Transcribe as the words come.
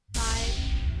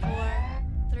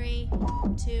2, 1.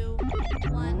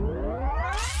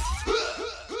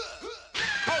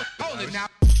 Hold it now.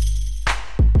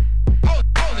 Hold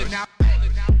it now. Hold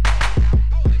it now.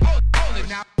 Hold it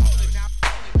now.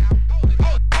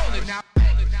 Hold it now.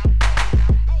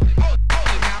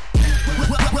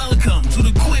 Welcome to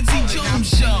the Quincy Jones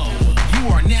Show. You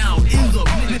are now in the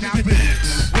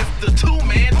mix with the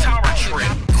two-man tower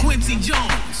trip, Quincy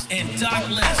Jones and Doc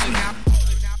Lesnar.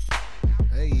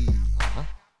 Hey,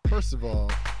 first of all,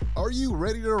 are you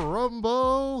ready to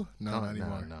rumble? No, not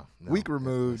anymore. No. Week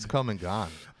removed. It's come and gone.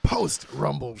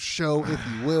 Post-rumble show, if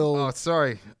you will. Oh,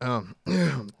 sorry. Let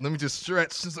me just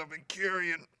stretch since I've been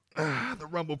carrying the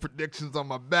rumble predictions on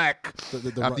my back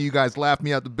after you guys laughed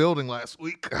me out the building last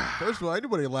week. First of all,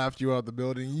 anybody laughed you out the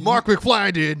building. Mark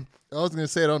McFly did. I was gonna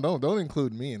say don't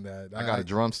include me in that. I got a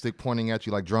drumstick pointing at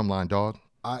you like drumline, dog.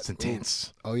 It's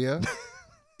intense. Oh yeah.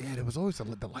 Yeah, there was always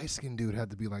the light-skinned dude had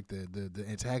to be like the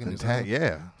antagonist.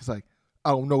 Yeah. It's like,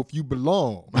 I don't know if you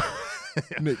belong,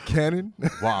 Nick Cannon.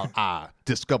 While I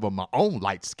discover my own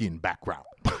light-skinned background.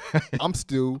 I'm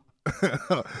still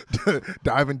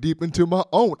diving deep into my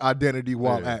own identity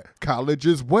while at college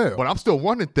as well. But I'm still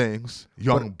running things,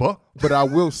 young buck. But I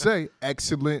will say,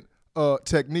 excellent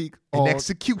technique and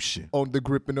execution on the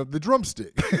gripping of the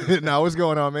drumstick. Now, what's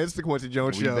going on, man? It's the Quincy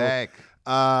Jones Show. We back.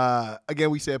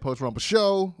 Again, we said post-rumble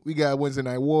show. We got Wednesday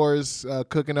Night Wars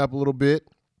cooking up a little bit.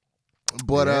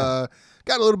 But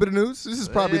got a little bit of news. This is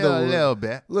probably a little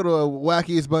bit. Little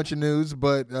wackiest bunch of news,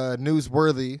 but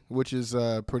newsworthy, which is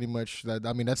pretty much that.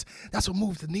 I mean, that's what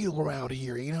moves the needle around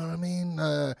here. You know what I mean?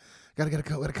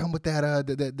 Gotta come with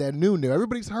that new.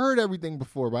 Everybody's heard everything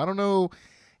before, but I don't know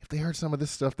if they heard some of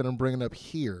this stuff that I'm bringing up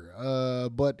here.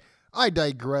 But I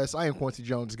digress. I am Quincy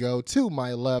Jones Go. To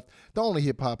my left, the only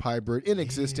hip-hop hybrid in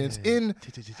existence,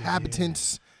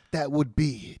 inhabitants that would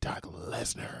be Doc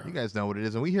Lesnar. You guys know what it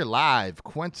is. And we hear live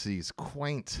Quincy's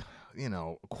quaint,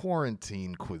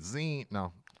 quarantine cuisine.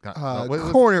 No.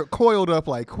 Coiled up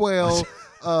like quail.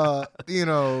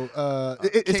 Catering.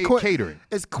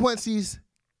 It's Quincy's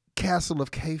Castle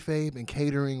of Kayfabe and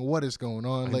catering. What is going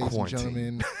on, ladies and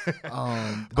gentlemen?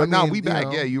 We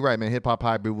back. Yeah, you're right, man. Hip Hop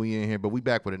Hybrid, we in here, but we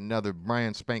back with another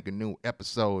brand spanking new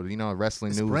episode.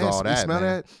 Wrestling news, all that. Smell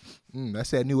man. that? That's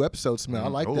that new episode smell. I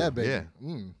like that, baby.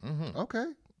 Yeah. Okay.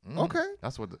 Okay.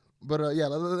 That's what.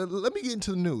 Let me get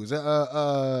into the news.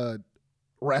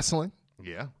 Wrestling.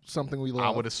 Yeah. Something we love. I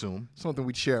would assume. Something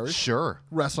we cherish. Sure.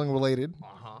 Wrestling related.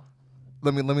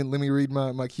 Let me read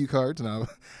my cue cards now.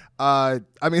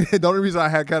 The only reason I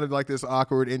had kind of like this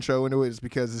awkward intro into it is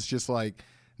because it's just like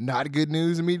not good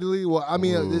news immediately. Well,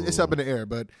 it's up in the air,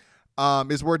 but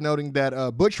it's worth noting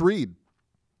that Butch Reed.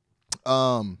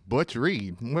 Butch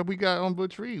Reed. What we got on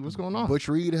Butch Reed? What's going on? Butch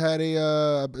Reed had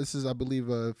this is, I believe,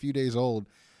 a few days old,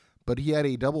 but he had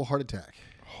a double heart attack.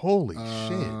 Holy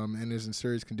shit. And is in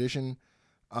serious condition.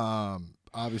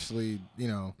 Obviously,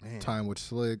 time with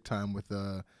Slick, time with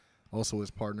also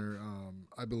his partner,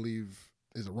 I believe,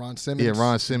 is it Ron Simmons? Yeah,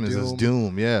 Ron Simmons is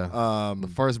Doom, yeah. The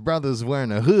first brother's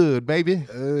wearing a hood, baby.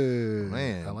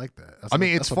 Man. I like that.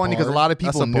 It's funny because a lot of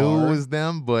people knew it was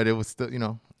them, but it was still,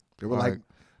 They were like,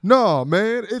 no,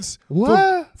 man, it's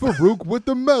Farouk with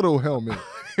the metal helmet.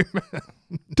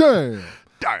 Damn.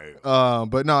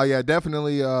 But no, yeah,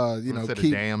 definitely.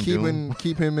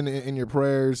 Keep him in your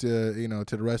prayers. To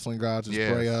the wrestling gods.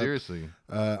 Just pray up. Seriously.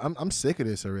 I'm sick of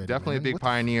this already. Definitely a big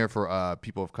pioneer for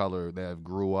people of color that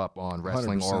grew up on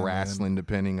wrestling or wrestling,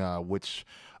 depending which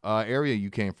area you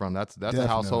came from. That's a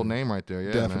household name right there.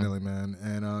 Yeah, definitely, man.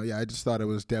 And I just thought it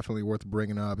was definitely worth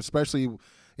bringing up, especially.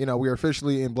 We're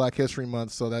officially in Black History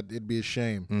Month, so that it'd be a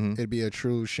shame. Mm-hmm. It'd be a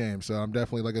true shame. So I'm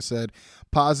definitely, like I said,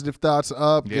 positive thoughts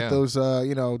up. Yeah. Get those,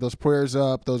 those prayers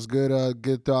up, those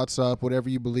good thoughts up, whatever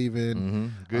you believe in. Mm-hmm.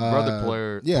 Good brother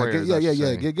prayers.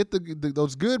 Get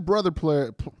those good brother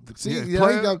player.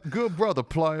 Good brother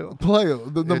player.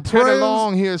 The turn prayers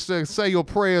along here. Say your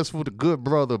prayers for the good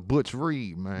brother Butch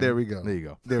Reed, man. There we go.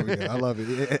 There we go. I love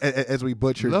it. As we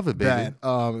butchered that,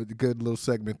 good little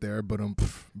segment there.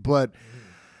 But.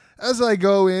 As I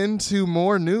go into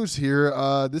more news here,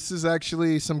 this is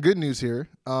actually some good news here,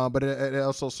 but it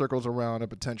also circles around a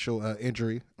potential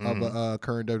injury of a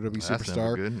current WWE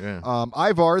superstar. Good, yeah.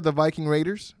 Ivar, the Viking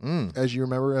Raiders, as you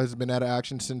remember, has been out of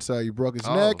action since he broke his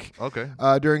neck. Okay.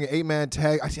 During an 8-man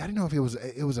tag. I didn't know if it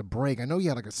was a break. I know he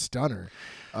had like a stunner.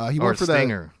 He or went for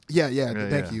stinger. That. Yeah.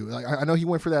 Thank you. Like, I know he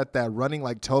went for that running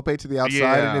like tope to the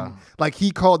outside, and then, like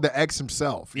he called the X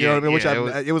himself. You know what I mean? Which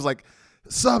it was like.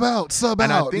 Sub out. You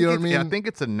know what I mean? I think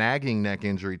it's a nagging neck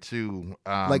injury too.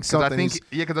 Like something.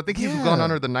 Because I think he's gone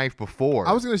under the knife before.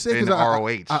 I was going to say because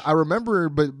ROH. I remember,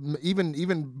 but even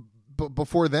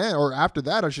before then, or after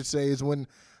that, I should say, is when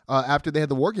after they had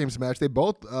the War Games match, they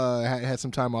both had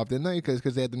some time off, didn't they? Because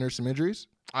they had to nurse some injuries.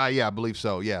 Yeah, I believe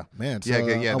so. Yeah, man. So,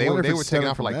 yeah. They were taking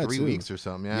off for like 3 weeks or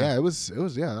something. Yeah, it was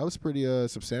that was pretty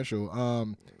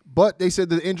substantial. But they said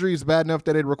the injury is bad enough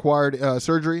that it required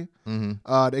surgery.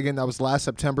 Mm-hmm. Again, that was last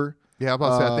September. Yeah, I was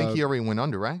about to say, I think he already went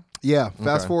under, right? Yeah.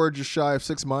 Fast forward just shy of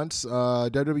 6 months.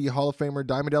 WWE Hall of Famer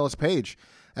Diamond Dallas Page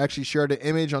actually shared an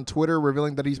image on Twitter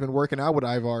revealing that he's been working out with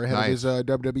Ivar ahead of his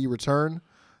WWE return.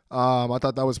 I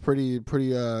thought that was pretty.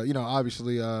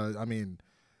 Obviously, I mean,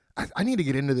 I need to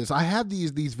get into this. I have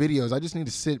these videos. I just need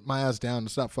to sit my ass down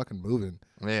and stop fucking moving.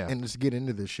 Yeah. And just get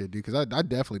into this shit, dude, because I'd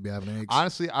definitely be having eggs.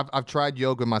 Honestly, I've tried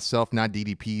yoga myself, not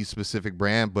DDP's specific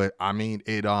brand, but I mean,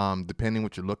 it depending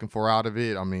what you're looking for out of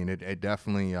it, I mean, it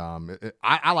definitely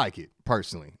I like it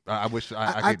personally. I wish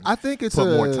I could. I think it's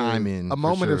put more time in. A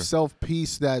moment sure. of self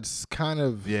peace that's kind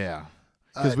of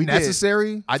because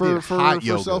necessary for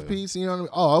yoga. self peace. You know what I mean?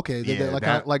 Oh,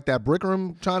 okay. Like that brick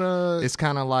room trying to. It's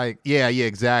kind of like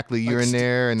exactly. You're in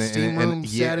there and steam room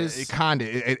status. It kind of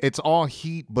it's all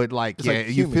heat, but like you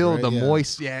humid, feel right? the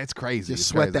moist. Yeah, it's crazy. Just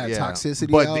sweat that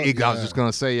toxicity. But out. I was just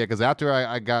gonna say because after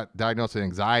I got diagnosed with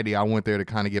anxiety, I went there to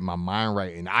kind of get my mind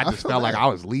right, and I just felt like I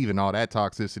was leaving all that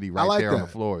toxicity right there on the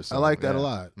floor. So, I like that a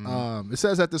lot. Mm-hmm. It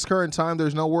says at this current time,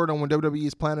 there's no word on when WWE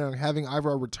is planning on having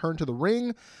Ivar return to the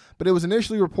ring. But it was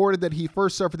initially reported that he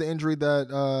first suffered the injury that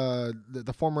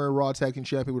the former Raw Tag Team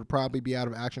Champion would probably be out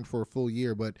of action for a full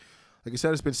year. But like I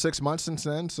said, it's been 6 months since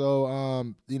then. So,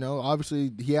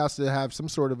 obviously he has to have some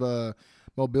sort of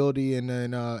mobility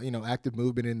and active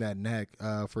movement in that neck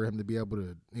for him to be able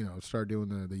to, start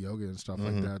doing the yoga and stuff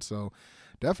like that. So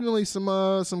definitely some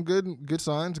good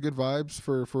signs, good vibes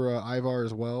for Ivar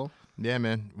as well. Yeah,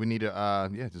 man. We need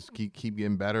to just keep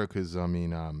getting better because, I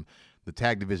mean, the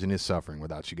tag division is suffering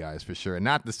without you guys for sure. And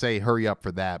not to say hurry up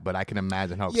for that, but I can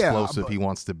imagine how explosive he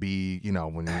wants to be,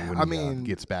 when he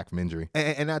gets back from injury.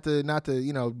 And not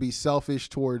to be selfish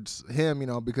towards him,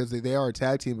 because they are a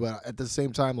tag team, but at the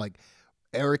same time, like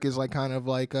Eric is like kind of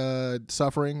like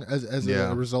suffering as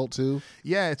a result too.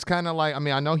 Yeah, it's kind of like, I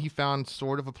mean, I know he found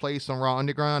sort of a place on Raw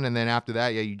Underground, and then after that,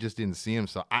 you just didn't see him.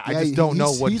 So I just don't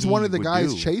know what he's one of the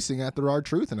guys do. chasing after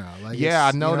R-Truth now. Like,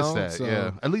 I noticed that. So.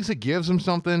 Yeah, at least it gives him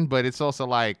something, but it's also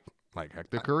like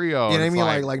Hector Carrillo. You know what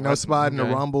I mean? Like no spot in the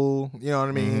Rumble. You know what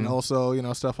I mean? Mm-hmm.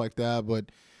 Also, stuff like that.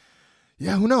 But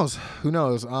yeah, who knows?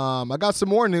 I got some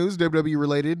more news, WWE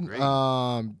related.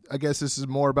 I guess this is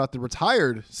more about the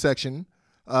retired section.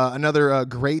 Another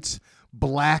great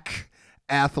black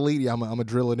athlete. Yeah, I'm gonna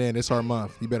drill it in. It's our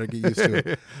month. You better get used to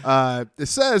it. It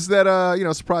says that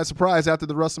surprise, surprise. After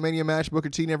the WrestleMania match, Booker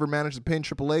T never managed to pin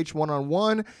Triple H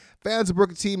 1-on-1. Fans of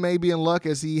Booker T may be in luck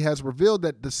as he has revealed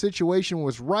that the situation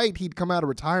was right. He'd come out of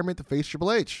retirement to face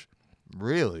Triple H.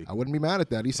 Really? I wouldn't be mad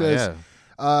at that. He says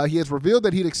he has revealed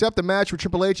that he'd accept the match with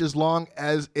Triple H as long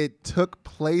as it took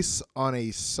place on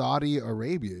a Saudi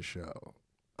Arabia show.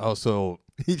 Oh, so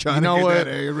he trying to get that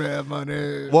Arab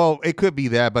money. Well, it could be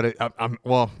that, but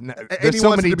there's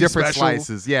so many different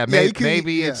slices. Yeah,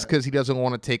 maybe it's because he doesn't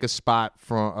want to take a spot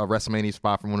from a WrestleMania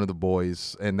spot from one of the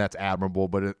boys, and that's admirable.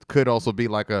 But it could also be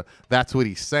like that's what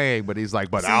he's saying. But he's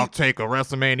like, I'll take a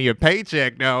WrestleMania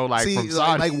paycheck though, from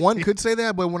Saudi. Like one could say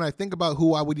that, but when I think about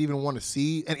who I would even want to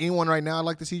see, and anyone right now I'd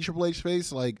like to see Triple H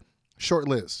face, like short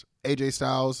list: AJ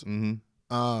Styles, Finn,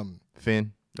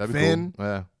 that'd be Finn, cool.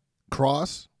 Yeah,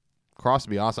 Cross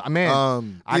would be awesome. I mean, I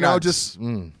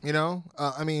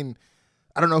mean,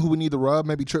 I don't know who would need the rub.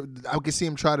 Maybe I could see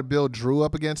him try to build Drew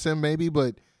up against him, maybe,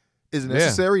 but is it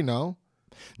necessary? No.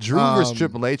 Drew versus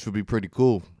Triple H would be pretty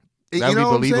cool. That'd be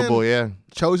believable, yeah.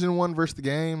 Chosen one versus the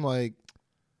game, like.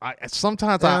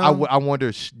 Sometimes I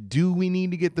wonder, do we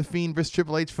need to get the Fiend versus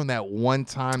Triple H from that one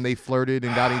time they flirted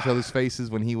and got in each other's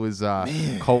faces when he was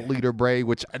cult leader Bray,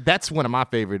 which that's one of my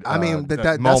favorite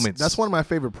moments. That's one of my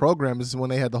favorite programs is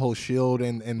when they had the whole Shield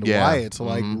and the Wyatts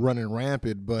running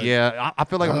rampant. But I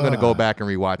feel like I'm going to go back and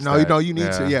rewatch that. No, you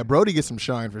need to. Yeah, Brody gets some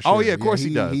shine for sure. Oh, yeah, of course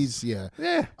he does. He's,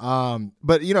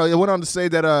 but, it went on to say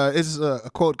that this is a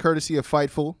quote courtesy of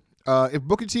Fightful. If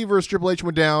Booker T versus Triple H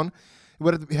went down,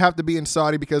 would have to be in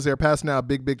Saudi because they're passing out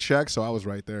big checks. So I was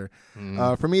right there.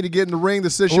 For me to get in the ring,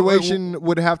 the situation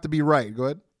would have to be right. Go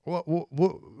ahead.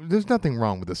 Well, there's nothing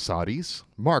wrong with the Saudis.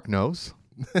 Mark knows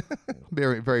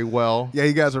very, very well. Yeah,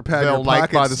 you guys are patting your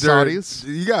pockets by the Saudis.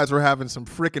 You guys were having some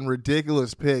freaking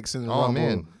ridiculous picks in the Rumble.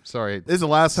 Man, sorry. This is the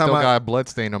last time I got a blood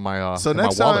stain on my so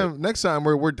next time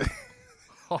we're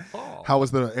How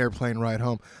was the airplane ride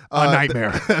home? A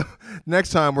nightmare. Next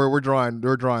time we're drawing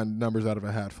numbers out of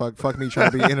a hat. Fuck me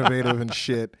trying to be innovative and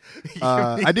shit.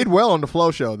 I did well on the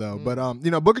Flow show though, but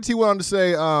Booker T went on to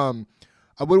say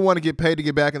I wouldn't want to get paid to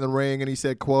get back in the ring, and he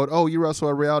said, quote, "Oh, you wrestle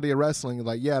at Reality of Wrestling."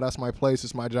 Like, yeah, that's my place.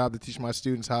 It's my job to teach my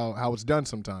students how it's done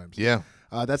sometimes. Yeah.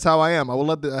 That's how I am. I would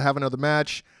love to have another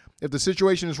match. If the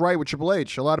situation is right with Triple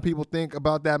H, a lot of people think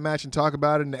about that match and talk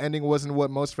about it, and the ending wasn't what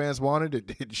most fans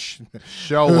wanted. It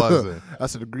show wasn't. I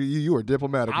said, agree. You were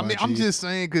diplomatic. I mean, I'm just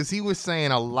saying because he was saying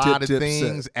a lot of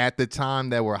things at the time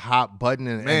that were hot button,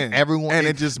 and everyone, and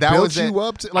it just built you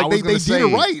up to like they did it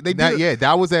right. They did yeah,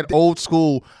 that was that old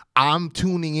school. I'm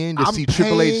tuning in to see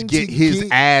Triple H get his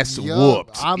ass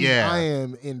whooped. I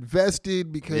am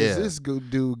invested because this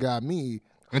good dude got me.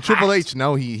 And Triple H,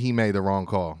 no, he made the wrong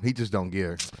call. He just don't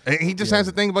care. And he just has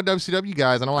to think about WCW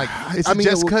guys. And I'm like,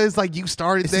 just because like you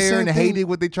started there and hated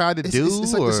what they tried to do?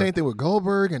 It's like the same thing with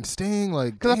Goldberg and Sting.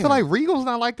 Like, because I feel like Regal's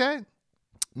not like that.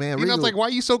 Man, you know, it's like, why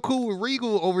are you so cool with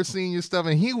Regal overseeing your stuff?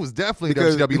 And he was definitely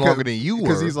WCW longer than you were.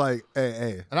 Because he's like,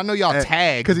 hey. And I know y'all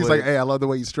tagged. Because he's like, hey, I love the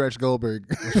way you stretch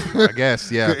Goldberg. I guess,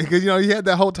 yeah. Because, he had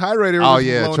that whole tirade. Oh,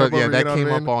 yeah. That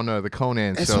came up on the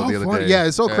Conan show the other day. Yeah,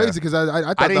 it's so crazy because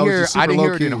I thought that was just super I didn't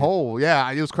hear low-key. it in whole. Yeah,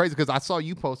 it was crazy because I saw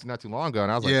you posting not too long ago. And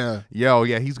I was like, yo,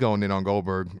 he's going in on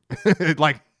Goldberg.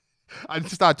 Like, I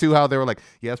just thought, too, how they were like,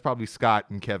 yeah, it's probably Scott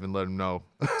and Kevin let him know.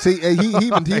 See, he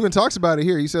even talks about it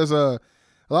here. He says,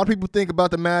 a lot of people think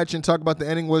about the match and talk about the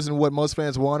ending wasn't what most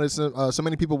fans wanted. So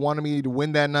many people wanted me to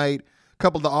win that night. A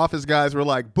couple of the Office guys were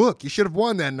like, Book, you should have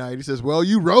won that night. He says, well,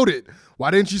 you wrote it. Why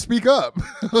didn't you speak up?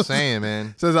 Saying,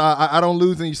 man. Says, I don't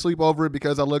lose any sleep over it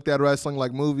because I looked at wrestling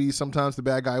like movies. Sometimes the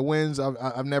bad guy wins.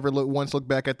 I've never once looked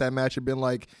back at that match and been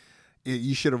like,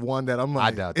 you should have won that. I'm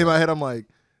like, in my head, I'm like,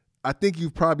 I think you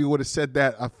probably would have said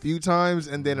that a few times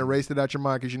and then erased it out your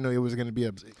mind because you know it was going to be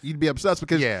you'd be obsessed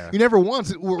because you never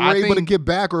once were able to get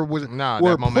back or were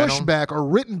pushed back or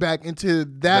written back into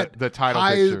that the title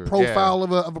high picture. profile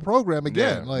of a program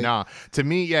again. To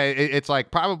me, it's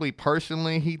like probably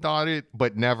personally he thought it,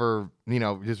 but never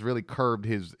just really curbed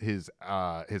his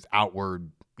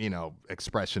outward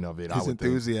expression of it. His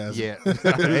enthusiasm. Yeah,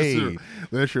 hey.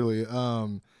 Literally.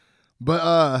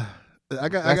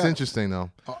 That's interesting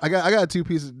though. I got two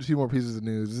more pieces of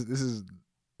news. This is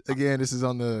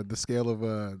on the scale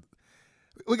of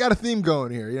we got a theme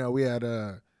going here. We had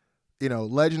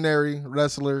legendary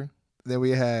wrestler. Then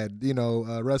we had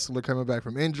wrestler coming back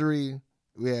from injury.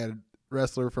 We had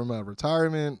wrestler from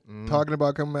retirement, talking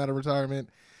about coming out of retirement.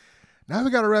 Now we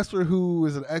got a wrestler who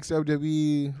is an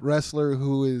ex-WWE wrestler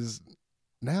who is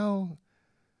now.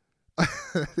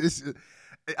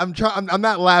 I'm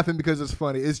not laughing because it's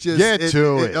funny. It's just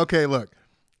okay. Look,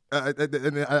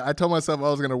 I told myself I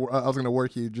was gonna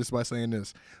work you just by saying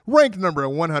this. Ranked number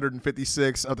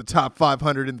 156 of the top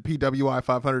 500 in the PWI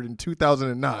 500 in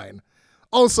 2009.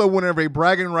 Also winner of a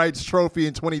bragging rights trophy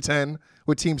in 2010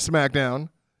 with Team SmackDown,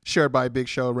 shared by Big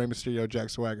Show, Rey Mysterio,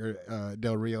 Jack Swagger,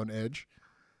 Del Rio, and Edge,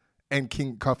 and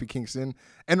Kofi Kingston,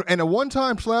 and a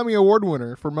one-time Slammy Award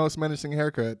winner for most menacing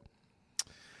haircut.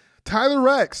 Tyler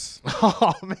Rex.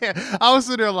 Oh man, I was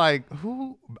sitting there like,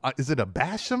 who is it? A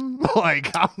Basham?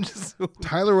 Like I'm just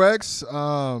Tyler Rex.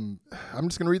 I'm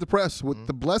just gonna read the press. With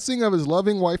the blessing of his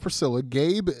loving wife Priscilla,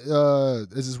 Gabe, as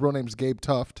his real name is Gabe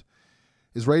Tuft,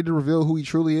 is ready to reveal who he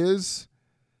truly is.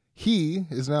 He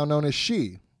is now known as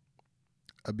She,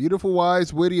 a beautiful,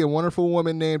 wise, witty, and wonderful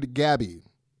woman named Gabby.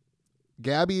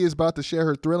 Gabby is about to share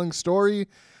her thrilling story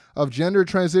of gender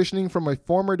transitioning from a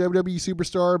former WWE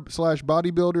superstar /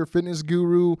 bodybuilder, fitness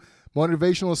guru,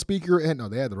 motivational speaker, and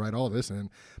they had to write all this in,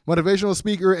 motivational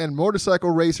speaker and motorcycle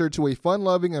racer to a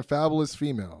fun-loving and fabulous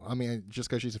female. I mean, just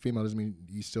because she's a female doesn't mean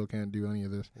you still can't do any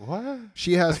of this. What?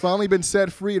 She has finally been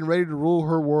set free and ready to rule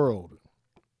her world.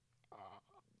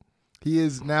 He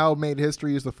has now made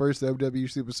history as the first WWE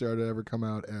superstar to ever come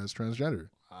out as transgender.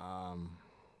 All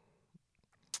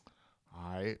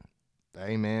right.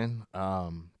 Hey, man.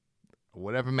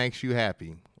 Whatever makes you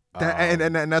happy.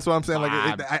 And that's what I'm saying.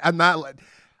 Like, I'm not.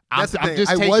 That's the thing.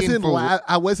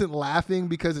 I wasn't laughing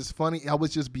because it's funny. I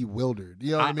was just bewildered.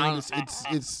 You know what I mean?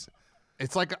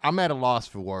 It's like I'm at a loss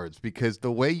for words because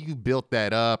the way you built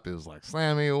that up, it was like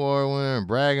Slammy Award winner and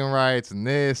bragging rights and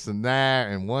this and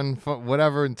that and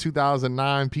whatever in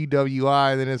 2009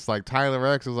 PWI. Then it's like Tyler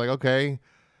Rex. It was like, okay.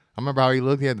 I remember how he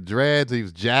looked. He had the dreads. He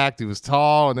was jacked. He was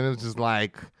tall. And then it was just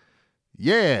like,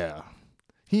 yeah.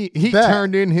 He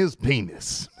turned in his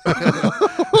penis.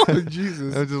 Oh,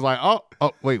 Jesus. It was just like,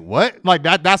 oh, wait, what? Like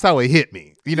that's how it hit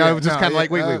me. It was just kind of like,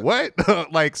 wait,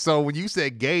 what? Like, so when you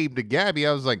said Gabe to Gabby,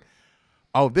 I was like,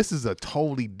 oh, this is a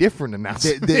totally different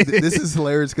announcement. This is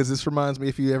hilarious because this reminds me,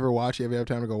 if you ever watch it, if you have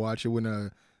time to go watch it,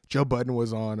 when Joe Budden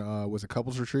was on was a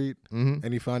couples retreat,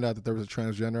 and he found out that there was a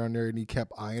transgender on there, and he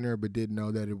kept eyeing her, but didn't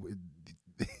know that it would.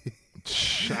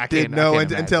 Didn't know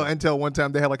until one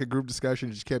time they had like a group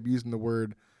discussion, just kept using the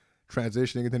word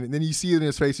transitioning, and then you see it in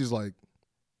his face, he's like,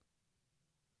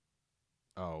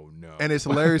 oh no! And it's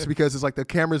hilarious because it's like the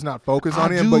camera's not focused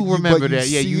on him. I but remember that.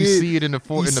 Yeah, you see it in the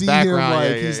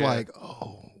background. Him, he's like,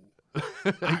 oh,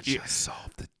 I just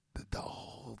solved the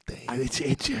whole thing.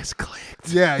 It just clicked.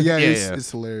 Yeah.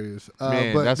 It's hilarious.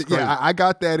 Man, but that's great. I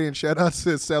got that in. Shout out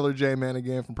to Seller J, man,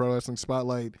 again from Pro Wrestling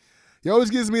Spotlight. He always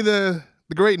gives me the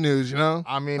great news, you know.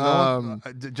 I mean,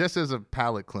 just as a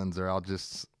palate cleanser, I'll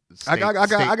just. I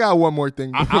got one more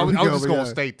thing. I was just gonna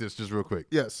state this just real quick.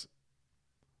 Yes.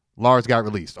 Lars got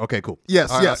released. Okay, cool. Yes.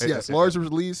 Lars was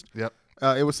released. Yep.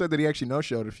 It was said that he actually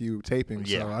no-showed a few tapings,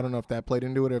 so I don't know if that played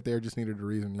into it or if they just needed a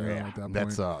reason. At that point.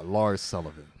 That's Lars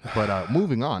Sullivan. But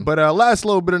moving on. But last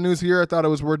little bit of news here, I thought it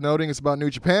was worth noting. It's about New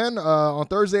Japan. On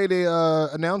Thursday, they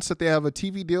announced that they have a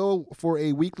TV deal for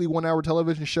a weekly 1-hour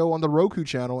television show on the Roku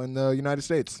channel in the United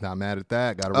States. Not mad at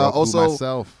that. Got a Roku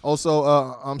myself. Also,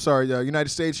 I'm sorry, United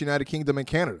States, United Kingdom, and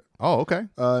Canada. Oh, okay.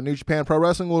 New Japan Pro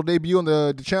Wrestling will debut on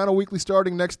the channel weekly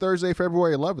starting next Thursday,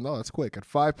 February 11th. Oh, that's quick. At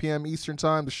 5 p.m. Eastern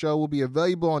Time, the show will be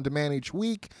available on demand each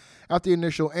week. After the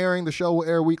initial airing, the show will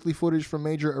air weekly footage from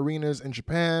major arenas in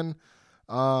Japan.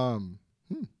 The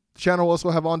channel will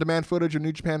also have on-demand footage of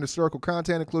New Japan historical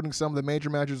content, including some of the major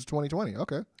matches of 2020.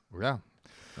 Okay. Yeah.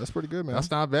 That's pretty good, man.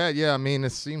 That's not bad. Yeah, I mean,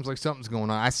 it seems like something's going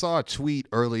on. I saw a tweet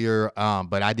earlier,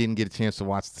 but I didn't get a chance to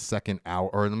watch the second hour.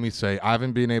 Or let me say, I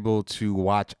haven't been able to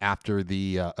watch after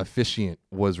the officiant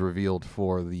was revealed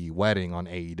for the wedding on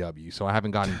AEW. So I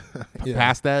haven't gotten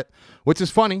past that, which is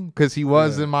funny because he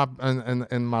was in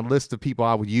my list of people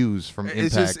I would use from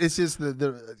Impact. It's just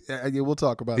we'll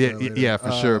talk about that later. Yeah,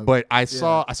 for sure. But I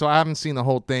haven't seen the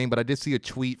whole thing, but I did see a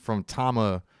tweet from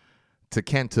Tama to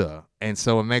Kenta, and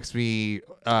so it makes me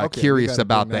curious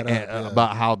about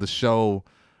about how the show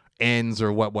ends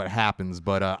or what happens.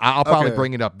 But I'll probably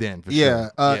bring it up then. For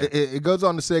sure. It goes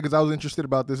on to say, because I was interested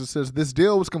about this. It says this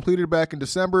deal was completed back in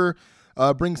December.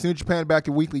 Brings New Japan back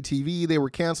to weekly TV. They were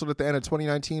canceled at the end of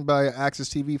 2019 by Access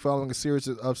TV following a series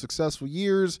of successful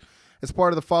years. As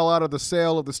part of the fallout of the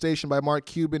sale of the station by Mark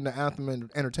Cuban to Anthem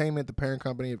Entertainment, the parent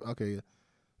company.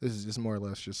 This is just more or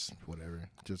less just whatever.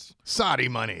 Just Saudi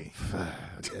money.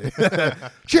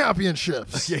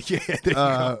 Championships.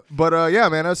 But yeah,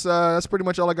 man, that's pretty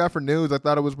much all I got for news. I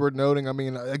thought it was worth noting. I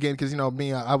mean, again, because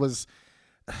me, I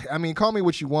mean, call me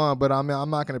what you want, but I'm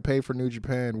not going to pay for New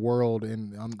Japan World,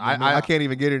 and I can't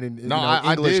even get it in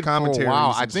English commentary.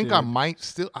 Wow, I think I might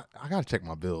still. I got to check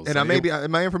my bills,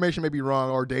 and my information may be wrong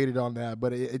or dated on that,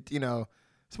 but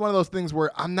it's one of those things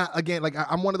where I'm not, again, like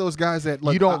I'm one of those guys that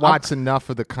you don't watch enough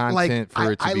of the content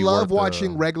for it to be worth it. I love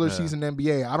watching regular season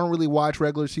NBA. I don't really watch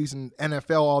regular season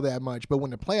NFL all that much, but when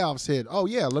the playoffs hit,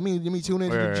 let me tune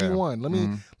into the G1. Let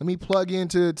me plug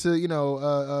into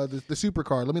the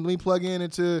Supercard. Let me plug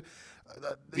into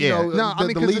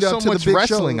because there's so much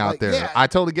wrestling out there. I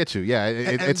totally get you. Yeah,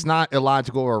 it's not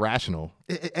illogical or irrational.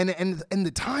 And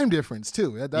the time difference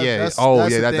too. That is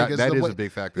a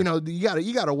big factor.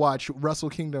 You gotta watch Wrestle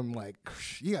Kingdom. Like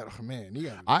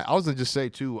I was gonna just say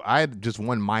too. I had just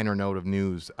one minor note of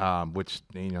news, which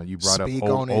you brought up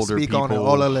older people,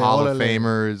 Hall of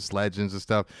Famers, legends and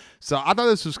stuff. So I thought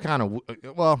this was kind of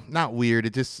not weird.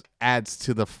 It just adds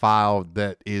to the file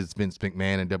that is Vince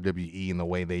McMahon and WWE and the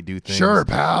way they do things. Sure,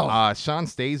 pal. Sean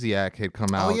Stasiak had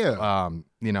come out. I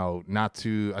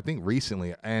think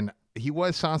recently, and he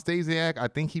was Sean Stasiak. I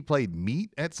think he played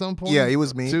Meat at some point. Yeah, he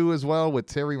was Meat too as well with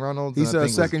Terry Reynolds. He's a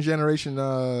second generation.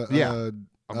 I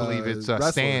believe it's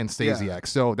Stan Stasiak. Yeah.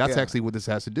 So that's actually what this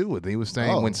has to do with. He was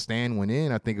saying when Stan went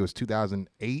in, I think it was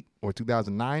 2008 or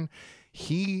 2009.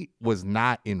 He was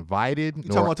not invited. You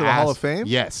talking about to the Hall of Fame?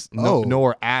 Yes.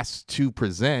 Nor asked to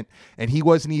present, and he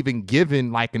wasn't even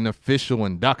given like an official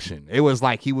induction. It was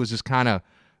like he was just kind of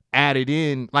added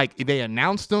in. Like they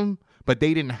announced him, but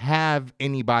they didn't have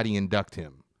anybody induct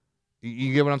him.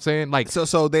 You get what I'm saying? Like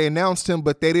so they announced him,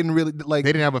 but they didn't really like.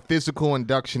 They didn't have a physical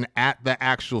induction at the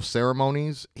actual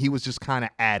ceremonies. He was just kind of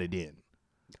added in.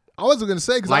 I wasn't gonna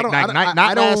say because not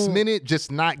last minute, just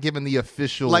not given the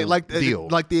official deal,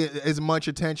 as much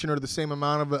attention or the same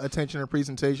amount of attention or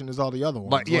presentation as all the other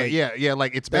ones. Like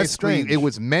it's basically strange. It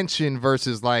was mentioned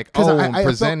versus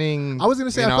presenting. I was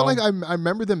gonna say I felt like I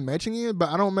remember them mentioning it, but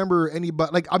I don't remember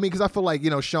anybody. Like because I feel like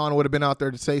Sean would have been out there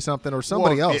to say something or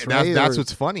somebody else. Right? That's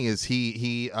what's funny is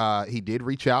he did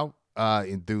reach out.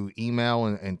 through email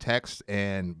and text,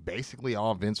 and basically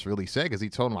all Vince really said, because he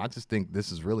told him, I just think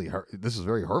this is very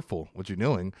hurtful what you're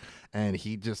doing, and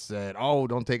he just said, oh,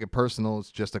 don't take it personal,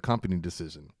 it's just a company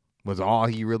decision, was all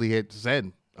he really had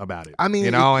said about it. I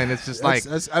mean, and it's just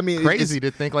crazy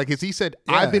to think, like, as he said,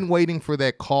 I've been waiting for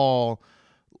that call,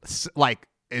 like,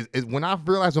 when I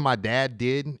realized what my dad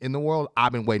did in the world,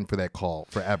 I've been waiting for that call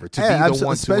forever, to be the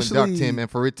one to induct him, and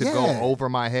for it to go over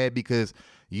my head because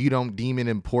you don't deem it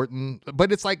important.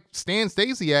 But it's like Stan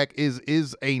Stasiak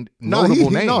is a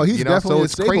notable name. No, he's definitely so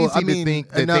it's crazy to think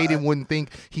that they wouldn't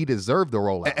think he deserved the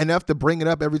rollout. Enough to bring it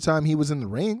up every time he was in the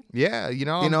ring. Yeah,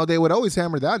 they would always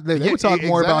hammer that. They would talk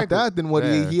more about that than what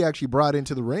he actually brought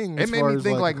into the ring. It made me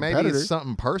think like maybe it's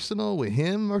something personal with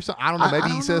him or something. I don't know.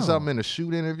 Maybe he said something in a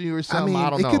shoot interview or something. I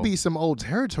don't know. It could be some old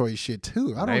territory shit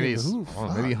too. I don't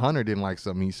know. Maybe Hunter didn't like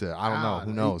something he said. I don't know.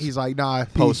 Who knows? He's like, nah.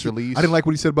 Post-release. I didn't like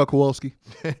what he said about Kowalski.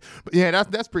 But yeah,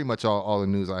 that's pretty much all the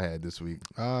news I had this week.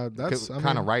 That's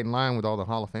kind of right in line with all the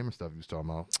Hall of Famer stuff you was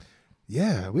talking about.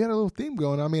 Yeah, we had a little theme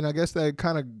going. I mean, I guess that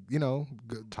kind of,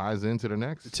 ties into the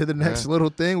next.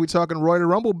 Little thing. We talking Royal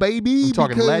Rumble, baby. We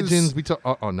talking legends. We talk.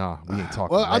 We ain't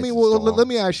talking. Well, legends, let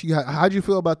me ask you, how'd you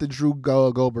feel about the Drew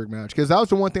Goldberg match? Because that was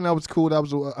the one thing that was cool.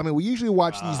 We usually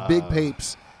watch these big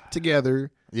papes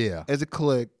together. Yeah. As a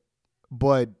clique.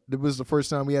 But it was the first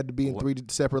time we had to be in 3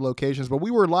 separate locations. But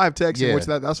we were live texting, which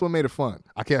that's what made it fun.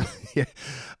 I can't.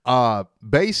 Yeah.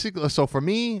 Basically, so for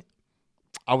me,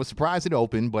 I was surprised it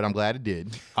opened, but I'm glad it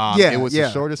did. It was the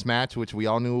shortest match, which we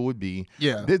all knew it would be.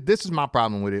 Yeah. This is my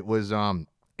problem with it. Was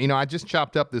I just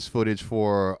chopped up this footage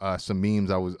for some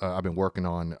memes I've been working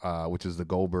on, which is the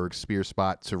Goldberg spear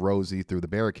spot to Rosie through the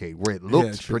barricade, where it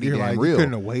looked pretty damn real. You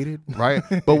couldn't have waited, right?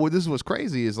 But what this was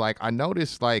crazy is, like, I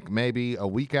noticed, like, maybe a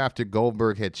week after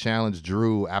Goldberg had challenged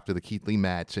Drew after the Keith Lee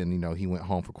match, and he went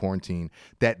home for quarantine,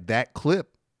 that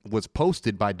clip was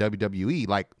posted by WWE,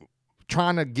 like,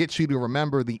 trying to get you to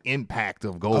remember the impact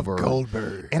of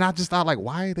Goldberg. And I just thought, like,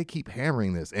 why do they keep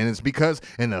hammering this? And it's because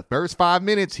in the first 5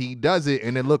 minutes he does it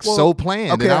and it looks so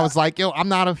planned. Okay, and I was like, yo, I'm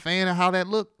not a fan of how that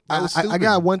looked. I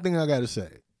got one thing I got to say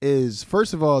is,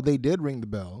 first of all, they did ring the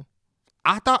bell.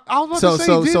 I was about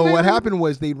to say, so what happened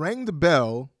was they rang the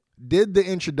bell, did the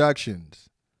introductions.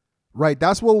 Right,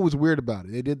 that's what was weird about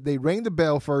it. They rang the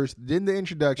bell first, did the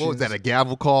introductions. What was that, a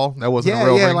gavel call? That wasn't a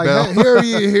real ring bell?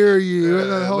 Hey, hear you.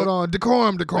 Hold on,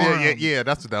 decorum. Yeah,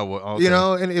 that's what that was.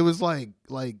 Okay. And it was like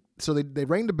so they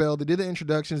rang the bell, they did the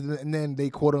introductions, and then they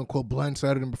quote unquote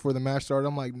blindsided him before the match started.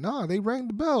 I'm like, nah, they rang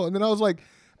the bell, and then I was like.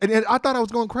 And I thought I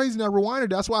was going crazy, and I rewinded.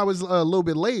 That's why I was a little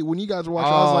bit late when you guys were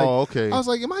watching. I was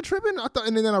like, am I tripping?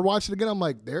 And then I watched it again. I'm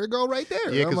like, there it go, right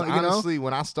there. Yeah, because honestly,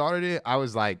 when I started it, I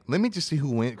was like, let me just see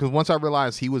who went. Because once I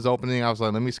realized he was opening, I was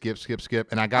like, let me skip.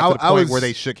 And I got to the point where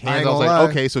they shook hands. I was like,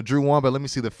 okay, so Drew won, but let me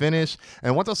see the finish.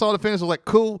 And once I saw the finish, I was like,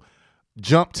 cool.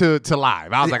 Jump to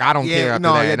live. I was like, I don't care after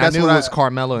that. And I knew it was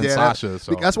Carmella and Sasha.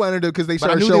 So that's what I ended up, because they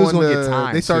started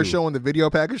showing the video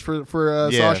package for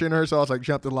Sasha and her. So I was like,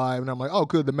 jump to live, and I'm like, oh,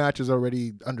 good, the match is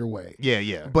already underway.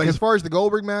 Yeah. But as far as the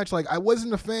Goldberg match, like, I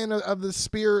wasn't a fan of the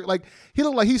spear. Like, he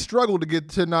looked like he struggled to get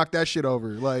to knock that shit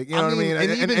over. Like, you know what I mean?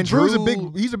 And Drew's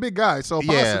he's a big guy, so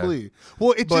possibly.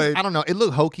 Well, I don't know. It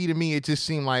looked hokey to me. It just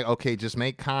seemed like, okay, just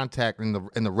make contact and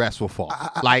the rest will fall.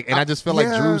 I just feel like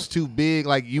Drew's too big.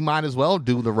 Like, you might as well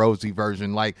do the Rosie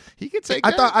version. Like, he could take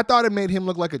that. I thought it made him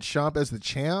look like a chump as the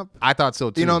champ. I thought so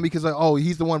too. Because like,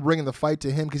 he's the one bringing the fight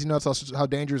to him, because that's how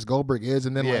dangerous Goldberg is.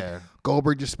 And then like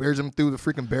Goldberg just spears him through the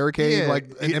freaking barricade. Like,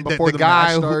 and before the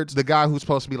match starts, the guy who's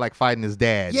supposed to be like fighting his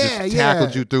dad just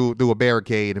tackled you through a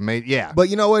barricade and made But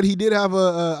you know what? He did have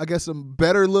I guess a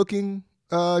better looking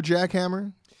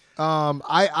jackhammer.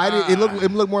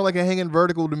 It looked more like a hanging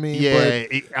vertical to me. Yeah,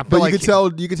 but you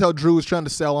could tell Drew was trying to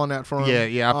sell on that for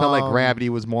him. Yeah. I felt like gravity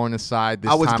was more on his side this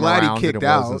time around. I was glad he kicked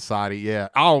out. Saudi. Yeah.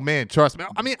 Oh man, trust me.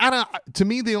 I mean, to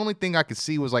me, the only thing I could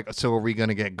see was like, so are we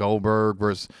gonna get Goldberg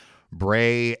versus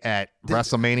Bray at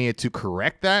WrestleMania to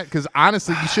correct that? Because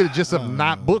honestly, you should have just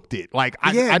not booked it. Like,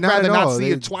 I'd rather not see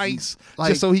it twice,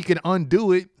 just so he can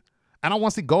undo it. I don't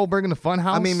want to see Goldberg in the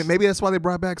Funhouse. I mean, maybe that's why they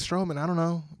brought back Strowman. I don't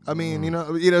know. I mean,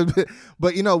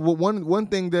 but one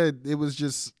thing that it was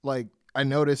just like I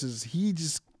noticed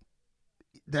is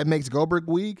that makes Goldberg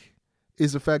weak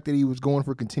is the fact that he was going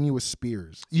for continuous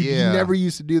spears. He never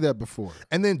used to do that before.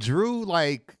 And then Drew,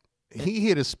 like, He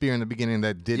hit a spear in the beginning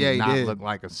that did not look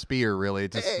like a spear, really.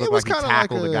 It just looked was like he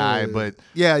tackled the guy, but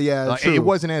true. It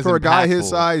wasn't as for impactful. A guy his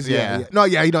size. No,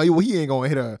 he ain't gonna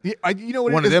hit a. You know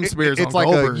what? One of them spears. It's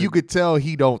like you could tell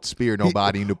he don't spear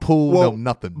nobody in the pool, no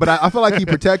nothing. But I feel like he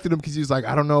protected him because he was like,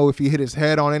 I don't know if he hit his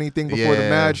head on anything before the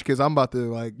match because I'm about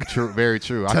to like. True, very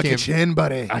true. Tuck your chin,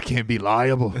 buddy. I can't be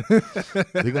liable.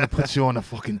 They're gonna put you on the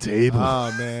fucking table.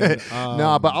 Oh man.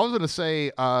 No, but I was gonna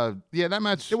say, that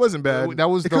match. It wasn't bad. That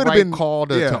was the right call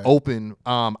to open.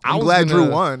 I'm glad Drew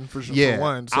won for sure. Yeah, for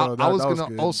one, so I was gonna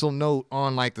good. also note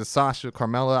on like the Sasha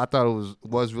Carmella. I thought it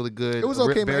was really good. It was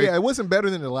okay, man. Yeah, it wasn't better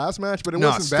than the last match, but it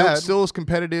wasn't bad. Still was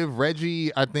competitive.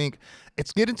 Reggie, I think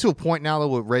it's getting to a point now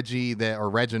with Reggie or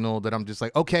Reginald that I'm just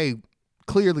like, okay,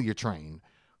 clearly you're trained.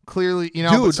 Clearly,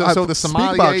 dude. So the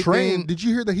sommelier thing. Did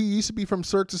you hear that he used to be from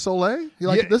Cirque du Soleil?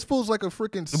 This fool's like a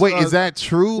freaking. Wait, is that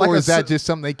true, or is that just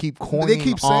something they keep coining? They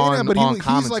keep saying that, but he's like a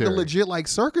commentary? legit like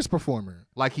circus performer.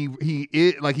 Like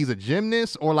he's a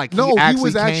gymnast, or like no, he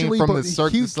was actually came from the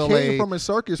Cirque du Soleil. He came from a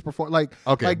circus performer. Like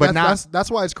okay, but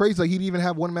that's why it's crazy. Like he'd even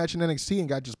have one match in NXT and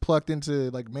got just plucked into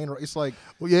like main. It's like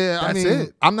that's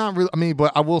it. I'm not really. I mean,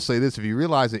 but I will say this: if you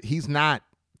realize it, he's not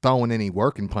throwing any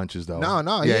working punches though.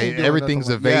 No. Yeah, everything's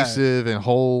evasive and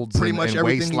holds. Pretty much and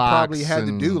everything he probably had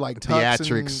to do, like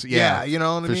theatrics. You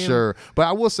know what I mean? For sure. But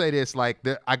I will say this: like,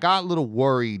 I got a little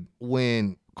worried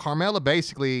when Carmella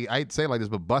basically, I'd say like this,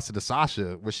 but busted to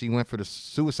Sasha where she went for the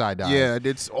suicide dive. Yeah,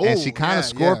 and she kind of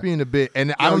scorpioned a bit.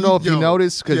 And I don't know if you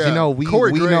noticed because we know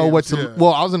what to.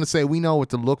 Well, I was gonna say we know what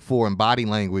to look for in body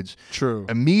language. True.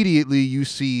 Immediately you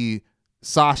see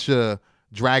Sasha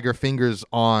drag her fingers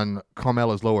on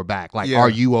Carmella's lower back. Like, are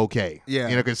you okay?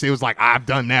 Yeah. Because it was like, I've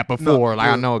done that before.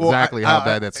 I know exactly how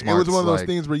bad that smarts. It was one of those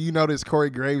things where you notice Corey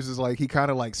Graves is like, he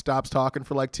kind of like stops talking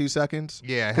for like 2 seconds.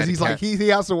 Yeah. Because he's like, he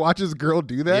has to watch his girl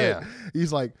do that. Yeah.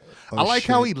 He's like, I like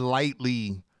how he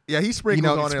lightly... Yeah, he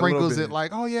sprinkles on it a little bit.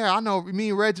 Like, oh yeah, I know. When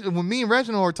me and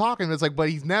Reginald were talking, it's like, but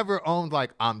he's never owned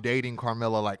like I'm dating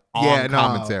Carmella like on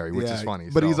commentary, which is funny.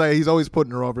 But he's always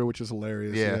putting her over, which is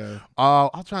hilarious. Yeah. I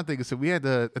was trying to think. So we had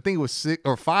I think it was 6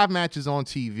 or 5 matches on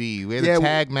TV. We had a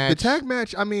tag match. The tag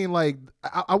match. I mean, like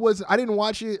I didn't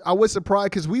watch it. I was surprised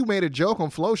because we made a joke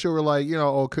on Flow Show. We're like,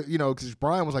 because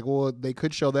Brian was like, well, they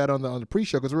could show that on the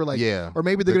pre-show because we were like, or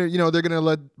maybe they're gonna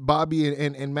let Bobby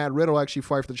and Matt Riddle actually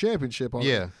fight for the championship.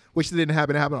 Which didn't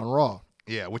happen. It happened on Raw.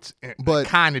 Yeah, but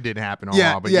kind of didn't happen on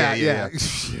Raw. But yeah.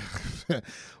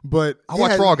 But I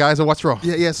watch Raw, guys. I watch Raw.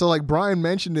 Yeah. So like Brian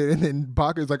mentioned it, and then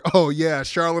Baca's like, "Oh yeah,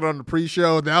 Charlotte on the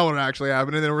pre-show. That one actually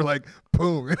happened." And then we're like,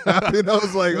 "Boom!" It happened. I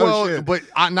was like, "Oh shit!" But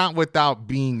not without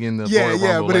being in the Royal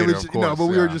Rumble but later, it was of course,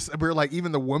 But we were like,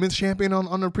 even the women's champion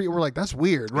on the pre. We're like, that's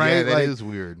weird, right? Yeah, that is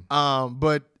weird.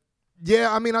 But.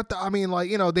 Yeah, I mean, like,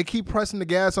 they keep pressing the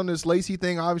gas on this Lacey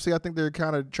thing. Obviously, I think they're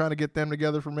kind of trying to get them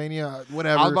together for Mania.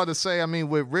 Whatever. I was about to say, I mean,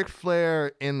 with Ric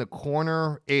Flair in the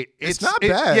corner, it's not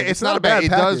bad. Yeah, it's not a bad. It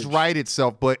does right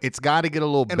itself, but it's got to get a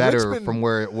little better from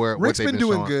where Rick's been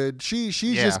doing showing. Good. She's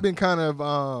just been kind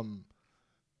of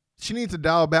she needs to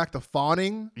dial back the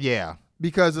fawning. Yeah.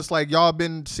 Because it's like y'all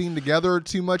been seen together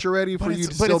too much already for you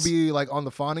to still be like on the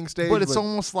fawning stage. But it's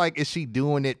almost like, is she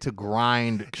doing it to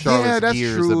grind Charlotte's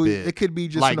gears true. a bit? It could be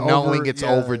just like knowing it's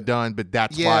overdone, but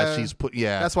that's why she's put.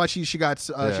 Yeah, that's why she's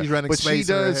running but space.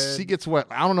 But in her head. she gets what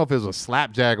I don't know if it was a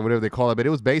slapjack or whatever they call it, but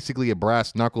it was basically a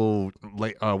brass knuckle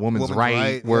woman's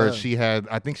right where she had.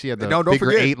 I think she had the figure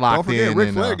 8 locked in.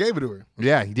 Ric Flair gave it to her.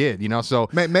 Yeah, he did. So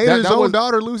made his own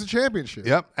daughter lose a championship.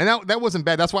 Yep, and that wasn't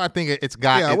bad. That's why I think it's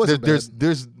got.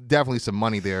 There's definitely some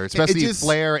money there, especially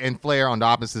Flair on the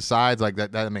opposite sides. Like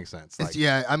that makes sense. Like,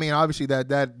 I mean, obviously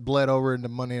that bled over into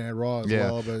Monday Night Raw as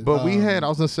well. But we had, I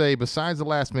was gonna say, besides the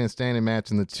last man standing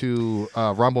match and the 2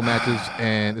 Rumble matches,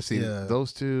 and let's see,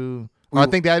 those 2. I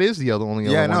think that is the only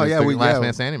other one. Last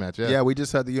man standing match. Yeah, we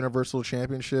just had the Universal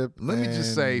Championship. Let me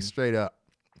just say straight up.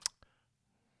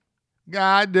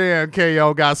 Goddamn,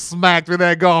 KO got smacked with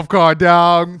that golf cart,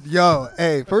 dog. Yo,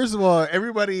 hey, first of all,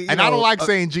 everybody... I don't like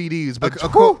saying GDs, but...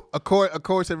 Of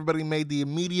course, everybody made the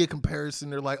immediate comparison.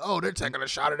 They're like, oh, they're taking a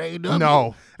shot at AEW.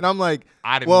 No. And I'm like,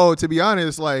 well, to be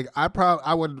honest, like,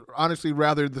 I would honestly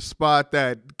rather the spot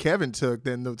that Kevin took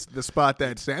than the spot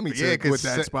that Sammy took with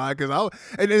that spot.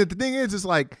 And the thing is, it's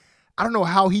like, I don't know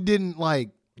how he didn't,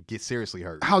 like... get seriously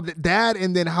hurt. How that,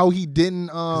 and then how he didn't.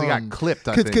 Because he got clipped.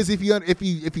 Because if you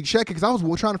check it, because I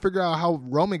was trying to figure out how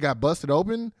Roman got busted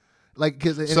open, like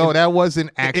that wasn't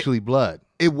actually blood.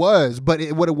 It was, but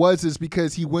what it was is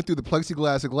because he went through the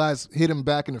plexiglass. The glass hit him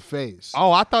back in the face.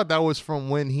 Oh, I thought that was from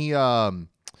when he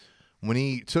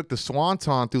took the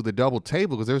swanton through the double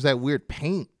table because there was that weird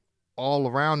paint all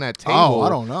around that table. Oh, I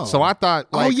don't know. So I thought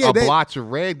a blotch of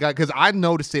red got, because I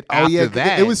noticed it after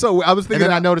that. It was so, I was thinking,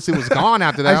 and then I noticed it was gone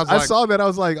after that. I saw that. I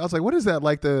was like, what is that?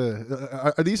 Like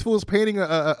are these fools painting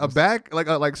a back,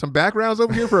 like some backgrounds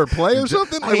over here for a play or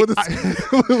something? Like,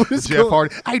 what is Jeff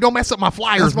Hardy. Hey, don't mess up my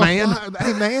flyers, man.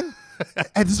 Hey, man.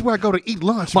 And this is where I go to eat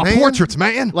lunch, my portraits,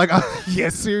 man. Like, yeah,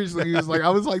 seriously. He was like, I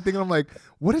was like thinking, I'm like,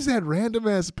 what is that random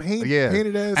ass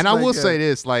painted ass? And I will say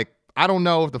this, like, I don't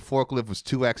know if the forklift was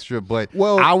too extra, but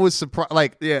I was surprised.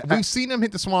 Like, we've seen him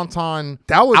hit the Swanton.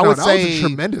 That was a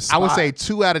tremendous spot. I would say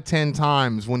 2 out of 10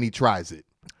 times when he tries it.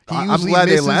 He I'm usually glad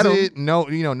misses they let him. it.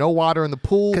 No water in the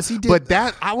pool. He did, but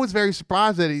that, I was very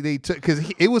surprised that they took,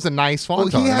 because it was a nice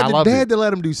Swanton. He had to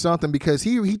let him do something, because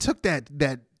he took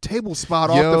that table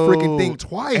spot off the freaking thing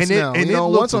twice now. And it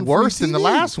looks worse than the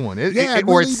last one. It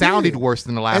sounded worse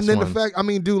than the last one. And then the fact, I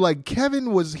mean, dude, like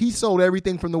Kevin he sold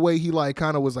everything from the way he like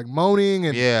kind of was like moaning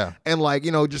and like,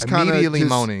 just kind of immediately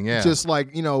moaning, just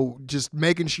like, just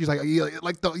making sure,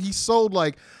 he sold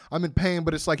like, I'm in pain,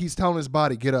 but it's like he's telling his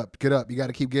body, get up, you got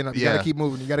to keep getting up, you got to keep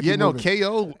moving, you got to keep moving.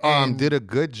 KO did a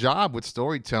good job with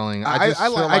storytelling.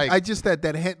 I just that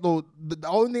the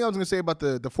only thing I was gonna say about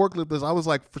the forklift is I was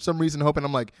like, for some reason hoping,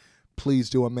 I'm like, please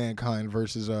do a Mankind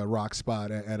versus Rock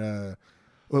spot at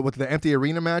with the empty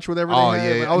arena match, whatever.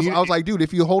 I was like, dude,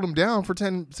 if you hold him down for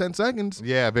 10 seconds,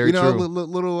 very true.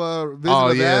 Little visit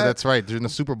of that. That's right, during the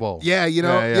Super Bowl. They I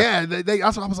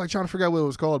was like trying to figure out what it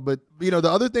was called, but the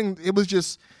other thing, it was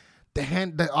just.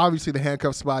 Obviously the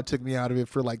handcuff spot took me out of it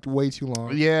for like way too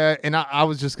long. Yeah, and I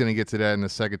was just gonna get to that in a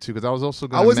second too, because I was also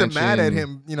gonna. I wasn't mad at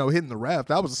him, hitting the ref.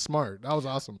 That was smart. That was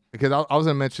awesome. Because I was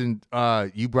gonna mention,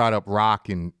 you brought up Rock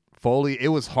and Foley. It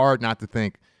was hard not to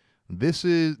think this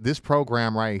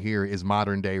program right here is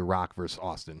modern day Rock versus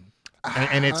Austin.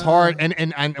 And it's hard,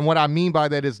 and what I mean by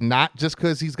that is not just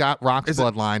because he's got Rock's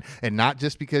bloodline, and not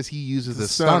just because he uses a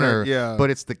stunner, but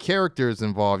it's the characters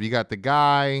involved. You got the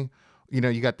guy.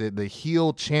 You got the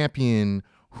heel champion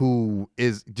who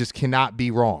is just cannot be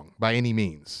wrong by any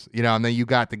means. And then you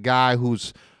got the guy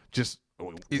who's just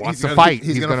wants to fight.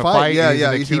 He's going to fight. Yeah,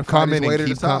 he's going to keep coming and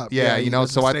keep coming.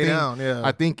 So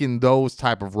I think in those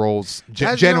type of roles,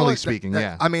 generally speaking,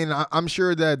 I mean, I'm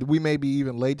sure that we may be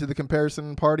even late to the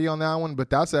comparison party on that one, but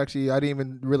that's actually, I didn't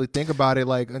even really think about it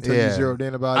until you zeroed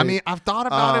in about it. I mean, I've thought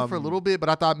about it for a little bit, but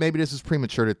I thought maybe this is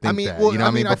premature to think that.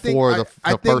 Before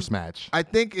the first match. I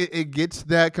think it gets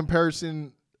that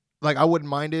comparison. Like, I wouldn't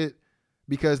mind it.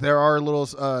 Because there are little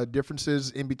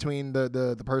differences in between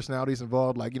the personalities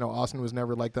involved. Like, Austin was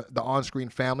never like the on-screen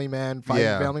family man,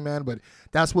 family man, but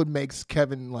that's what makes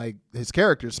Kevin, like, his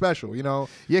character special, Yeah,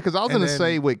 because I was going to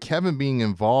say, with Kevin being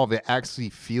involved, it actually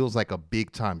feels like a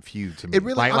big-time feud to me. It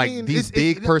really, these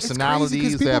big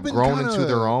personalities that have grown into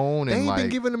their own. They ain't been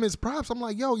giving him his props. I'm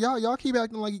like, yo, y'all keep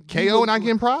acting like... KO not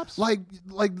getting props? Like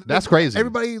that's crazy.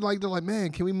 Everybody, they're like,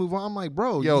 man, can we move on? I'm like,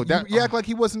 bro, you act like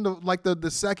he wasn't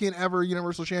the second ever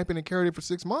Universal Champion and carried it for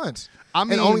 6 months.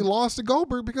 And only lost to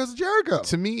Goldberg because of Jericho.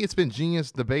 To me, it's been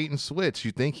genius debate and switch.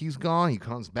 You think he's gone, he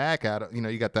comes back out.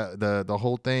 You got the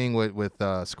whole thing with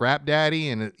Scrap Daddy,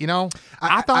 and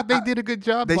I thought they did a good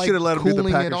job. They should have let him do the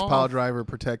package pile driver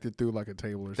protected through like a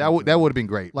table or something. That would have been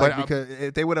great. Because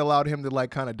if they would have allowed him to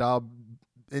like kind of dial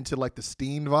into like the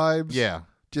Steen vibes.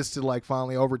 Just to like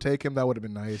finally overtake him, that would have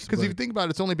been nice. Because if you think about it,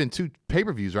 it's only been 2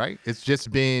 pay-per-views, right? It's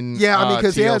just been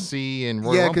because TLC and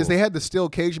Royal Rumble. Because they had the steel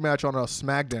cage match on a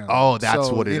SmackDown. Oh, that's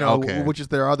what it is. Okay. Which is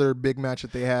their other big match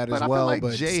that they had as well. I feel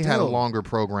like Jay had a longer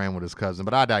program with his cousin,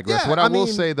 but I digress. What I will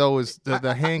say though is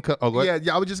the handcuff. I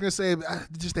was just gonna say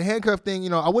just the handcuff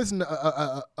thing. I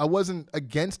wasn't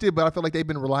against it, but I feel like they've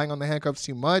been relying on the handcuffs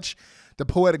too much. The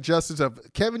poetic justice of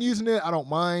Kevin using it, I don't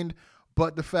mind,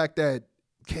 but the fact that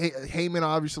Heyman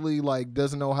obviously like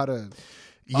doesn't know how to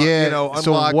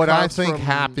so what I think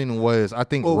happened was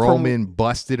Roman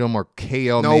busted him, or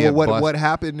KO what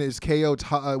happened is KO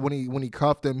when he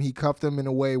cuffed him in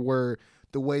a way where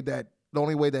the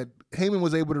only way that Heyman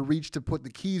was able to reach to put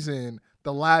the keys in,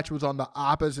 the latch was on the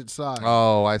opposite side.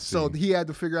 Oh, I see. So he had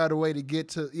to figure out a way to get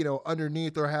to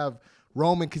underneath, or have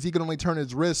Roman, because he could only turn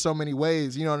his wrist so many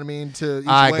ways, you know what I mean?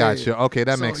 I got you. Okay,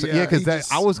 that makes sense. Yeah,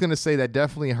 because I was going to say that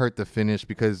definitely hurt the finish,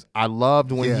 because I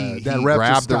loved when he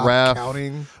grabbed the ref.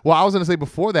 Counting. Well, I was going to say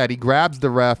before that, he grabs the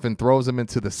ref and throws him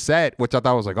into the set, which I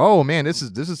thought was like, oh man, this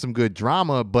is some good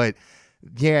drama. But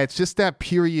yeah, it's just that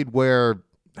period where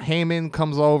Heyman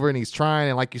comes over and he's trying,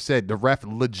 and like you said, the ref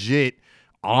legit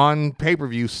on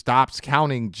pay-per-view stops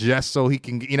counting just so he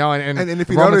can, and if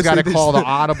you Roman's notice, got to call the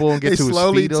audible and get to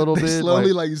his feet a little bit. They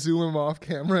slowly like zoom him off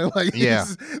camera. Like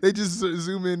they just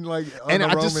zoom in like on and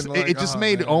Roman. It just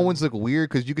made man. Owens look weird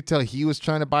because you could tell he was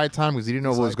trying to buy time because he didn't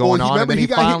know what was going on. And then he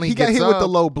finally got hit up with the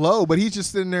low blow, but he's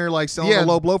just sitting there like selling the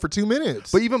low blow for 2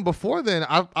 minutes. But even before then,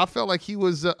 I felt like he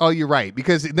was. You're right,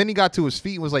 because then he got to his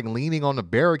feet and was like leaning on the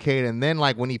barricade, and then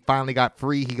like when he finally got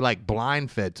free, he like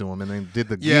blind fed to him and then did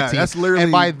the guillotine. That's literally.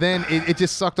 And by then it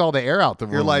just sucked all the air out the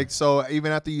room. You're like, so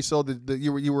even after you saw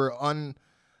you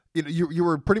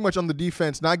were pretty much on the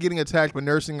defense, not getting attacked, but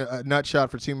nursing a nut shot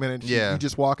for 2 minutes. You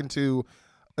just walk into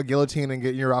a guillotine and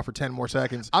you're out for 10 more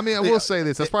seconds. I mean, I will say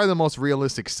this: that's probably the most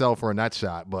realistic sell for a nut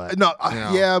shot. But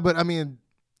but I mean,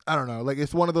 I don't know. Like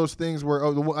it's one of those things where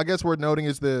I guess worth noting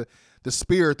is the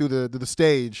spear through the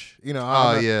stage. You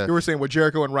were saying what,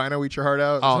 Jericho and Rhino eat your heart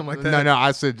out, or something like that. No,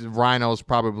 I said Rhino's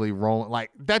probably rolling. Like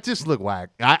that just looked whack.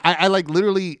 I like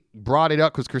literally brought it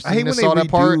up because Christina saw that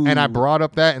part, and I brought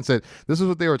up that and said this is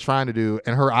what they were trying to do,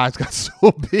 and her eyes got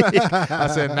so big. I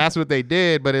said and that's what they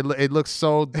did, but it looks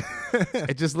so.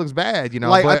 It just looks bad,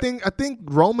 Like I think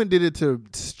Roman did it to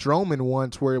Strowman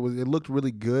once, where it looked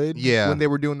really good. Yeah. When they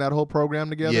were doing that whole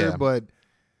program together, yeah. but.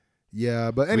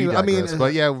 Yeah, but anyway, I mean,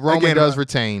 but yeah, Roman does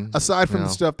retain. Aside from the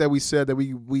stuff that we said that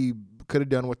we could have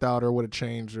done without or would have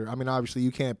changed, or I mean, obviously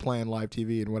you can't plan live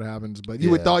TV and what happens, but you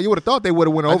would have thought they would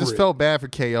have went over. I just felt bad for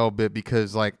KO a bit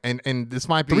because like, and this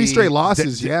might be 3 straight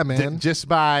losses, man, just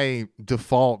by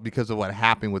default because of what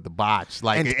happened with the botch.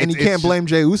 Like, and you can't blame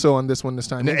Jey Uso on this one this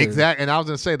time. Exactly, and I was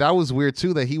gonna say that was weird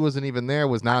too that he wasn't even there,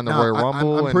 was not in the Royal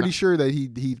Rumble. I'm pretty sure that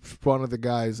he one of the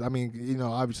guys. I mean,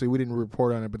 obviously we didn't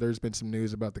report on it, but there's been some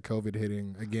news about the COVID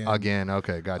hitting again.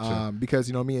 Okay, gotcha.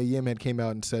 Because Mia Yim had came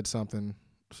out and said something.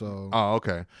 So. Oh,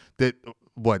 okay.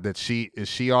 Is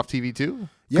she off TV too?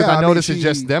 Yeah, I noticed it's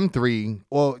just them 3.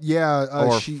 Well,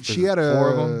 yeah. She had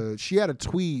a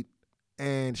tweet,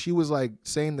 and she was like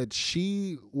saying that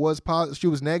she was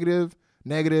negative,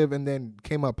 and then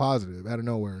came up positive out of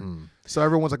nowhere. So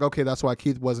everyone's like, okay, that's why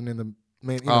Keith wasn't in the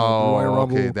main. Royal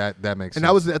Rumble. Okay, that makes sense. And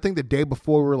that was, I think, the day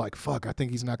before we were like, fuck, I think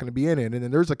he's not going to be in it. And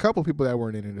then there's a couple people that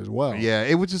weren't in it as well. Yeah,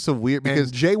 it was just a weird because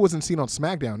and Jay wasn't seen on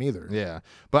SmackDown either. Yeah,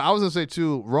 but I was gonna say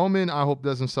too, Roman, I hope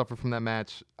doesn't suffer from that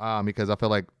match because I feel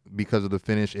like because of the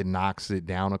finish, it knocks it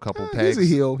down a couple pegs.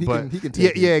 He's a heel. He can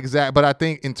take it. Yeah, exactly. But I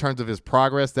think in terms of his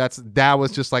progress, that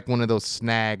was just like one of those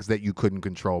snags that you couldn't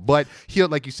control. But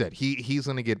like you said, he's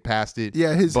gonna get past it.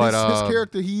 Yeah, his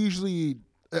character, he usually.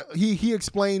 He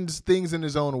explains things in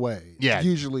his own way. Yeah,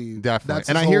 usually, definitely.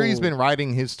 And I hear he's been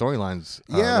writing his storylines.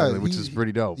 Lately, which is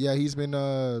pretty dope. Yeah, he's been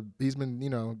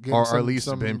getting or at least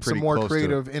been some more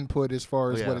creative input as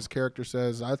far as what his character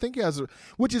says. I think he has,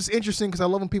 which is interesting because I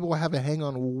love when people have a hang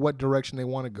on what direction they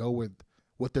want to go with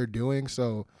what they're doing.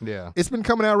 So yeah, it's been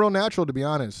coming out real natural, to be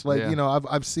honest. Like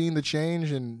I've seen the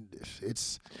change, and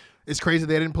it's crazy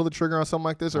they didn't pull the trigger on something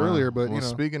like this earlier. But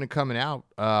speaking of coming out,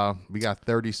 we got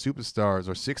 30 superstars,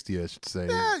 or 60, I should say.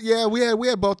 Yeah. We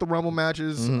had both the Rumble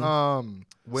matches,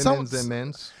 women's and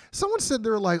men's. Someone said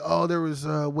they were like, oh, there was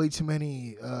way too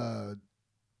many.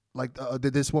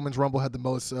 This women's Rumble had the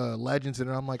most legends in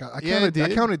it. I'm like, I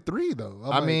counted 3 though.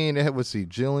 Let's see,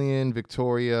 Jillian,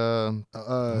 Victoria.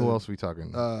 Who else are we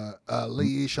talking?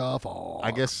 Alicia Fox.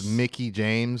 I guess Mickey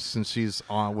James, since she's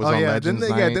on Legends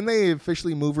Night. Then they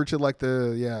officially move her to like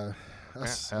the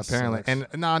apparently. And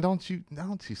don't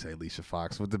you say Alicia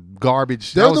Fox with the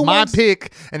garbage. That was my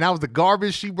pick, and that was the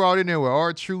garbage she brought in there with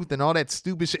R-Truth and all that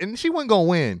stupid shit. And she wasn't gonna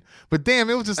win, but damn,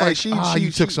 it was just like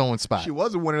you took someone's spot. She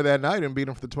was a winner that night and beat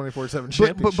him for the 24/7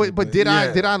 championship. But did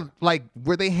I like,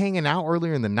 were they hanging out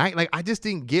earlier in the night? Like, I just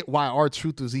didn't get why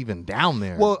R-Truth was even down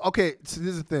there. Well, okay, so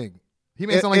this is the thing. He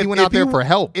made it sound like he went out there for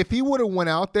help. If he would have went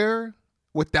out there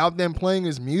without them playing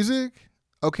his music,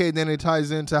 okay, then it ties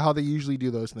into how they usually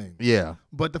do those things. Yeah.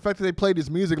 But the fact that they played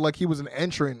his music like he was an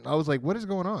entrant, I was like, what is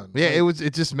going on? Yeah,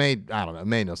 it just made, I don't know, it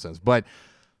made no sense. But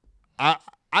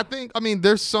I think,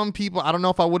 there's some people, I don't know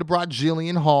if I would have brought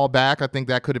Jillian Hall back. I think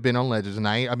that could have been on Legends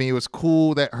Night. It was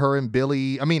cool that her and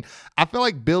Billy, I feel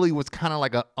like Billy was kind of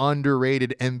like an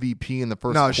underrated MVP in the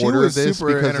first quarter of this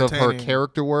because of her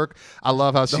character work. I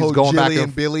love how she's going back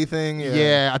and Billy thing.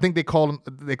 Yeah, I think they called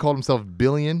themselves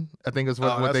Billion, I think is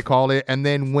what they called it. And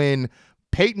then when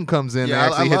Peyton comes in, they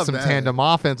actually hit some tandem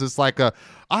offense. It's like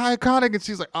iconic, and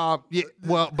she's like,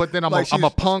 but then I'm a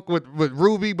punk with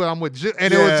Ruby, but I'm with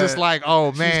and it was just like,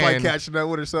 oh man, she's like catching up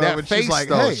with herself, that and face, she's like,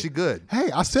 though, hey, she good.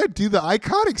 Hey, I said do the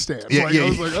iconic stance. I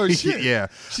was like, oh shit, yeah,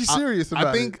 she's serious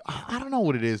about it. I don't know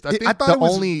what it is. I think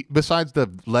only besides the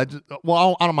legend.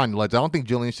 Well, I don't mind the legend. I don't think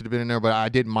Jillian should have been in there, but I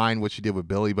did mind what she did with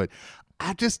Billy. But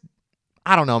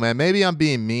I don't know, man. Maybe I'm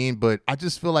being mean, but I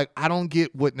just feel like I don't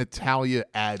get what Natalya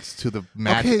adds to the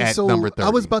match at number 30. I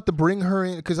was about to bring her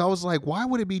in because I was like, why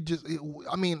would it be just?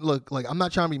 I mean, look, like I'm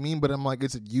not trying to be mean, but I'm like,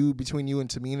 is it between you and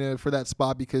Tamina for that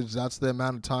spot because that's the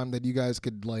amount of time that you guys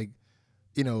could like,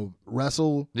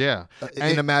 wrestle. Yeah,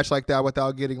 in a match like that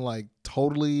without getting like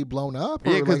totally blown up.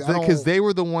 Yeah, because they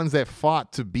were the ones that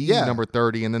fought to be number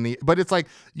 30, and then but it's like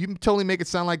you totally make it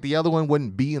sound like the other one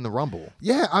wouldn't be in the Rumble.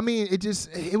 Yeah, I mean, it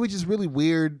was just really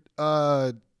weird.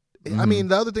 I mean,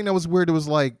 the other thing that was weird, it was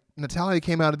like Natalya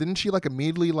came out, and didn't she like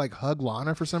immediately like hug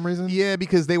Lana for some reason? Yeah,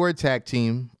 because they were a tag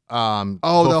team.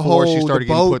 Before she started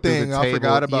getting put through the table. I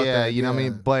forgot about that. You know what I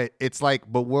mean? But it's like,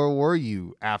 but where were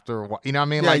you after? You know what I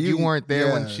mean? Yeah, like you weren't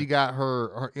there when she got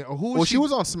her. Who was she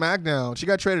was on SmackDown. She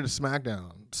got traded to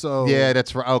SmackDown. So yeah,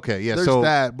 that's right. Okay, yeah. There's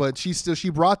that, but she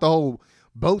brought the whole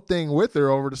boat thing with her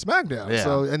over to SmackDown. Yeah.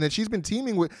 So and then she's been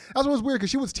teaming with. That's what was weird because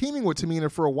she was teaming with Tamina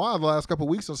for a while the last couple of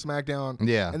weeks on SmackDown.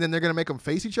 Yeah. And then they're gonna make them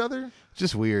face each other.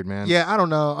 Just weird, man. Yeah, I don't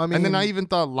know. I mean, and then I even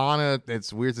thought Lana.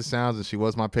 It's weird as it sounds, and she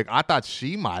was my pick. I thought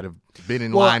she might have been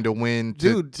in line to win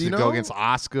to go against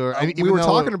Oscar. I mean, we were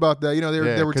talking about that.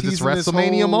 They were teasing it's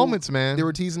WrestleMania moments, man. They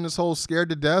were teasing this whole scared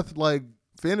to death like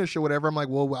finish or whatever. I'm like,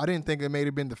 well, I didn't think it may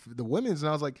have been the women's, and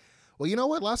I was like, well, you know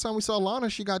what? Last time we saw Lana,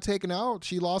 she got taken out.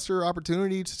 She lost her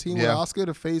opportunity to team with Asuka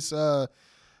to face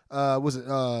was it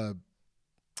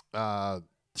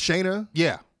Shayna?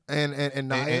 Yeah. And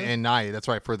Nia. And Nia, that's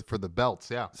right, for the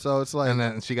belts, yeah. So it's like, and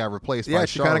then she got replaced by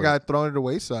she kind of got thrown to the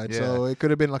wayside. Yeah. So it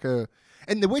could have been like and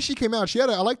the way she came out,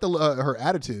 I liked her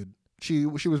attitude. She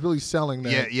was really selling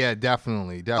that. Yeah,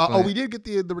 definitely. We did get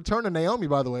the return of Naomi,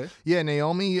 by the way. Yeah,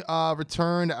 Naomi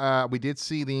returned. We did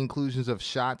see the inclusions of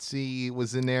Shotzi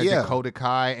was in there, Dakota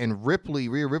Kai, and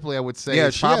Rhea Ripley, I would say,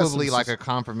 is probably like a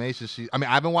confirmation. I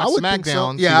haven't watched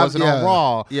SmackDown. So. She wasn't on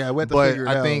Raw. Yeah, we had to but figure it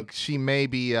out. I think she may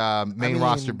be main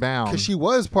roster bound. Because she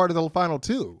was part of the final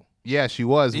two. Yeah, she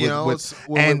was. With there's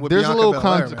Bianca a little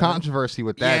Belair, controversy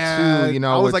with that too.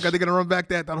 I was like, are they gonna run back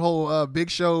that whole Big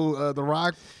Show, The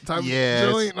Rock type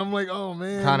joint? And I'm like, oh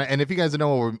man. Kind of. And if you guys don't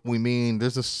know what we mean,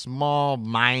 there's a small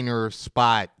minor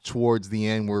spot towards the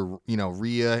end where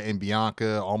Rhea and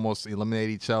Bianca almost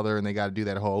eliminate each other, and they got to do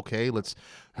that whole let's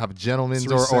have a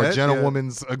gentleman's or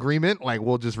gentlewoman's agreement. Like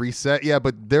we'll just reset. Yeah,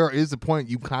 but there is a point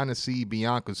you kind of see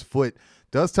Bianca's foot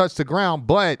does touch the ground,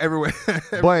 but everywhere.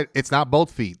 But it's not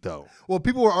both feet though. Well,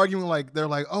 people were arguing they're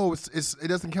like, oh, it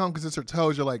doesn't count because it's her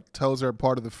toes. You're like, toes are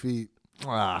part of the feet.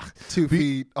 2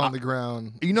 feet on the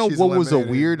ground. You know what was a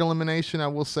weird elimination? I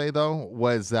will say though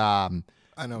was I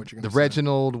know what you're gonna say.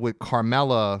 Reginald with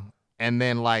Carmella, and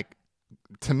then like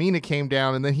Tamina came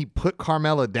down, and then he put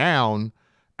Carmella down.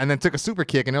 And then took a super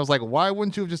kick, and it was like, why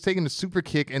wouldn't you have just taken the super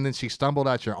kick and then she stumbled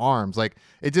out your arms? Like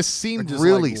it just seemed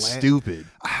really stupid.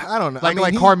 I don't know.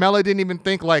 Like Carmella didn't even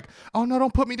think like, oh no,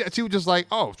 don't put me down. She was just like,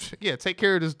 oh yeah, take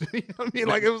care of this. You know what I mean?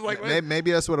 Like it was like maybe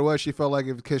that's what it was. She felt like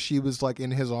because she was like in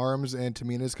his arms and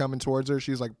Tamina's coming towards her,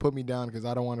 she's like, put me down because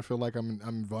I don't want to feel like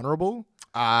I'm vulnerable.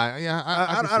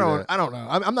 I don't know.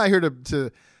 I'm not here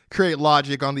to create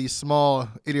logic on these small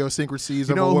idiosyncrasies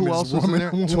of a woman's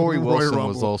woman. Tori Wilson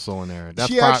was also in there.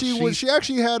 She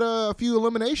actually had a few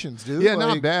eliminations, dude. Yeah,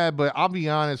 not bad, but I'll be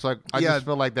honest. Like I just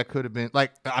feel like that could have been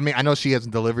like. I mean, I know she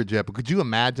hasn't delivered yet, but could you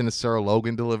imagine if Sarah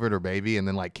Logan delivered her baby and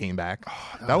then like came back?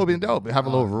 That would have been dope. Have a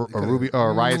little Ruby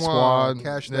or Riot Squad.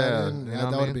 Cash that in.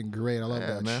 That would have been great. I love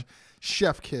that, man.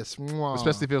 Chef kiss.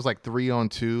 Especially if it was like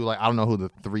 3-on-2. Like I don't know who the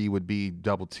 3 would be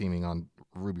double teaming on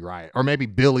Ruby Riot, or maybe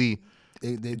Billy.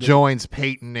 They joins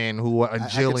Peyton and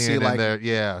Jillian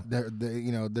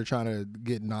and they're trying to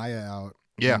get Nia out.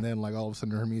 Yeah. And then like all of a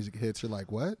sudden her music hits, you're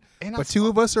like, what? But two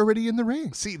of us already in the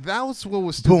ring. See, that was what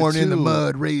was stupid born in the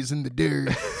mud, raised in the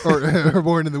dirt. or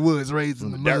born in the woods, raised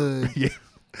in the mud. Yeah.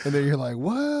 And then you're like,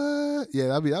 what? Yeah,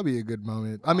 that'd be a good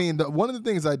moment. I mean, one of the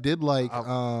things I did like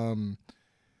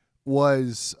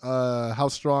was how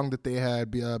strong that they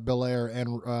had Belair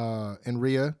and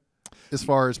Rhea. As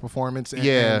far as performance,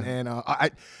 and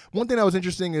one thing that was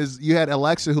interesting is you had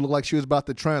Alexa who looked like she was about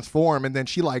to transform, and then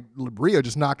Rhea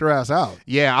just knocked her ass out.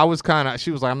 Yeah,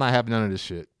 she was like, I'm not having none of this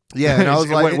shit. Yeah, and I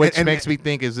was like, which makes me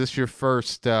think, is this your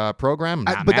first program?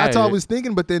 But that's all I was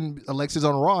thinking. But then Alexa's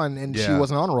on Raw, and she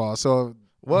wasn't on Raw, so.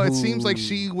 Well, it seems like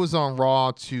she was on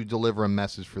Raw to deliver a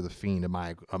message for the Fiend, in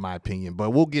my opinion. But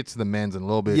we'll get to the men's in a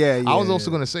little bit. Yeah, I was also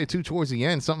going to say too towards the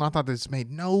end something I thought this made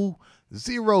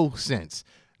zero sense.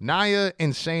 Nia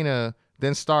and Shayna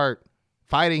then start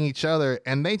fighting each other,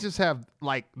 and they just have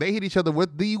they hit each other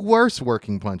with the worst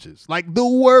working punches, like the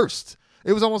worst.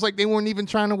 It was almost like they weren't even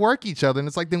trying to work each other, and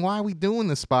it's like, then why are we doing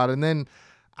this spot? And then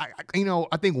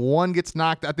I think one gets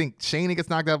knocked. I think Shayna gets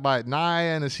knocked out by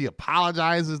Nia, and then she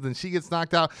apologizes. Then she gets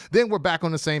knocked out. Then we're back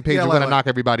on the same page. We're gonna knock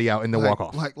everybody out and then walk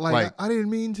off. Like I didn't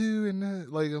mean to, and I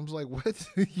was like, what?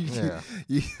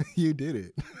 you did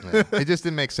it. It just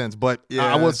didn't make sense. But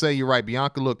I will say you're right.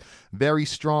 Bianca looked very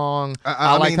strong.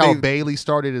 I like how Bayley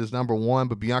started as number 1,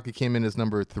 but Bianca came in as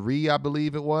number 3, I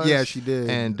believe it was. Yeah, she did.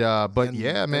 And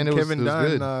man, it Kevin was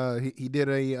Dunn, good. He did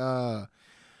a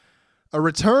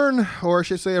return, or I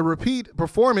should say a repeat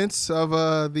performance of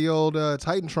the old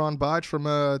Titantron botch from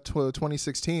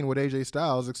 2016 with AJ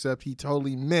Styles, except he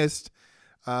totally missed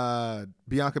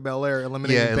Bianca Belair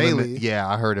eliminating Bayley.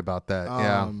 I heard about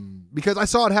that. Because I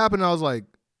saw it happen, and I was like,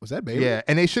 was that Bayley? Yeah,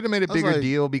 and they should have made a bigger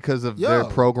deal because of their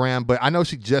program. But I know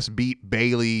she just beat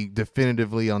Bayley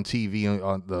definitively on TV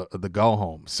on the go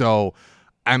home. So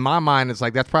in my mind, it's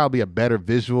like that's probably a better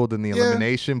visual than the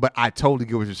elimination. But I totally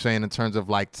get what you're saying in terms of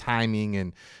like timing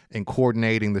and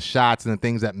coordinating the shots and the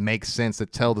things that make sense to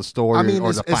tell the story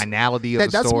or the finality of the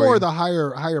story. That's more of the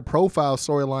higher profile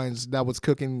storylines that was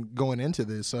cooking going into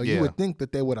this. So you would think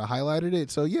that they would have highlighted it.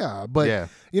 So but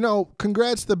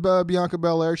congrats to Bianca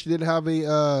Belair. She did have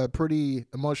a pretty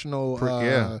emotional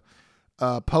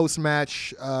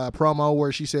post-match promo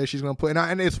where she said she's going to put,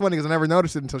 and it's funny because I never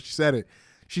noticed it until she said it.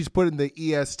 She's putting the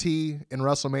EST in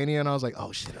WrestleMania, and I was like,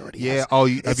 "Oh shit, already." Yeah.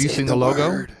 Have you seen the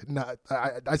logo? No,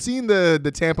 I seen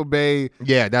the Tampa Bay.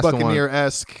 Yeah, that's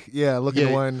Buccaneer-esque.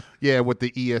 Looking one. Yeah, with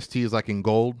the EST is like in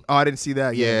gold. Oh, I didn't see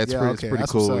that. It's pretty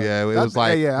cool. Yeah, it was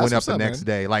like went up the next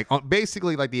day, like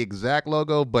basically like the exact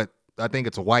logo, but I think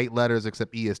it's white letters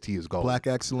except EST is gold. Black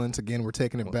excellence again. We're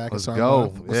taking it back. Let's go.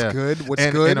 What's good? What's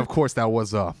good? And of course that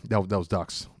was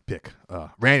Duck's pick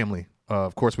randomly.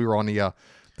 Of course we were on the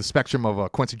spectrum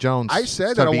of Quincy Jones. I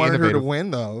said that I wanted her to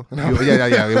win, though.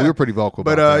 Yeah. We were pretty vocal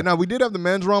about that. No, we did have the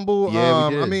men's rumble. Yeah,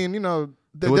 we did. I mean,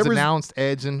 it was announced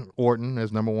Edge and Orton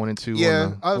as number 1 and 2.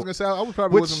 Yeah, I was gonna say I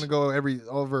wasn't gonna go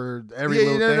over every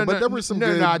little thing, but there was some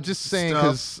good. No, just saying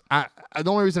because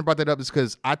the only reason I brought that up is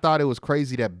because I thought it was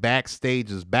crazy that Backstage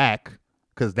is back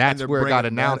because that's where it got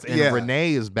announced, and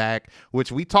Renee is back,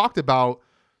 which we talked about.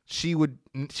 She's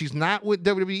not with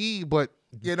WWE, but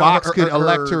Fox could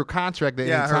elect her contract at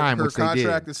any time, which they did. Her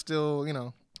contract is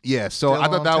still, Yeah, so I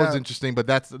thought that was interesting, but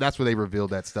that's where they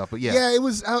revealed that stuff. But yeah, it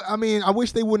was. I mean, I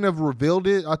wish they wouldn't have revealed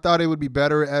it. I thought it would be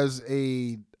better as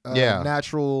a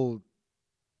natural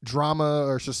drama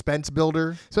or suspense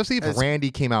builder, especially if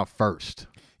Randy came out first.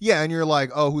 Yeah, and you're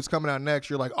like, oh, who's coming out next?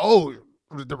 You're like, oh,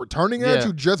 the returning Edge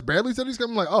who just barely said he's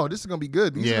coming. Like, oh, this is gonna be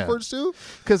good. These are the first two.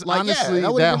 Because honestly,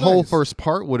 that whole first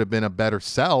part would have been a better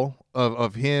sell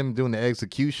of him doing the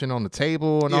execution on the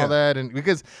table and all that. And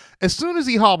because as soon as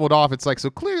he hobbled off, it's like, so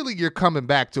clearly you're coming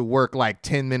back to work like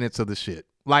 10 minutes of the shit.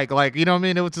 Like you know what I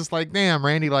mean? It was just like, damn,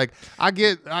 Randy. Like I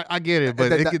get it, but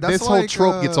this whole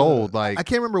trope gets old. Like I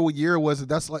can't remember what year it was.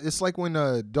 It's like when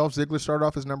Dolph Ziggler started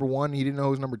off as number 1, he didn't know who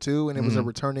was number 2, and it was a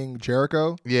returning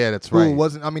Jericho. Yeah, that's right. Who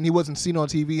wasn't? I mean, he wasn't seen on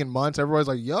TV in months. Everybody's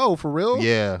like, yo, for real?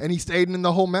 Yeah. And he stayed in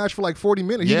the whole match for like 40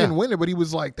 minutes. He didn't win it, but he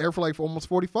was like there for like almost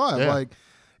 45. Yeah. Like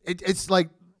it's like.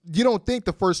 You don't think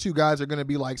the first 2 guys are going to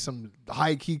be like some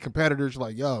high key competitors?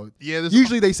 Like, yo,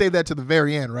 usually they save that to the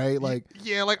very end, right? Like,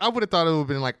 like I would have thought it would have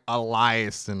been like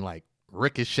Elias and like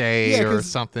Ricochet or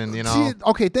something,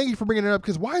 Okay, thank you for bringing it up,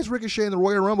 because why is Ricochet in the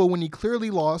Royal Rumble when he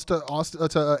clearly lost to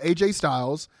AJ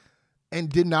Styles and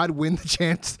did not win the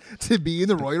chance to be in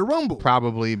the Royal Rumble?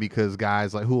 Probably because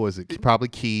guys like, who was it? Probably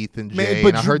Keith and Jay.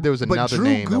 And I heard there was another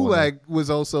name. Drew Gulak was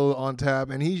also on tap,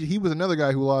 and he was another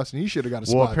guy who lost, and he should have got a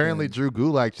spot. Well, apparently Drew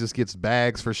Gulak just gets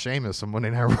bags for Sheamus on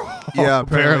Monday Night Raw. Yeah,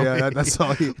 apparently. Yeah, that's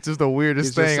all. It's just the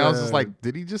weirdest thing. I was just like,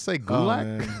 did he just say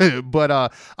Gulak? But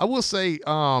I will say,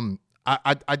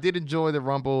 I did enjoy the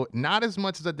Rumble, not as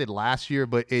much as I did last year,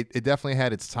 but it definitely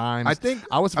had its times.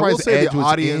 I was surprised the Edge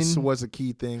audience was a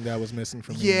key thing that was missing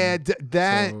from me. Yeah,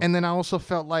 and then I also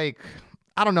felt like,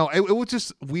 I don't know, it was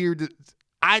just weird.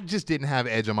 I just didn't have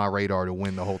Edge on my radar to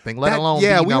win the whole thing, let alone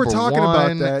be we were talking about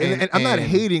one. that, and I'm not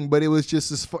hating, but it was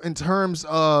just in terms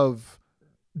of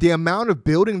the amount of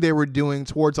building they were doing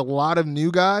towards a lot of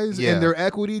new guys and their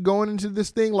equity going into this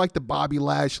thing, like the Bobby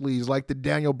Lashleys, like the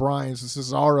Daniel Bryans, the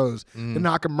Cesaros, the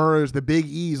Nakamura's, the Big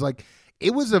E's. Like,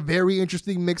 it was a very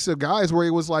interesting mix of guys where it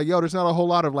was like, yo, there's not a whole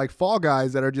lot of like fall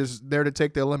guys that are just there to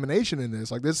take the elimination in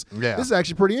this. Like this is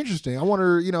actually pretty interesting. I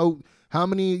wonder, how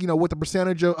many, what the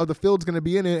percentage of the field's going to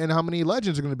be in it and how many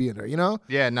legends are going to be in there,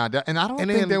 Yeah, and I don't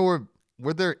think there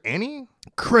were there any?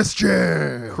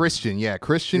 Christian, yeah.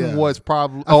 Christian was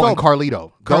probably... and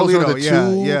Carlito. Those are the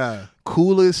two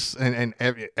coolest and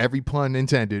every pun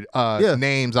intended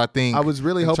names. I think I was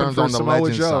really hoping for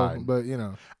Samoa Joe, but you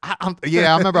know. I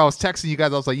remember I was texting you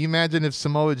guys. I was like, you imagine if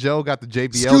Samoa Joe got the JBL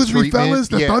Excuse treatment? me, fellas,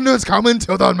 the Thunder's coming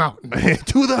to the mountain.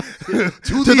 to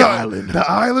the island. The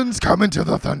island's coming to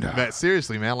the Thunder. Man,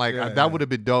 seriously, man, like that would have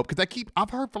been dope. Because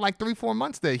I've heard for like 3-4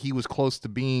 months that he was close to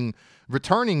being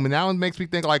returning, but now it makes me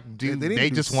think like, dude, they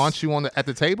just want you at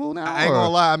the table now. I ain't gonna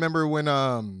lie. I remember when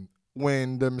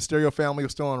the Mysterio family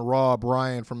was still on Raw,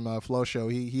 Brian from Flow Show,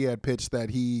 he had pitched that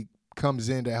he comes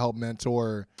in to help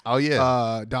mentor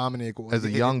Dominic as a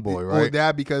young boy, right? Or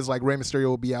that because like Rey Mysterio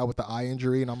will be out with the eye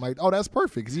injury, and I'm like, oh, that's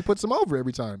perfect because he puts him over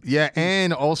every time. Yeah,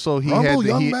 and also he Rumble, had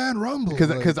young man, Rumble.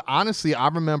 Because honestly, I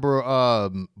remember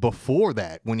before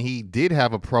that when he did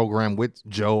have a program with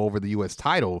Joe over the U.S.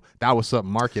 title, that was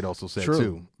something Mark had also said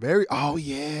too. Very. Oh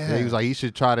yeah. He was like, he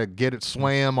should try to get it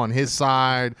swam on his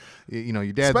side. You know,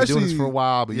 your dad's been doing this for a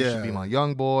while, but you should be my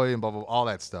young boy and blah blah, all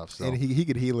that stuff. So and he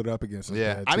could heal it up against his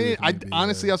dad. I mean,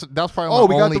 honestly, that was probably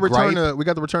we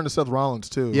got the return to Seth Rollins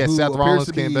too. Yeah, Seth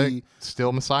Rollins came back,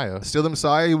 still Messiah. Still the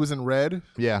Messiah. He was in red.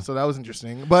 Yeah, so that was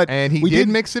interesting. But and he did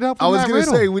mix it up. I was gonna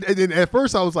say, at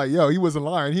first I was like, yo, he wasn't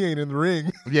lying. He ain't in the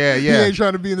ring. Yeah, he ain't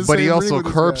trying to be in the same ring. But he also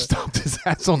curb stomped his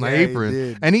ass on the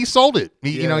apron, and he sold it.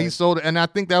 He sold it, and I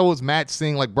think that was Matt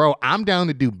saying like, bro, I'm down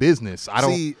to do business. I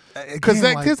don't because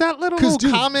that little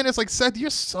comment is like, Seth, you're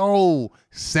so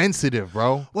sensitive,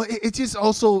 bro. Well, it's just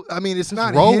also, I mean, it's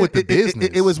not roll with the business.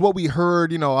 It was what we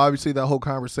heard, you know, obviously that whole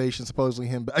conversation, supposedly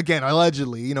him, again,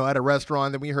 allegedly, you know, at a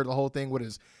restaurant. Then we heard the whole thing with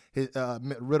his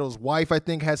Riddle's wife, I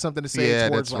think, had something to say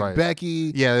towards like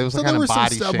Becky. Yeah, it was kind of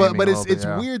body shaming. But it's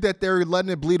weird that they're letting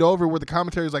it bleed over where the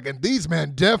commentary is like, and these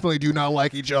men definitely do not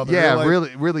like each other. Yeah, like,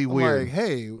 really weird. Like,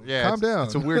 hey, calm down.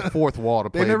 It's a weird fourth wall to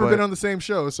play. They've never been on the same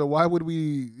show, so why would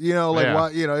we, you know, like,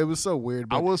 why, you know, it was so weird.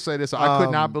 But, I will say this. I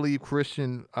could not believe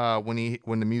Christian when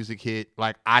the music hit.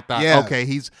 Like, I thought, okay,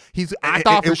 I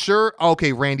thought for sure,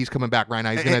 okay, Randy's coming back right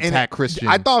now. He's going to attack Christian.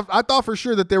 I thought for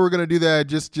sure that they were going to do that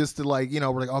just to like, you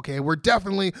know, we're like, okay, I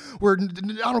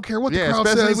don't care what the crowd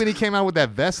says. Especially when he came out with that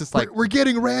vest, it's like we're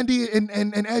getting Randy and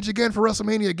Edge again for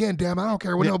WrestleMania again. Damn, I don't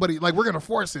care what nobody like. We're gonna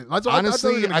force it.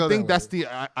 Honestly, I think that's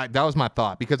that was my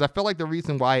thought because I felt like the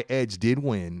reason why Edge did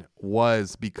win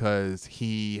was because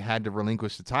he had to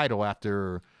relinquish the title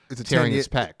after tearing his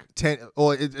pec.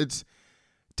 It's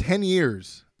 10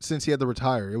 years since he had to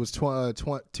retire. It was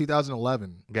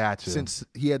 2011. Gotcha. Since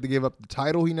he had to give up the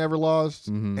title he never lost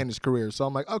and his career. So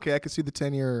I'm like, okay, I can see the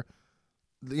 10-year.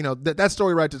 You know, that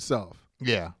story writes itself.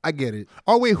 Yeah. I get it.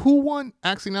 Oh, wait, who won?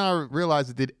 Actually, now I realize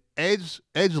it. Did Edge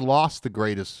lost the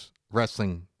greatest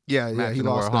wrestling match he in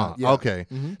the lost world, huh? Yeah. Okay.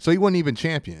 So he wasn't even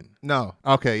champion. No.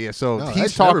 Okay, yeah. So he's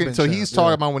Edge talking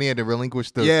talking about when he had to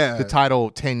relinquish the title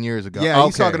 10 years ago. Yeah,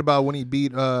 he's talking about when he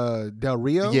beat Del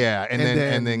Rio. Yeah,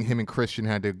 and then him and Christian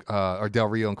had to or Del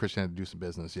Rio and Christian had to do some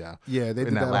business, yeah. Yeah, they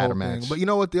did that ladder match. Thing. But you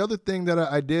know what? The other thing that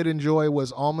I did enjoy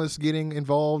was almost getting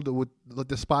involved with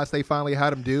the spots they finally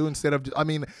had him do instead of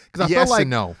because I felt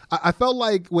like I felt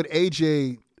like with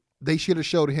AJ they should have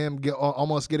showed him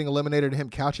almost getting eliminated, him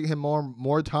couching him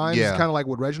more times. Yeah. Kind of like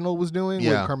what Reginald was doing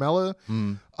with Carmella.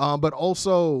 But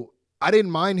also, I didn't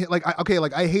mind him.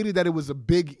 I hated that it was a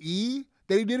big E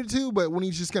that he did it to, but when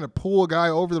he's just going to pull a guy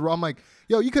over the rope, I'm like,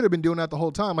 yo, you could have been doing that the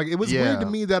whole time. Like, it was weird to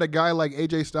me that a guy like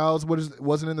AJ Styles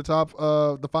wasn't in the top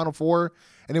the Final Four,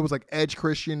 and it was like Edge,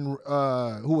 Christian,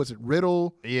 who was it,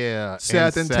 Riddle,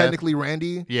 Seth, and technically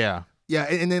Randy. Yeah. Yeah,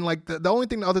 and then like the other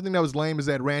thing that was lame is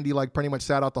that Randy like pretty much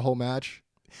sat out the whole match.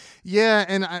 Yeah,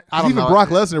 and I don't know. Even Brock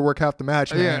Lesnar worked half the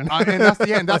match, man.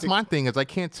 And that's my thing is I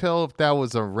can't tell if that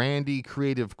was a Randy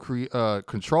creative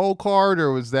control card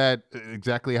or was that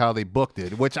exactly how they booked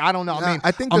it. Which I don't know. I mean,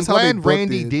 I think I'm glad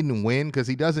Randy didn't win because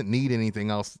he doesn't need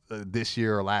anything else this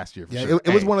year or last year. For sure.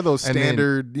 It was one of those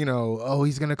standard,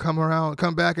 he's gonna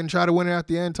come back and try to win it at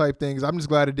the end type things. I'm just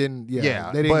glad it didn't.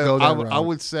 Yeah, they didn't go that route. I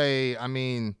would say, I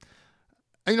mean.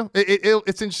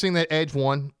 It's interesting that Edge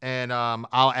won, and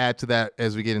I'll add to that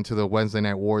as we get into the Wednesday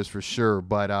Night Wars for sure.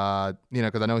 But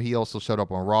because I know he also showed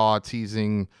up on Raw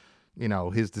teasing,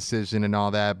 his decision and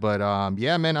all that. But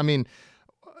yeah, man. I mean,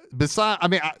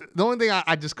 the only thing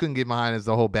I just couldn't get behind is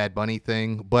the whole Bad Bunny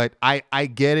thing. But I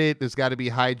get it. There's got to be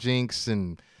hijinks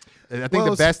and. I think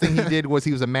the best thing he did was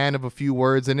he was a man of a few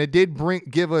words, and it did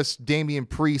give us Damian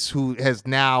Priest, who has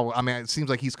now, it seems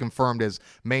like he's confirmed as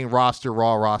main roster,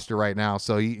 Raw roster right now.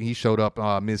 So he showed up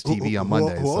Miz TV on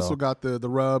Monday. Who also got the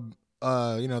rub,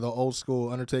 the old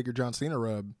school Undertaker John Cena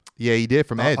rub. Yeah, he did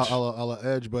from Edge. A la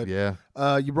Edge, but yeah.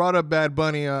 You brought up Bad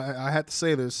Bunny. I had to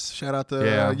say this. Shout out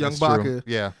to Young Baka.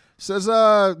 Yeah. Says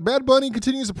Bad Bunny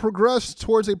continues to progress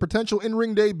towards a potential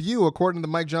in-ring debut. According to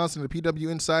Mike Johnson, the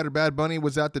PW Insider, Bad Bunny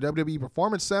was at the WWE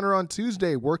Performance Center on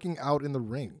Tuesday working out in the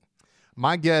ring.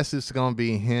 My guess is going to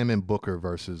be him and Booker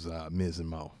versus Miz and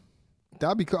Mo.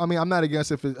 That'd be. I mean, I'm not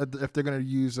against if they're going to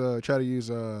use try to use.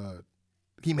 Can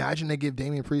you imagine they give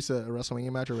Damian Priest a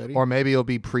WrestleMania match already? Or maybe it'll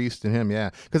be Priest and him. Yeah,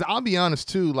 because I'll be honest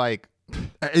too. Like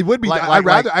it would be.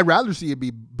 I'd rather see it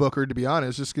be Booker, to be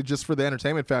honest, just for the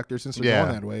entertainment factor since they're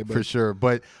going that way. But. For sure.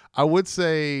 But I would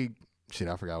say, shit,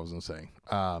 I forgot what I was going to say.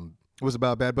 It was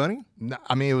about Bad Bunny. No,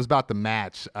 I mean, it was about the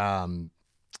match.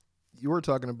 You were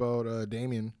talking about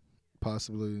Damian,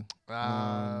 possibly.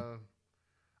 I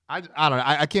don't know.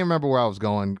 I can't remember where I was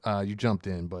going. You jumped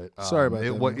in, but sorry about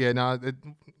that. Yeah, no,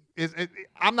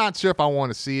 I'm not sure if I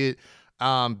want to see it.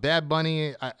 Bad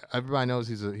Bunny, everybody knows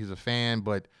he's a fan,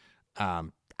 but I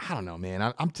don't know,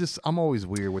 man. I'm always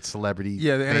weird with celebrity.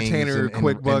 Yeah, the entertainer,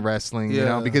 quick buck wrestling. You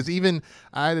know, because even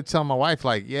I had to tell my wife,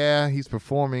 like, yeah, he's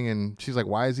performing, and she's like,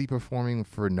 why is he performing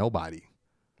for nobody?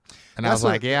 And I was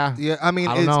like, yeah. I mean,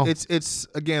 I don't know. It's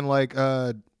again like.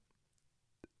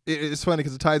 It's funny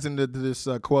because it ties into this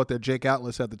quote that Jake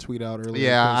Atlas had to tweet out earlier.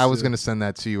 Yeah, I was going to send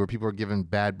that to you where people are giving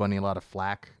Bad Bunny a lot of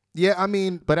flack. Yeah, I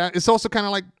mean. But it's also kind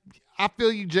of like, I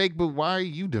feel you, Jake, but why are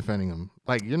you defending him?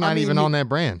 Like, you're not even on that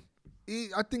brand.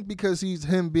 I think because he's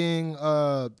him being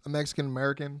a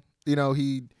Mexican-American,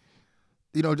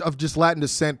 of just Latin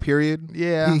descent, period.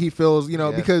 Yeah. He feels,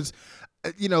 because,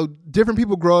 different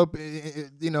people grow up,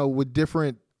 with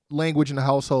different language in the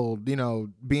household,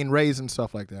 being raised and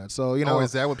stuff like that. So,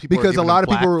 is that what people because are a lot of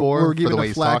people were giving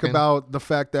him flack about the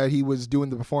fact that he was doing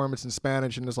the performance in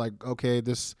Spanish, and it's like, okay,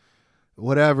 this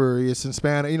whatever it's in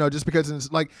Spanish, just because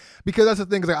it's like, because that's the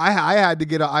thing. Like I had to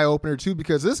get an eye opener too,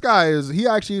 because this guy he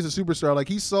actually is a superstar. Like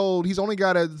he sold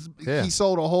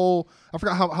a whole, I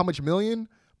forgot how much million,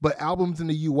 but albums in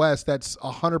the U.S. that's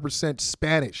 100%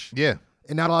 Spanish. Yeah.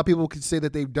 And not a lot of people can say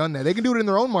that they've done that. They can do it in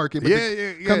their own market, but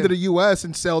come to the U.S.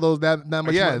 and sell those that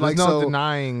much. Yeah, there's no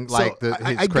denying his I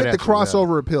get the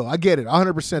crossover appeal. I get it,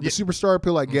 100%. The superstar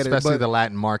appeal, I get especially it. the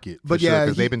Latin market. But sure,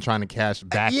 because they've been trying to cash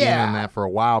back in on that for a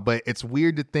while. But it's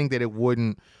weird to think that it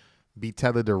wouldn't be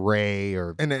tethered to Ray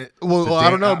or. And I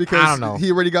don't know, because I don't know. He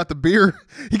already got the beer.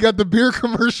 He got the beer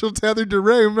commercial tethered to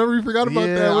Ray. Remember, we forgot about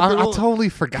that. I totally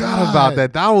forgot about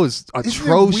that. That was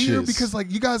atrocious. Isn't it weird? Because like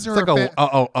you guys are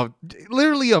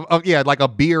literally like a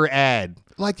beer ad.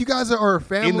 Like you guys are a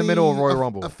family in the middle of Royal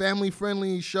Rumble, a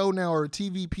family-friendly show now, or a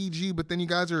TV PG. But then you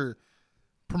guys are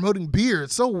promoting beer.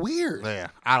 It's so weird. Yeah,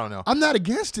 I don't know. I'm not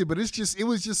against it, but it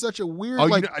was just such a weird. Oh,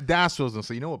 that's what I was gonna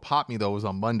say. You know what popped me though was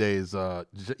on Mondays.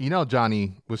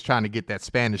 Johnny was trying to get that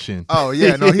Spanish in. Oh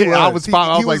yeah, no, he was.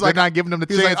 I was like, they're not giving him the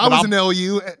chance. Like, I was in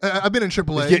LU. I've been in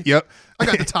AAA. Yep. I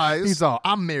got the ties. He's all,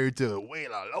 I'm married to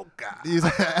Huela Loca. He's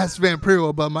like, that's Vampiro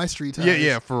above my street ties.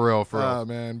 Yeah, for real. Oh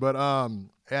man, but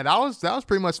yeah, that was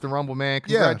pretty much the Rumble, man.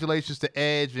 Congratulations to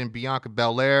Edge and Bianca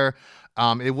Belair.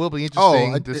 It will be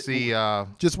interesting to see.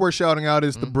 Just worth shouting out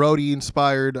is the Brody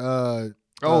inspired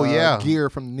gear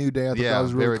from the New Day. I thought that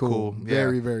was really cool.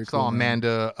 Very, very cool. Saw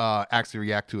Amanda actually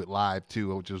react to it live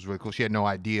too, which was really cool. She had no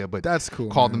idea, but that's cool.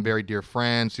 Called them very dear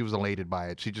friends. She was elated by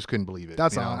it. She just couldn't believe it.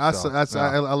 That's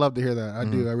I love to hear that. I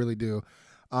do. I really do.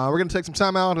 We're gonna take some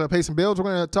time out to pay some bills. We're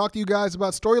gonna talk to you guys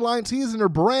about Storyline Tees and their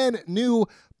brand new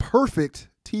Perfect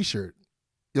T-shirt.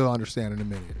 You'll understand in a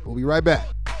minute. We'll be right back.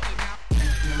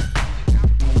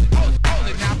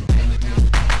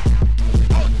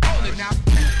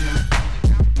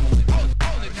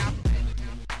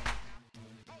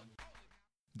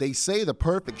 They say the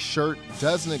perfect shirt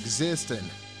doesn't exist, and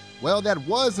well, that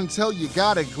was until you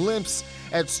got a glimpse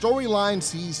at Storyline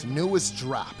Tees' newest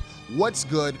drop. What's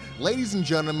good? Ladies and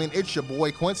gentlemen, it's your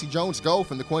boy Quincy Jones Go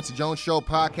from the Quincy Jones Show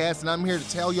podcast, and I'm here to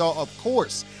tell y'all, of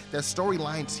course, that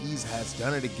Storyline Tees has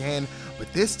done it again,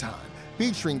 but this time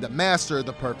featuring the master of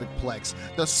the perfect plex,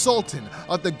 the sultan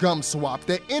of the gum swap,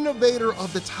 the innovator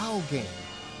of the towel game,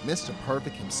 Mr.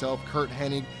 Perfect himself, Kurt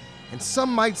Hennig, and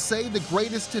some might say the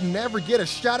greatest to never get a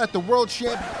shot at the world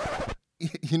champ.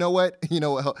 You know what?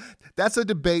 That's a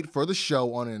debate for the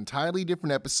show on an entirely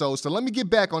different episode. So let me get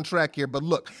back on track here. But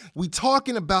look, we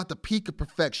talking about the peak of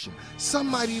perfection. Some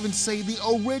might even say the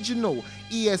original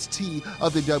EST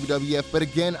of the WWF. But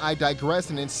again, I digress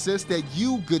and insist that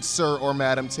you, good sir or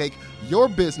madam, take your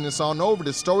business on over to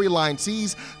Storyline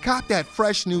Tees, cop that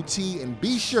fresh new tee, and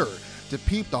be sure to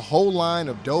peep the whole line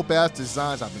of dope-ass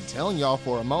designs. I've been telling y'all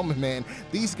for a moment, man.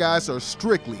 These guys are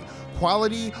strictly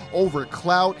Quality over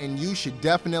clout, and you should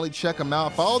definitely check them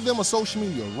out. Follow them on social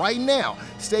media right now.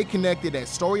 Stay connected at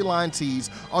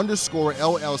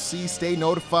StorylineTees_LLC. Stay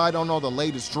notified on all the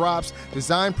latest drops,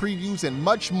 design previews, and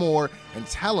much more. And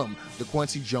tell them the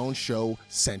Quincy Jones Show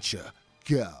sent you.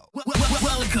 Go.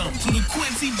 Welcome to the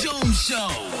Quincy Jones Show,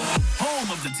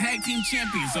 home of the tag team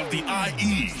champions of the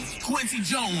IE, Quincy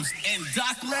Jones and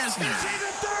Doc Lesnar. Is he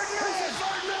the third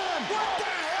man? What the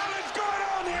hell is going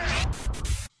on here?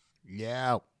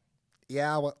 Yeah.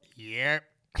 Yeah. Well, Yep.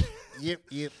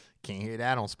 yep. Can't hear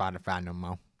that on Spotify no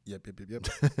more. Yep.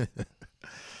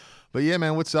 But yeah,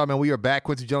 man, what's up, man? We are back,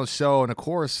 Quincy Jones Show, and of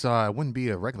course, it wouldn't be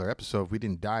a regular episode if we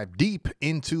didn't dive deep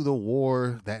into the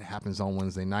war that happens on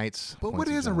Wednesday nights. But what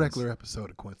is a regular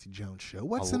episode of Quincy Jones Show?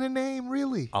 What's in the name,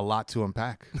 really? A lot to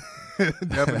unpack.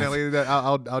 Definitely.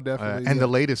 I'll definitely. And the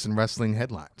latest in wrestling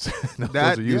headlines.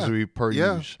 Those are usually per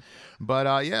usual. But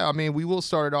I mean, we will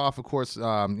start it off. Of course,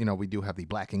 we do have the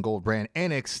black and gold brand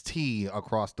NXT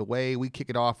across the way. We kick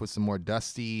it off with some more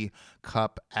Dusty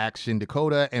Cup action.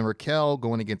 Dakota and Raquel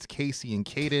going against Casey and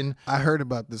Kaden. I heard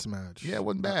about this match. Yeah, it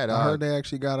wasn't bad. I heard they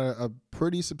actually got a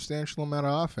pretty substantial amount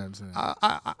of offense in it.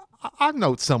 I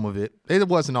note some of it. It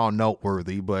wasn't all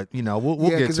noteworthy, but we'll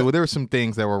get to it. There were some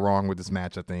things that were wrong with this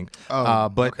match, I think.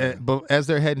 But as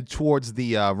they're heading towards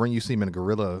the ring, you see him in a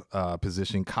gorilla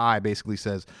position. Kai basically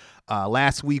says,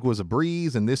 last week was a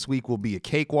breeze, and this week will be a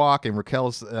cakewalk. And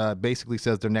Raquel basically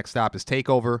says their next stop is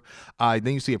TakeOver.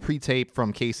 Then you see a pre-tape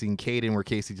from Casey and Kaden where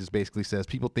Casey just basically says,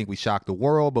 people think we shocked the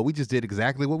world, but we just did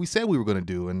exactly what we said we were going to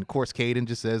do. And, of course, Kaden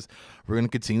just says, we're going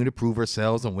to continue to prove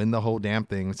ourselves and win the whole damn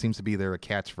thing. It seems to be their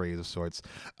catchphrase of sorts.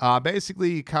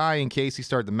 Basically, Kai and Casey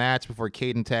start the match before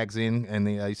Kaden tags in,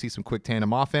 and you see some quick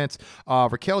tandem offense.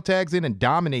 Raquel tags in and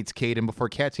dominates Kaden before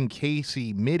catching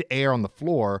Casey mid-air on the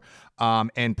floor.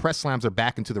 And press slams her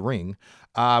back into the ring.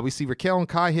 We see Raquel and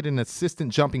Kai hit an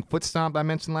assistant jumping foot stomp I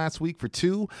mentioned last week for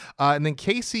 2. And then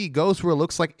Casey goes where it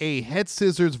looks like a head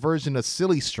scissors version of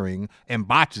silly string and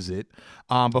botches it.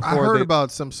 I heard about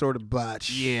some sort of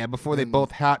botch. Yeah, before they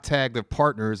both hot tag their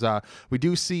partners. We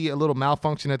do see a little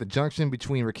malfunction at the junction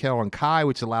between Raquel and Kai,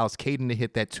 which allows Kaden to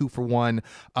hit that 2-for-1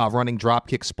 running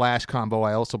dropkick splash combo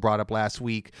I also brought up last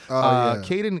week.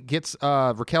 Kaden gets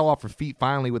Raquel off her feet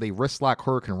finally with a wrist lock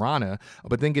Hurricane Rana,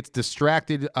 but then gets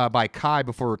distracted by Kai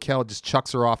before Raquel just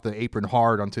chucks her off the apron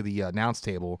hard onto the announce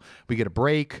table. We get a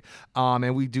break,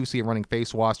 and we do see a running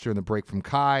face wash during the break from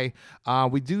Kai.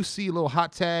 We do see a little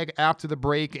hot tag after the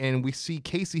break, and we see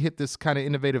Casey hit this kind of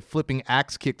innovative flipping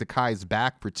axe kick to Kai's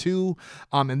back for 2.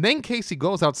 And then Casey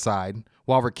goes outside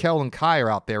while Raquel and Kai are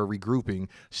out there regrouping.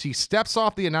 She steps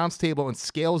off the announce table and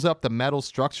scales up the metal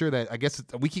structure that I guess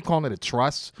we keep calling it a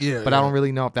truss, but I don't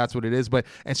really know if that's what it is.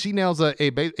 And she nails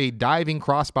a diving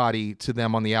crossbody to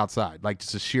them on the outside, like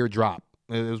just a sheer drop.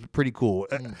 It was pretty cool.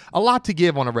 A lot to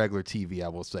give on a regular TV, I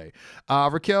will say.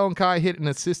 Raquel and Kai hit an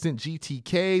assistant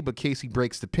GTK, but Casey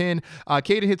breaks the pin.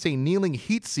 Kaden hits a kneeling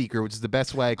heat seeker, which is the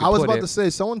best way I could put it. I was about to say,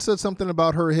 someone said something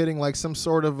about her hitting like some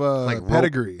sort of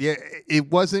pedigree. Yeah, it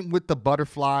wasn't with the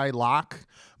butterfly lock.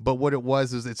 But what it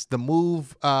was is it's the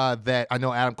move that I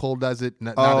know Adam Cole does it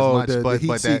not as much, the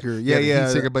heat seeker. The heat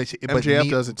seeker, but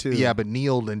MJF does it too. Yeah, but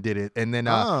Neil did it, and then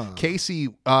Casey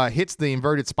hits the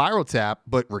inverted spiral tap,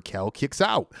 but Raquel kicks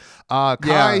out.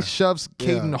 Kai shoves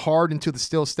Kaden hard into the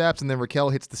steel steps, and then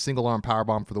Raquel hits the single arm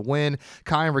powerbomb for the win.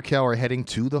 Kai and Raquel are heading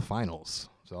to the finals.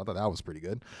 So I thought that was pretty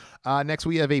good. Next,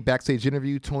 we have a backstage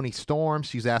interview. Toni Storm.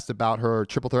 She's asked about her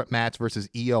triple threat match versus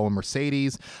Io and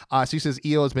Mercedes. She says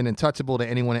Io has been untouchable to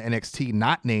anyone at NXT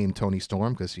not named Toni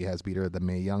Storm because she has beat her at the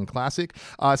Mae Young Classic.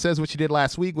 Says what she did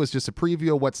last week was just a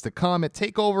preview of what's to come at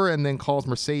TakeOver, and then calls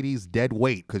Mercedes dead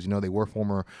weight because, they were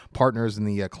former partners in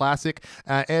the Classic.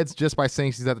 Ends just by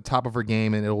saying she's at the top of her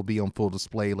game and it will be on full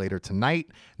display later tonight.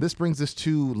 This brings us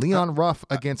to Leon Ruff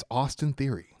against Austin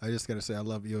Theory. I just got to say, I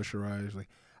love Io Shirai. He's like,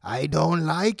 I don't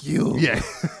like you. Yeah.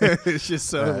 It's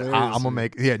just so hilarious. I'm going to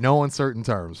make, no uncertain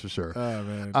terms for sure. Oh,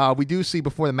 man. We do see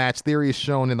before the match, Theory is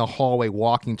shown in the hallway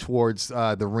walking towards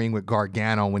the ring with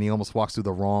Gargano when he almost walks through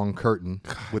the wrong curtain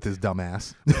with his dumb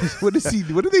ass. What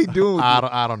are they doing?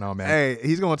 I don't know, man. Hey,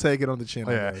 he's going to take it on the chin.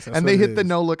 Yeah. And they hit the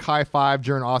no-look high five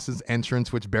during Austin's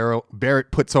entrance, which Barrett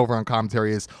puts over on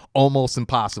commentary is almost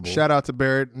impossible. Shout out to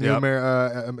Barrett,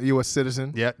 new U.S.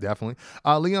 citizen. Yeah, definitely.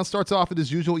 Leon starts off with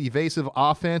his usual evasive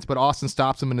offense. offense, but Austin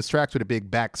stops him in his tracks with a big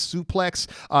back suplex.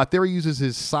 Theory uses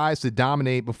his size to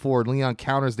dominate before Leon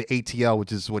counters the ATL,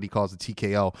 which is what he calls the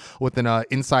TKO, with an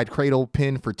inside cradle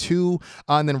pin for 2.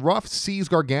 And then Ruff sees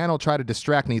Gargano try to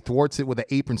distract, and he thwarts it with an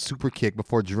apron super kick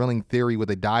before drilling Theory with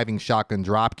a diving shotgun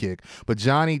drop kick. But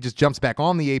Johnny just jumps back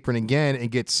on the apron again and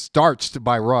gets starched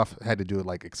by Ruff. Had to do it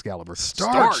like Excalibur.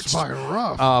 Starched by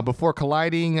Ruff. Before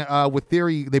colliding with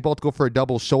Theory, they both go for a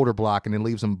double shoulder block, and it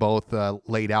leaves them both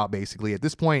laid out, basically. At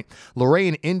this point, LeRae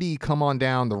and Indy come on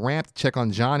down the ramp to check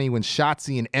on Johnny when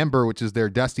Shotzi and Ember, which is their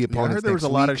dusty opponents, I heard there was a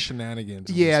lot of shenanigans.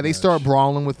 Yeah, they start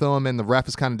brawling with them, and the ref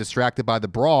is kind of distracted by the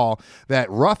brawl. That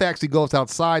Ruff actually goes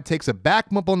outside, takes a back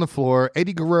bump on the floor.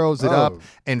 Eddie Guerrero's it up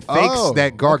and fakes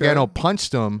that Gargano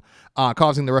punched him,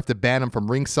 causing the ref to ban him from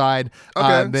ringside.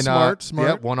 Okay, then, smart.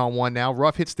 Yeah, one-on-one now.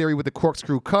 Ruff hits Theory with a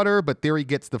corkscrew cutter, but Theory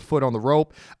gets the foot on the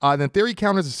rope. Then Theory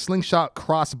counters a slingshot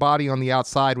crossbody on the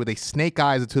outside with a snake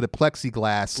eyes into the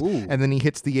plexiglass, and then he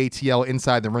hits the ATL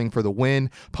inside the ring for the win.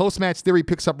 Post-match, Theory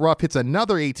picks up Ruff, hits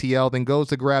another ATL, then goes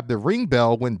to grab the ring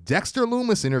bell when Dexter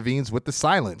Lumis intervenes with the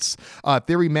silence.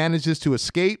 Theory manages to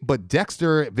escape, but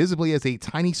Dexter visibly has a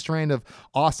tiny strand of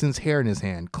Austin's hair in his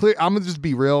hand. I'm gonna just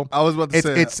be real. I was about to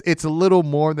say it's a little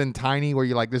more than tiny, where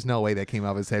you're like, there's no way that came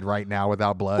out of his head right now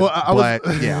without blood. Well, I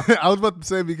yeah, I was about to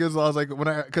say, because I was like,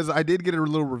 because I did get a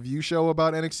little review show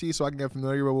about NXT, so I can get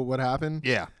familiar with what happened.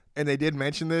 Yeah, and they did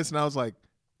mention this, and I was like,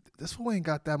 this fool ain't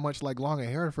got that much like long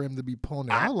hair for him to be pulling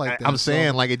it out like that. I'm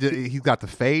saying like he's got the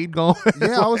fade going.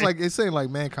 Yeah, I was like, it's saying like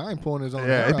Mankind pulling his own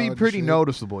hair. It'd be pretty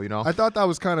noticeable, you know. I thought that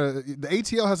was kind of the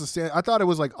ATL has a stand. I thought it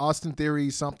was like Austin Theory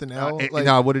something else.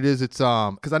 No, what it is, it's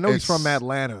because I know he's from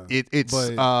Atlanta.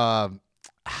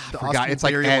 I forgot. It's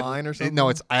like line or something. No,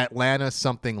 it's Atlanta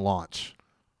something launch.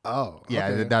 Oh, yeah,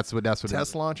 okay. that's what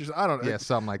test launches. I don't know. Yeah,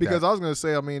 something like because that. I was gonna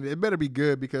say, I mean, it better be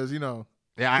good because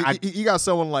yeah, you got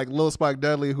someone like Lil Spike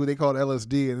Dudley who they called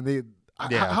LSD, and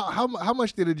how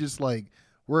much did it just like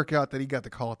work out that he got to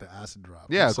call it the acid drop?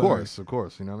 Yeah, of course.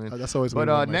 You know what I mean? That's always.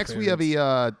 But next we have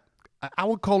I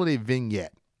would call it a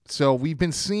vignette. So we've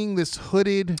been seeing this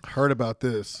hooded. Heard about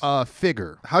this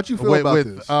figure. How'd you feel about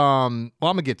this? Well, I'm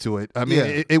gonna get to it. I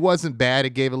mean, it wasn't bad. It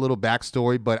gave a little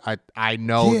backstory, but I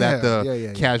know that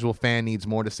the casual fan needs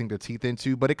more to sink their teeth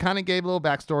into. But it kind of gave a little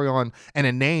backstory on, and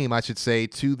a name, I should say,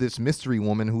 to this mystery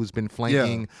woman who's been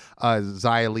flanking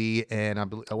Xia Li and I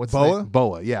believe what's Boa? the name?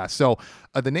 Boa. Yeah. So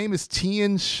the name is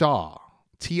Tian Shaw.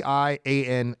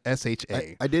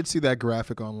 Tiansha. I did see that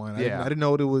graphic online. I didn't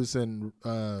know what it was in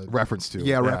reference to.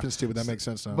 Yeah, reference to, but that makes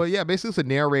sense now. But yeah, basically it's a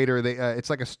narrator. It's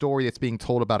like a story that's being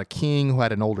told about a king who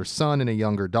had an older son and a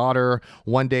younger daughter.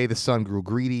 One day the son grew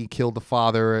greedy, killed the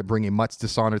father, bringing much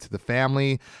dishonor to the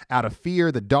family. Out of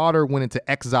fear, the daughter went into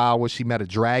exile where she met a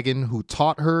dragon who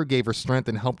taught her, gave her strength,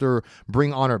 and helped her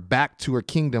bring honor back to her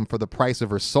kingdom for the price of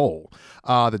her soul.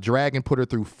 The dragon put her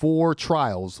through 4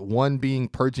 trials, one being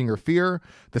purging her fear,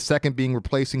 the second being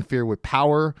replacing fear with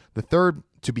power, the third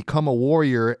to become a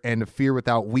warrior and a fear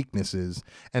without weaknesses,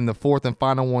 and the fourth and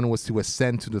final one was to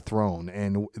ascend to the throne.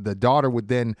 And the daughter would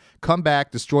then come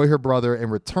back, destroy her brother,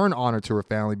 and return honor to her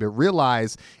family, but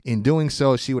realize in doing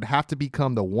so she would have to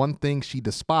become the one thing she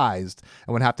despised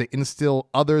and would have to instill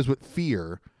others with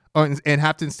fear. And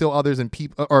have to instill others in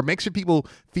people, or make sure people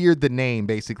feared the name,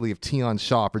 basically, of Tian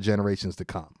Shaw for generations to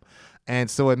come. And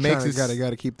so it makes it got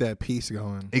to keep that piece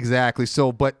going. Exactly.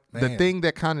 So, but the thing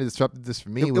that kind of disrupted this for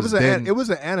me it was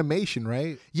an animation,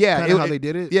 right? Yeah, how they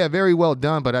did it. Yeah, very well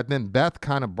done. But then Beth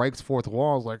kind of breaks fourth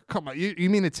walls, like, "Come on, you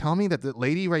mean to tell me that the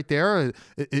lady right there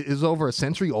is over a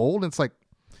century old?" And it's like,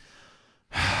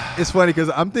 it's funny because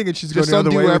I'm thinking she's going the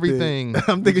other way. Everything.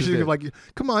 I'm thinking she's like,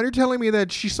 "Come on, you're telling me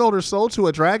that she sold her soul to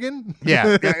a dragon?"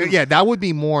 Yeah, that would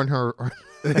be more in her.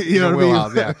 You know what I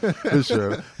mean? Yeah, for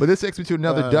sure. But this takes me to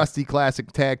another Dusty Classic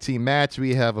tag team match.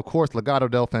 We have, of course,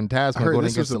 Legado del Fantasma going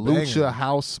against the Lucha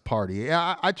House Party.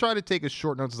 Yeah, I try to take as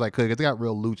short notes as I could because they got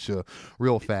real Lucha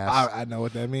real fast. I know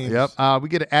what that means. Yep. We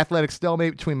get an athletic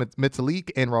stalemate between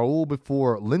Metalik and Raul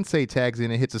before Lindsay tags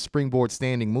in and hits a springboard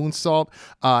standing moonsault.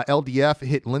 LDF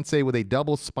hit Lindsay with a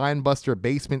double spinebuster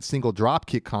basement single drop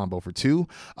kick combo for 2.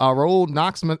 Raul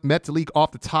knocks Metalik off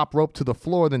the top rope to the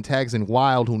floor, then tags in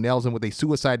Wild, who nails him with a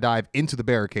suicide dive into the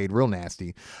barricade, real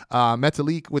nasty.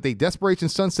 Metalik with a desperation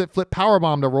sunset flip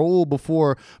powerbomb to Raul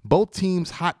before both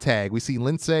teams hot tag. We see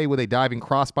Lindsay with a diving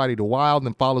crossbody to Wild,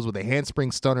 then follows with a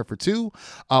handspring stunner for 2.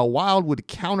 Wild would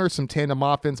counter some tandem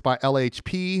offense by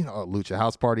LHP, Lucha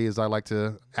House Party as I like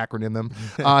to acronym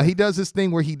them. He does this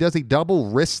thing where he does a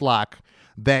double wrist lock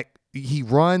that he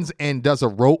runs and does a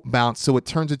rope bounce, so it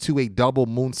turns into a double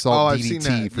moonsault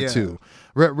DDT for 2.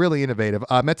 Really innovative.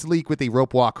 Metalik with a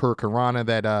rope walk hurricanrana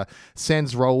that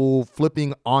sends Raul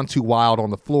flipping onto Wild on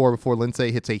the floor before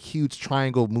Lindsay hits a huge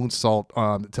triangle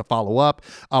moonsault to follow up.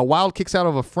 Wild kicks out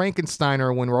of a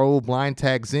Frankensteiner when Raul blind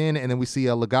tags in, and then we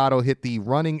see Legato hit the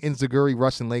running Enziguri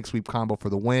Russian leg sweep combo for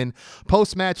the win.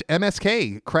 Post-match,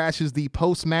 MSK crashes the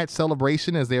post-match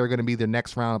celebration as they are going to be their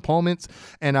next round opponents,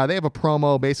 and they have a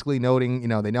promo basically noting,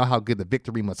 they know how good the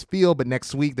victory must feel, but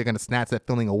next week they're going to snatch that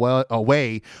feeling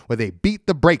away where they beat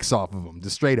the brakes off of them,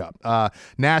 just straight up.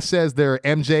 Nash says they're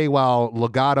MJ while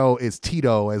Legato is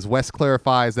Tito, as West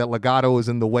clarifies that Legato is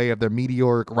in the way of their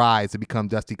meteoric rise to become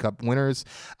Dusty Cup winners.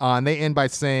 And they end by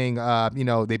saying,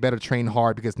 they better train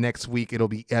hard because next week it'll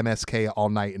be MSK all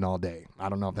night and all day. I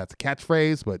don't know if that's a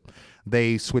catchphrase, but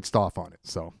they switched off on it.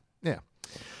 So, yeah.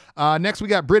 Next, we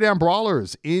got Brit and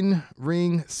Brawlers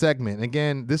in-ring segment.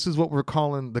 Again, this is what we're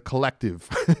calling the collective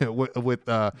with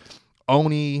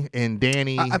Oni and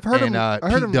Danny. I've heard and I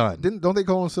heard Pete Dunne. Don't they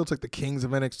call themselves like the Kings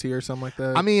of NXT or something like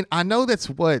that? I mean, I know that's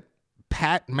what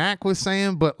Pat Mack was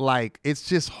saying, but like it's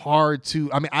just hard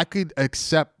to. I mean, I could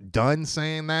accept Dunne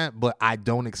saying that, but I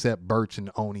don't accept Birch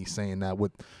and Oni saying that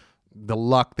with the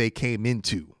luck they came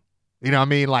into. You know what I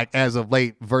mean? Like as of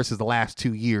late versus the last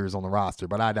 2 years on the roster,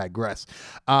 but I digress.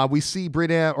 We see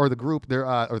Britain or the group,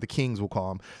 or the Kings we'll call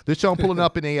them. They're shown pulling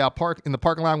up in a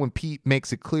parking lot when Pete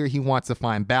makes it clear he wants to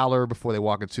find Balor before they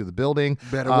walk into the building.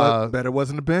 Better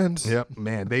wasn't a Benz. Yep,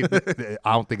 man. They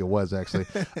I don't think it was actually.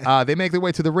 They make their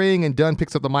way to the ring and Dunn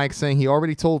picks up the mic saying he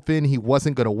already told Finn he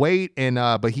wasn't going to wait, and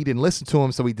but he didn't listen to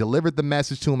him, so he delivered the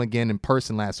message to him again in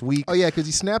person last week. Oh yeah, because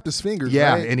he snapped his fingers.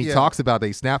 Yeah, right? and he talks about that.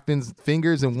 He snapped Finn's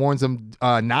fingers and warns him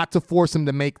not to force him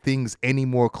to make things any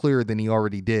more clear than he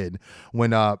already did when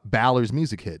Balor's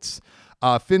music hits.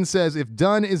 Finn says, if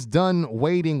Dunn is done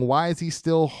waiting, why is he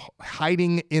still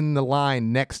hiding in the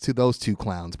line next to those two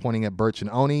clowns, pointing at Birch and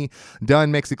Oni?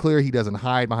 Dunn makes it clear he doesn't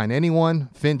hide behind anyone.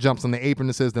 Finn jumps on the apron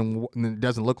and says, then it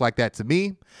doesn't look like that to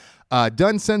me.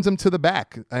 Dunn sends him to the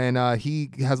back, and he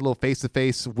has a little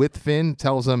face-to-face with Finn,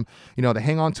 tells him, to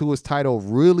hang on to his title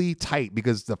really tight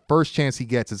because the first chance he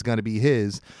gets is going to be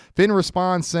his. Finn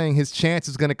responds saying his chance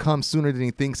is going to come sooner than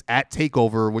he thinks at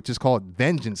TakeOver, which is called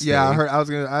Vengeance Day. Yeah, I was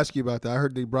going to ask you about that. I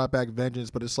heard they brought back Vengeance,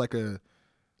 but it's like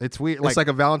it's weird. It's like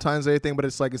a Valentine's Day thing, but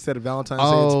it's like instead of Valentine's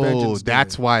Day, it's Vengeance Day.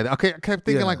 That's why. Okay, I kept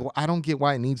thinking I don't get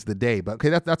why it needs the day, but okay,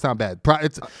 that's not bad.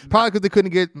 It's probably because they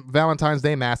couldn't get Valentine's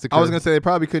Day Massacre. I was gonna say they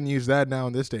probably couldn't use that now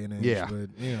in this day and age.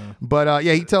 Yeah, but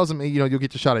he tells him you'll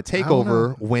get your shot at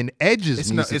TakeOver when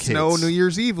Edge's music hits. It's no New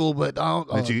Year's Evil, but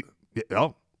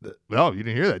No, you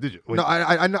didn't hear that, did you? Wait. No,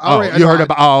 I know. You heard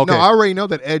about? Oh, okay. No, I already know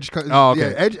that Edge. Oh,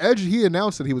 okay. Yeah, Edge. He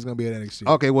announced that he was going to be at NXT.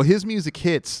 Okay, well, his music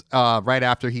hits right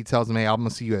after he tells him, "Hey, I'm going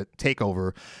to see you at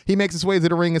TakeOver." He makes his way to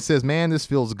the ring and says, "Man, this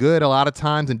feels good." A lot of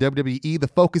times in WWE, the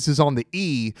focus is on the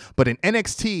E, but in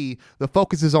NXT, the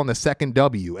focus is on the second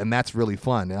W, and that's really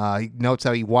fun. He notes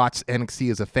how he watched NXT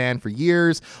as a fan for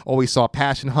years, always saw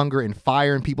passion, hunger, and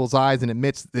fire in people's eyes, and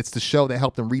admits it's the show that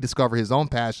helped him rediscover his own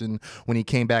passion when he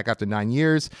came back after 9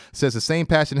 years. Says the same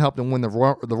passion helped him win the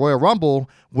Royal Rumble,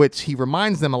 which he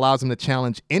reminds them allows him to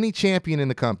challenge any champion in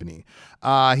the company.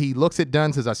 He looks at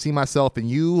Dunn, says, "I see myself in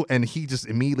you," and he just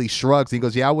immediately shrugs. He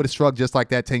goes, "Yeah, I would have shrugged just like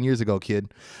that 10 years ago,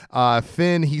 kid."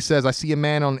 Finn, he says, "I see a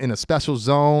man in a special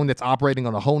zone that's operating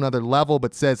on a whole nother level,"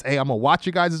 but says, "Hey, I'm going to watch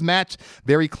your guys' match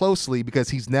very closely because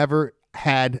he's never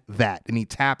had that." And he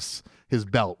taps his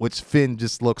belt, which Finn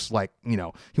just looks like, he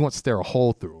wants to stare a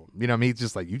hole through him. I mean, he's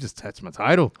just like, "You just touched my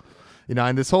title."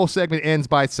 And this whole segment ends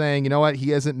by saying, if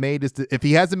he hasn't made his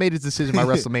decision by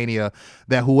WrestleMania,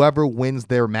 that whoever wins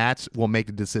their match will make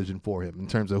the decision for him in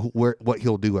terms of what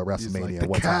he'll do at WrestleMania.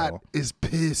 Like, the cat is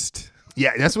pissed.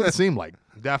 Yeah, that's what it seemed like.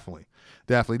 Definitely.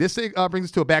 This brings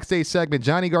us to a backstage segment.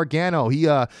 Johnny Gargano. We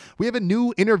have a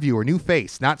new interviewer, new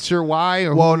face. Not sure why.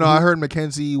 I heard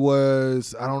Mackenzie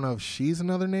was. I don't know if she's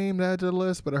another name to add to the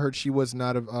list, but I heard she was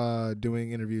not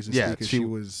doing interviews this week because she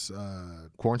was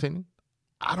quarantining.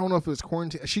 I don't know if it was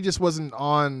quarantine. She just wasn't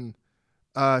on.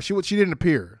 She didn't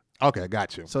appear. Okay,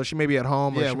 got you. So she may be at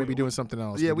home or she may be doing something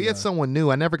else. Yeah, we had someone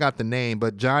new. I never got the name,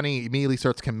 but Johnny immediately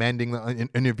starts commending the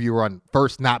interviewer on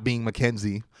first not being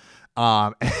Mackenzie.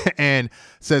 And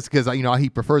says because he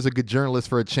prefers a good journalist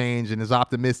for a change and is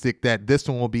optimistic that this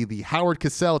one will be the Howard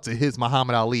Cosell to his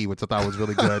Muhammad Ali, which I thought was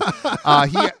really good.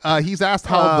 He's asked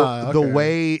how the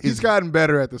way he's gotten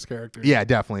better at this character. Yeah,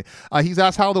 definitely. He's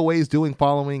asked how the way is doing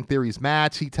following Theory's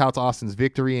match. He touts Austin's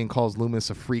victory and calls Loomis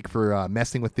a freak for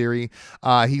messing with Theory.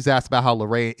 He's asked about how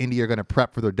LeRae and Indy are going to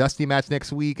prep for their Dusty match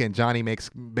next week, and Johnny makes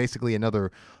basically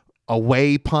another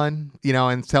way pun,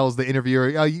 and tells the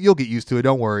interviewer, oh, you'll get used to it,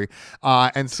 don't worry,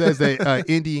 and says that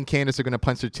Indy and Candice are going to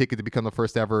punch their ticket to become the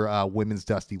first ever women's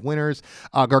Dusty winners.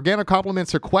 Gargano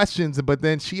compliments her questions, but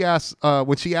then she asks,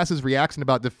 when she asks his reaction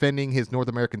about defending his North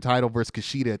American title versus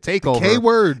Kushida at TakeOver. The K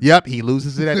word. Yep, he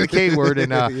loses it at the K word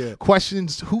and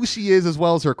questions who she is as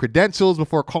well as her credentials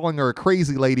before calling her a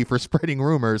crazy lady for spreading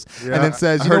rumors, and then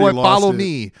says, you know what, follow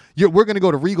me. We're going to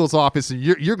go to Regal's office and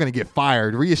you're going to get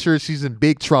fired. Reassures she's in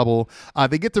big trouble.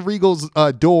 They get to Regal's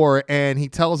door, and he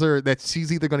tells her that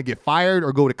she's either going to get fired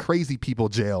or go to crazy people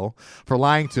jail for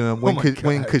lying to him. When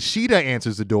Kushida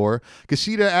answers the door,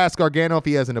 Kushida asks Gargano if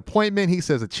he has an appointment. He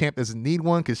says a champ doesn't need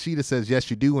one. Kushida says, yes,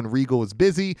 you do, and Regal is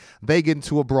busy. They get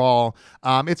into a brawl.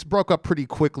 It's broke up pretty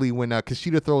quickly when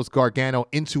Kushida throws Gargano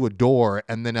into a door,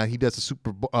 and then he does a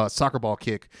super soccer ball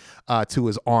kick to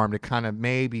his arm to kind of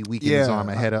maybe weaken his arm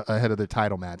ahead of the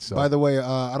title match. So. By the way,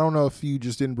 I don't know if you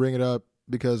just didn't bring it up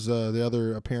because the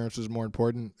other appearance was more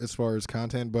important as far as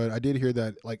content, but I did hear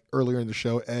that like earlier in the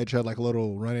show, Edge had like a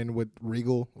little run-in with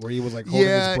Regal where he was like holding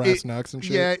his brass knucks and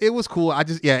shit. Yeah, it was cool.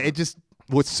 It just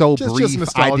was so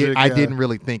brief. I didn't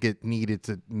really think it needed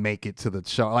to make it to the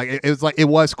show. Like it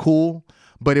was cool,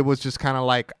 but it was just kind of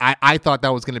like I thought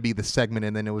that was going to be the segment,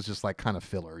 and then it was just like kind of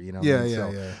filler,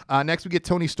 Next we get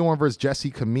Toni Storm versus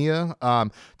Jessi Kamea.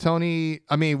 Tony,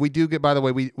 we do get, by the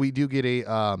way, we do get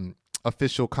a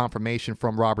official confirmation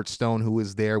from Robert Stone, who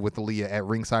is there with Aaliyah at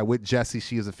ringside with Jessi.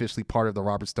 She is officially part of the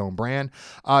Robert Stone brand.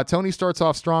 Tony starts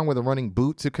off strong with a running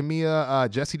boot to Kamea.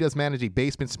 Jessi does manage a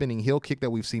basement spinning heel kick that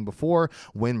we've seen before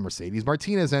when Mercedes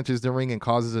Martinez enters the ring and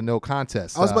causes a no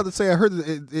contest. I was about to say, I heard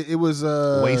that it was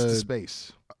waste of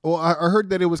space. Well, I heard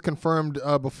that it was confirmed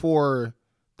before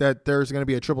that there's going to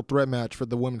be a triple threat match for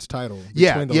the women's title.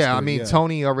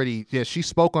 Tony already, she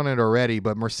spoke on it already,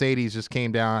 but Mercedes just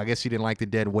came down. I guess she didn't like the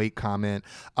dead weight comment.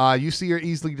 You see her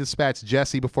easily dispatch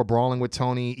Jessi before brawling with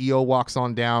Tony. EO walks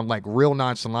on down like real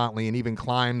nonchalantly and even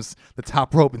climbs the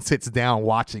top rope and sits down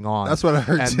watching on. That's what I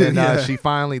heard and too. And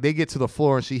then they get to the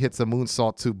floor and she hits a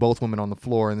moonsault to both women on the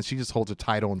floor, and then she just holds her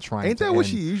title and tries. Ain't that what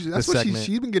she usually? That's what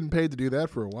she's been getting paid to do that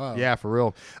for a while. Yeah, for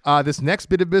real. This next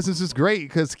bit of business is great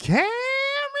because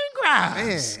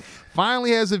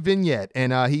finally has a vignette,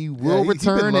 and he will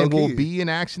return and will be in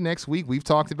action next week. We've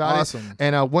talked about it.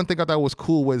 And one thing I thought was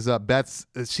cool was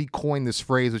she coined this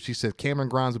phrase where she said Cameron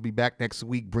Grimes will be back next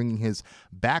week bringing his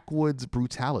backwoods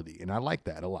brutality, and I like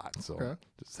that a lot. So,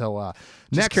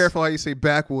 just careful how you say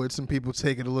backwoods. Some people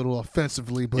take it a little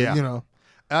offensively, but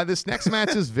this next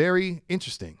match is very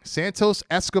interesting. Santos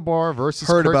Escobar versus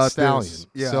Kurt Stallion.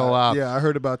 This. I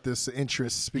heard about this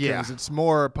interest because it's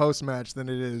more post-match than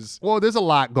it is. Well, there's a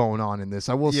lot going on in this.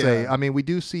 I will say. We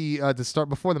do see to start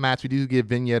before the match, we do get a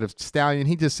vignette of Stallion.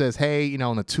 He just says, "Hey, in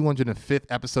the 205th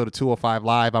episode of 205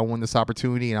 Live, I won this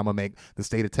opportunity, and I'm gonna make the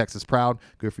state of Texas proud.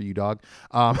 Good for you, dog."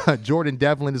 Jordan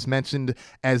Devlin is mentioned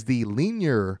as the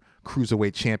linear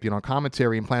cruiserweight champion on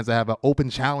commentary and plans to have an open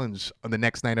challenge on the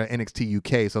next night of NXT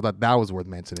UK, so that was worth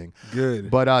mentioning. Good.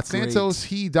 But Santos,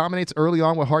 he dominates early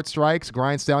on with hard strikes,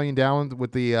 grinds Stallion down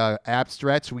with the ab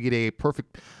stretch. We get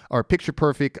a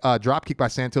picture-perfect drop kick by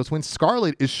Santos when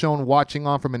Scarlett is shown watching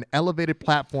on from an elevated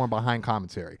platform behind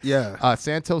commentary. Yeah.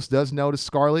 Santos does notice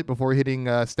Scarlett before hitting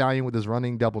Stallion with his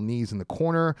running double knees in the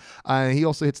corner. He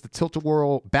also hits the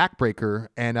tilt-a-whirl backbreaker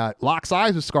and locks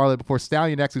eyes with Scarlett before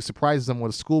Stallion actually surprises him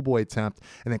with a schoolboy attempt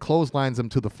and then clotheslines him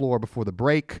to the floor before the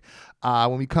break.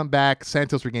 When we come back,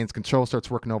 Santos regains control, starts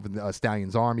working over the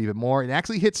Stallion's arm even more, and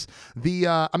actually hits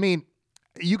the,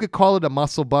 you could call it a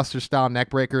muscle buster style neck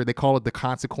breaker. They call it the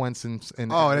consequence.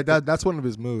 That's one of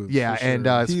his moves. Yeah, for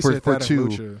sure. And for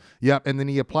two. Yep, and then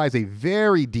he applies a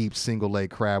very deep single leg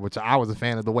crab, which I was a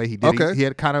fan of the way he did. Okay. He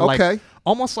had kind of like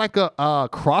almost like a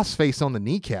crossface on the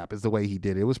kneecap is the way he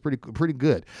did it. It was pretty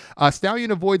good.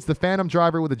 Stallion avoids the Phantom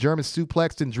Driver with a German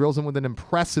suplex and drills him with an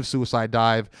impressive suicide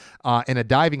dive and a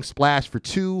diving splash for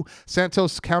two.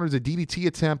 Santos counters a DDT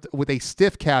attempt with a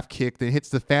stiff calf kick that hits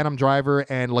the Phantom Driver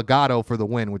and Legato for the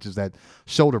win, which is that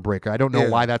shoulder breaker. I don't know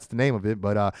why that's the name of it,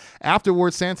 but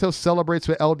afterwards, Santos celebrates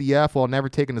with LDF while never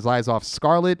taking his eyes off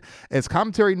Scarlett. As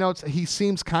commentary notes, he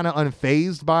seems kind of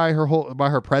unfazed by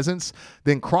her presence.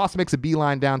 Then Cross makes a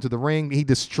beeline down to the ring. He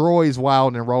destroys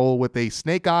Wild and Roll with a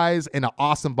snake eyes and an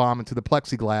awesome bomb into the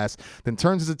plexiglass. Then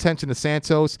turns his attention to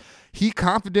Santos. He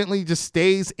confidently just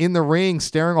stays in the ring,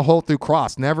 staring a hole through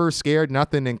Cross, never scared,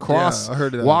 nothing. And Cross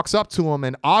walks up to him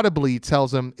and audibly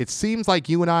tells him, "It seems like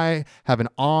you and I have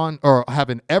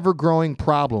an ever-growing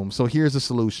problem. So here's a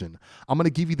solution. I'm going to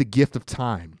give you the gift of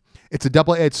time. it's a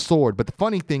double-edged sword. But the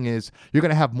funny thing is, you're going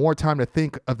to have more time to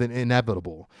think of the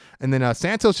inevitable. And then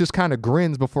Santos just kind of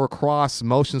grins before Cross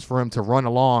motions for him to run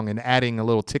along and adding a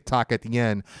little TikTok at the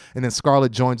end. And then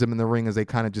Scarlett joins him in the ring as they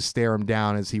kind of just stare him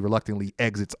down as he reluctantly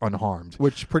exits unharmed.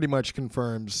 Which pretty much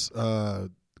confirms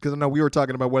because I know we were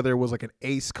talking about whether it was like an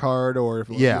ace card or if,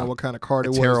 what kind of card it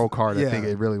was. A tarot card, I think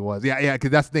it really was. Yeah, because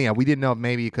that's the thing. We didn't know if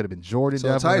maybe it could have been Jordan.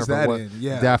 So it ties that in,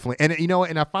 definitely. And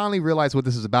and I finally realized what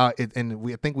this is about. I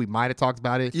think we might have talked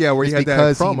about it. Yeah, where he had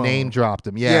because that promo. He name dropped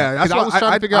him. Yeah, because I was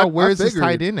trying to figure out where is this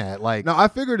tied in at. Like, no, I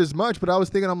figured as much, but I was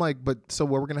thinking, I'm like, but so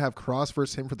we're gonna have Cross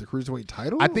versus him for the cruiserweight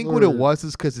title? I think what it was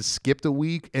is because it skipped a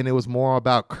week and it was more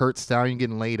about Kurt Stallion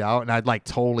getting laid out, and I'd like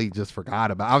totally just forgot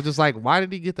about it. I was just like, why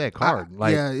did he get that card?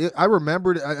 I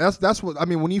remember. That's what I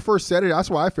mean. When you first said it, that's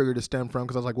where I figured it stemmed from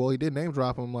because I was like, well, he did name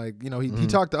drop him. Like, he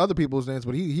talked to other people's names,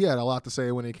 but he had a lot to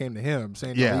say when it came to him,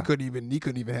 saying he couldn't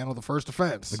even handle the first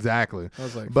offense. Exactly. I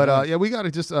was like, but we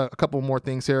got just a couple more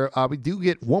things here. We do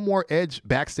get one more Edge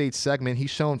backstage segment.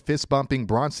 He's shown fist bumping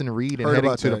Bronson Reed and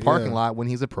heading to the parking lot when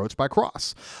he's approached by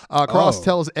Cross. Cross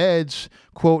tells Edge,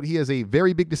 quote, he has a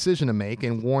very big decision to make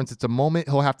and warns it's a moment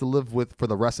he'll have to live with for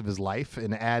the rest of his life,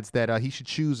 and adds that he should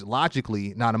choose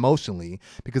logically, not emotionally,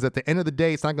 because at the end of the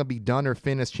day, it's not going to be Dunn or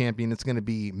Finn as champion. It's going to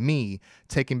be me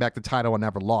taking back the title I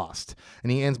never lost.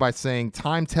 And he ends by saying,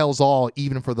 time tells all,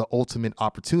 even for the ultimate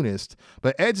opportunist.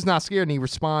 But Edge is not scared, and he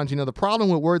responds, the problem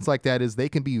with words like that is they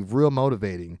can be real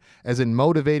motivating, as in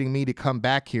motivating me to come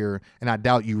back here, and I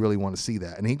doubt you really want to see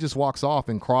that. And he just walks off,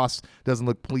 and Cross doesn't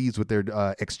look pleased with their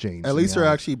exchange. At least they're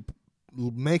actually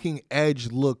making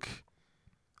Edge look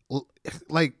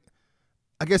like,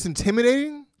 I guess,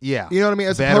 intimidating. Yeah. You know what I mean?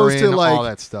 As Veteran, opposed to like all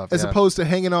that stuff. As opposed to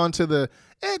hanging on to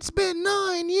it's been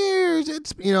 9 years.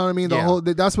 It's you know what I mean? The whole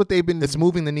that's what they've been. It's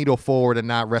moving the needle forward and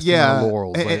not resting on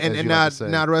laurels. And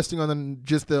not resting on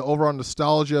just the overall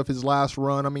nostalgia of his last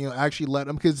run. I mean, actually let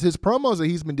him, because his promos that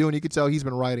he's been doing, you could tell he's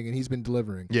been writing and he's been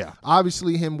delivering. Yeah.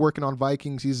 Obviously him working on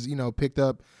Vikings, he's picked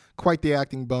up quite the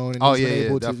acting bone, and he's been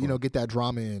able to get that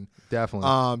drama in.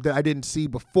 Definitely. That I didn't see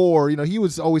before. He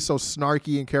was always so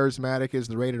snarky and charismatic as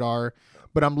the Rated R.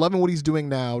 But I'm loving what he's doing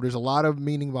now. There's a lot of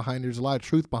meaning behind it. There's a lot of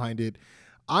truth behind it.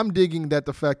 I'm digging that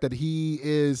the fact that he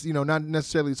is, not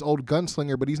necessarily this old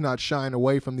gunslinger, but he's not shying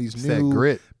away from these new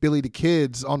grit. Billy the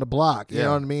Kids on the block. You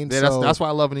know what I mean? Yeah, that's why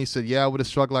I love when he said, I would have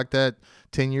struck like that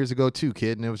 10 years ago too,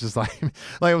 kid. And it was just like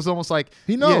it was almost like,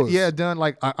 he knows. Yeah, done.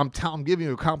 Like I'm giving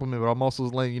you a compliment, but I'm also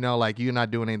letting you know, like, you're not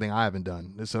doing anything I haven't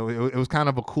done. So it was kind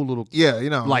of a cool little,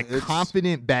 like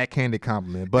confident backhanded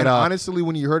compliment. But honestly,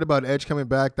 when you heard about Edge coming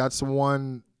back, that's the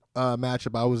one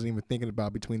matchup I wasn't even thinking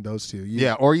about between those two.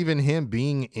 Or even him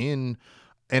being in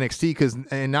NXT,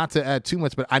 and not to add too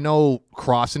much, but I know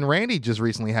Cross and Randy just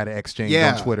recently had an exchange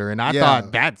on Twitter, and I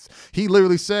thought he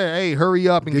literally said, hey, hurry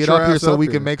up and get up here so we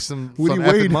can make some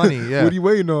epic money. Yeah. What are you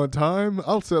waiting on? Time?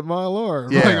 I'll set my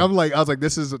alarm. Yeah. I was like,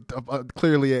 this is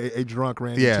clearly a drunk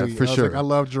Randy tweet. For sure. I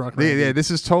love drunk Randy. Yeah, this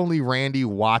is totally Randy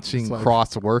watching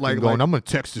Cross work and going, I'm going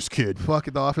to text this kid. Fuck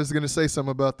it, the office is going to say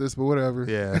something about this, but whatever.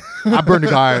 Yeah. I burned a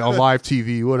guy on live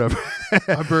TV, whatever.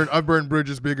 I burned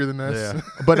bridges bigger than this. Yeah.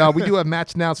 But we do have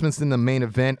match announcements in the main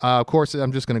event. Of course,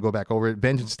 I'm just going to go back over it.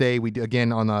 Vengeance Day, we do,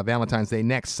 again on Valentine's Day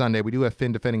next Sunday. We do have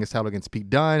Finn defending his title against Pete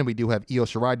Dunne. We do have Io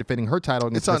Shirai defending her title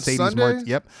against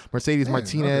Mercedes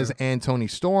Martinez and Toni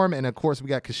Storm. And of course, we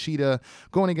got Kushida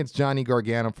going against Johnny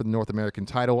Gargano for the North American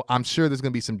title. I'm sure there's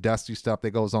going to be some dusty stuff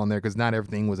that goes on there because not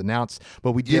everything was announced.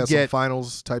 But we did get some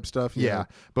finals type stuff. Yeah,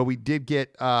 but we did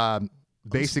get.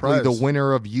 Basically, the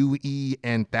winner of UE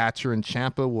and Thatcher and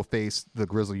Ciampa will face the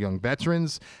Grizzled Young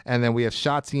Veterans. And then we have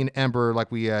Shotzi and Ember,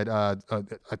 like we had I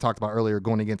talked about earlier,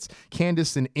 going against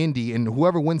Candice and Indy. And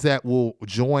whoever wins that will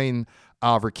join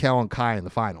Raquel and Kai in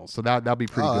the finals. So that'll be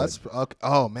pretty good.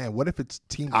 Oh man, what if it's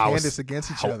Team Candice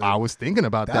against each other? I was thinking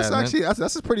about that.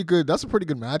 That's a pretty good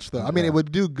match though. Yeah. I mean, it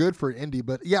would do good for Indy,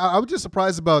 but yeah, I was just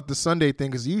surprised about the Sunday thing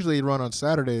because usually it run on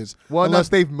Saturdays. Well, unless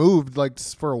they've moved like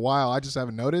for a while, I just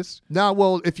haven't noticed. No,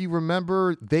 well, if you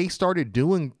remember, they started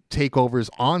doing takeovers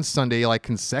on Sunday like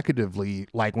consecutively,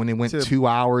 like when it went 2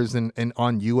 hours and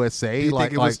on USA. Do you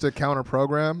think it was to counter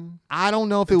program? I don't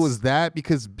know if it was that,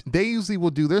 because they usually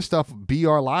will do their stuff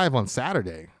BR Live on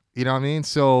Saturday. You know what I mean?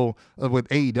 So with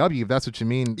AEW, if that's what you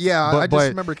mean. Yeah, I just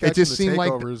remember catching it just the seemed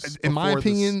like, in my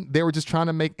opinion, they were just trying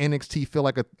to make NXT feel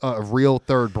like a real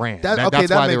third brand.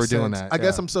 That's why they were doing that. I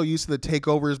guess I'm so used to the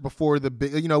takeovers before the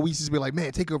big, we used to be like,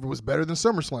 man, takeover was better than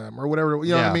SummerSlam or whatever.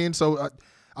 You know what I mean? So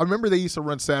I remember they used to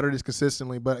run Saturdays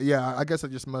consistently, but yeah, I guess I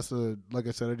just must have, like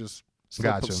I said, I just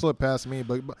slipped past me.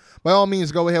 But by all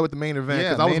means, go ahead with the main event,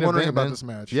 because I was wondering about this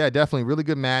match. Yeah, definitely. Really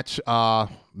good match.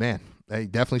 Man, Hey,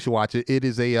 definitely should watch it. It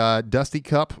is a Dusty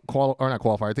Cup not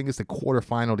qualifier. I think it's the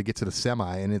quarterfinal to get to the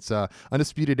semi, and it's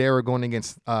Undisputed Era going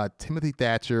against Timothy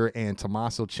Thatcher and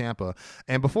Tommaso Ciampa.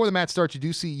 And before the match starts, you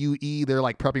do see UE. They're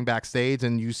like prepping backstage,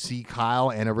 and you see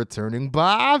Kyle and a returning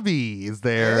Bobby is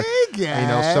there. Hey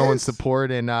guys. Showing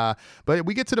support. And but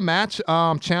we get to the match.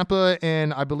 Ciampa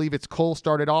and I believe it's Cole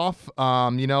started off.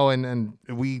 And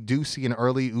we do see an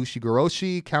early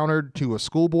Ushigoroshi countered to a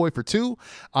schoolboy for 2.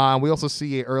 We also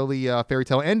see an early fairy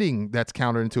tale ending that's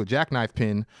countered into a jackknife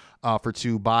pin for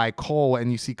 2 by Cole,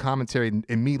 and you see commentary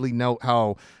immediately note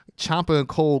how Ciampa and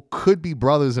Cole could be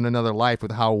brothers in another life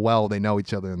with how well they know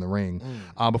each other in the ring.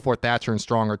 Before Thatcher and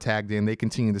Strong are tagged in, they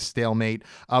continue the stalemate.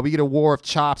 We get a war of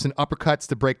chops and uppercuts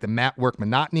to break the mat work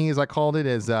monotony, as I called it,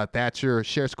 as Thatcher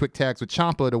shares quick tags with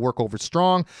Ciampa to work over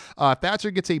Strong.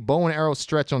 Thatcher gets a bow and arrow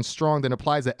stretch on Strong, then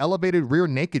applies an elevated rear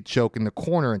naked choke in the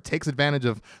corner and takes advantage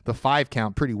of the 5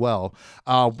 count pretty well.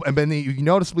 And then you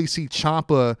noticeably see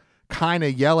Ciampa kind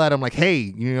of yell at him like,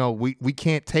 hey, we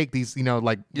can't take these,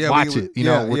 watch it.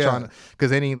 We're trying to,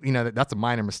 because that's a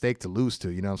minor mistake to lose to,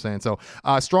 you know what I'm saying? So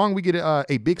Strong, we get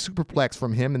a big superplex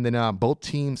from him, and then both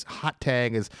teams hot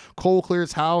tag as Cole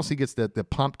clears house. He gets the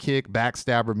pump kick,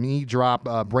 backstabber, knee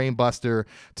drop, brain buster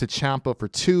to Ciampa for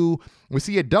 2. We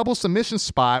see a double submission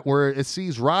spot where it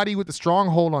sees Roddy with the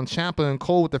stronghold on Ciampa and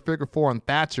Cole with the figure 4 on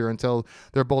Thatcher until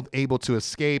they're both able to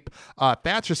escape.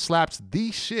 Thatcher slaps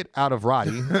the shit out of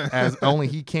Roddy as only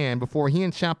he can before he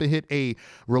and Ciampa hit a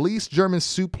release German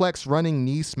suplex running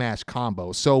knee smash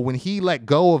combo. So when he let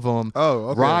go of him,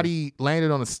 Roddy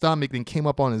landed on his stomach and came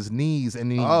up on his knees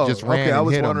and he just ran and I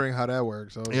was hit wondering him. how that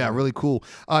works. Yeah, really cool.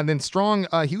 And then Strong,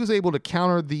 he was able to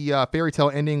counter the fairy tale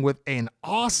ending with an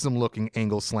awesome looking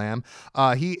angle slam.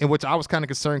 In which I was kind of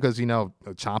concerned because,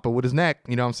 Ciampa with his neck,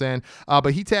 you know what I'm saying?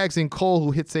 But he tags in Cole, who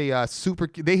hits they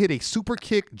hit a super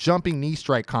kick jumping knee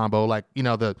strike combo, like,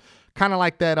 the kind of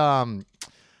like that,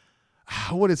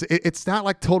 what is it? It's not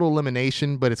like total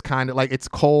elimination, but it's kind of like it's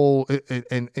Cole,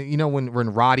 and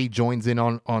when Roddy joins in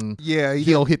on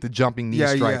he'll hit the jumping knee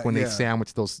strike when they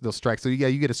sandwich those strikes. So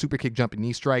you get a super kick jumping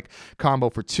knee strike combo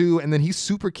for 2, and then he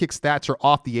super kicks Thatcher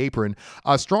off the apron.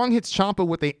 Strong hits Ciampa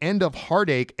with a end of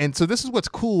heartache, and so this is what's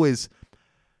cool is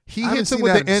he hits him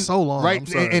with the end so long,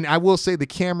 right, and I will say the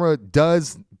camera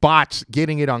does botch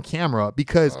getting it on camera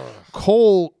because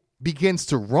Cole begins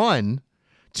to run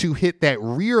to hit that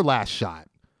rear last shot.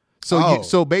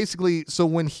 So basically,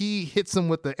 when he hits him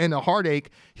with the end of heartache,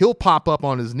 he'll pop up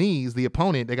on his knees, the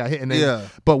opponent that got hit. And then,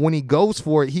 but when he goes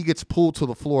for it, he gets pulled to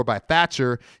the floor by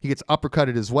Thatcher. He gets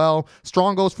uppercutted as well.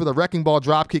 Strong goes for the wrecking ball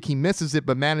dropkick. He misses it,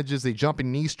 but manages a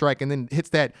jumping knee strike and then hits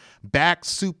that back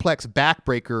suplex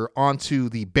backbreaker onto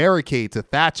the barricade to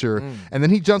Thatcher. And then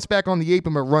he jumps back on the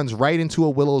apron and runs right into a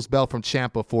Willow's Bell from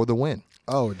Ciampa for the win.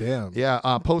 Oh, damn. Yeah,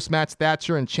 post-match,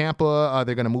 Thatcher and Ciampa,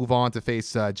 they're going to move on to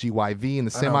face GYV in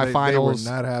the semifinals. They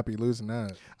were not happy losing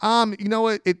that. You know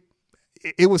what?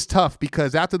 It was tough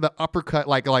because after the uppercut,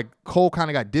 like Cole kind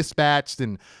of got dispatched,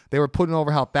 and they were putting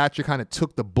over how Thatcher kind of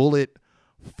took the bullet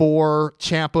for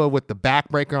Ciampa with the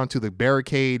backbreaker onto the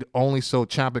barricade, only so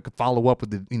Ciampa could follow up with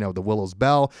the Willow's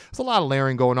Bell. There's a lot of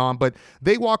layering going on, but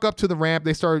they walk up to the ramp.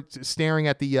 They start staring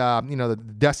at the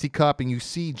the Dusty Cup, and you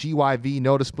see GYV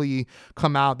noticeably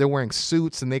come out. They're wearing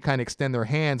suits, and they kind of extend their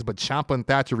hands, but Ciampa and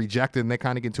Thatcher reject it, and they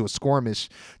kind of get into a skirmish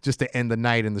just to end the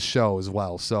night in the show as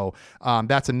well. So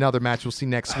that's another match we'll see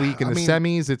next week in the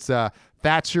semis. It's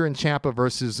Thatcher and Ciampa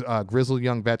versus Grizzled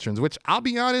Young Veterans, which I'll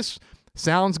be honest,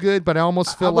 sounds good, but I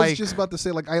almost feel like... I was just about to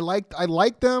say, I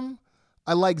like them.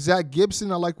 I like Zach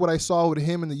Gibson. I like what I saw with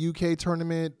him in the UK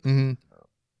tournament. Mm-hmm.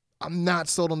 I'm not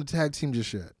sold on the tag team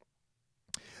just yet.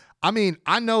 I mean,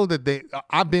 I know that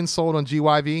I've been sold on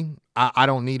GYV. I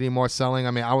don't need any more selling.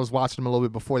 I mean, I was watching them a little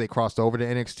bit before they crossed over to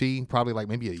NXT, probably like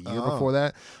maybe a year before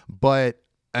that. But...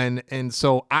 And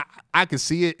so I could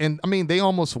see it. And I mean, they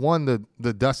almost won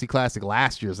the Dusty Classic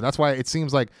last year. So that's why it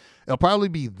seems like it'll probably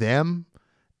be them.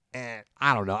 And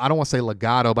I don't know. I don't want to say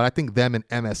Legato, but I think them and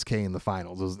MSK in the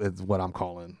finals is what I'm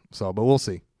calling. So, but we'll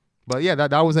see. But yeah,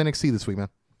 that was NXT this week, man.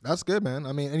 That's good, man.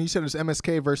 I mean, and you said it's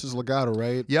MSK versus Legato,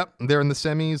 right? Yep. They're in the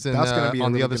semis, and that's gonna be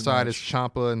on really the other side match. is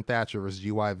Ciampa and Thatcher versus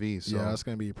GYV. So. Yeah, that's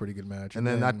going to be a pretty good match. And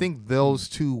then I think those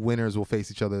two winners will face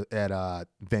each other at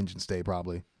Vengeance Day,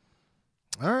 probably.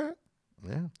 All right.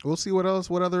 Yeah. We'll see what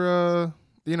other,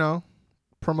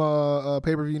 promo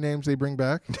pay-per-view names they bring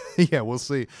back. Yeah, we'll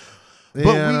see. But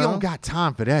we don't got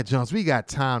time for that, Jones. We got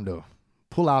time to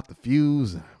pull out the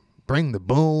fuse, and bring the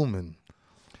boom, and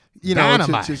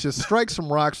just strike some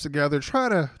rocks together. Try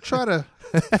to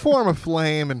form a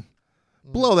flame and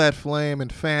blow that flame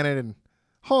and fan it, and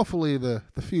hopefully the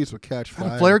fuse will catch fire.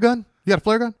 Got a flare gun? You got a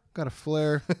flare gun? got a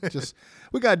flare.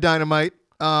 We got Dynamite.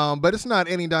 But it's not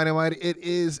any Dynamite. It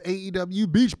is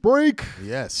AEW Beach Break.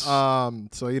 Yes. So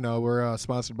we're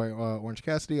sponsored by Orange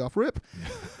Cassidy off rip.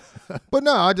 But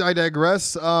no, I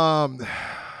digress.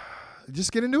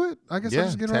 Just get into it. I guess I'll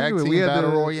just get into it. We had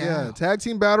Battle Royale. Yeah, Tag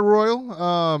Team Battle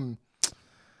Royal.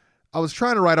 I was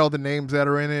trying to write all the names that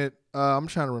are in it. I'm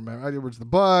trying to remember. It was the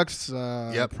Bucks,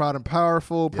 Proud and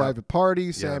Powerful, Private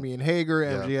Party, Sammy and Hager,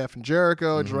 MJF and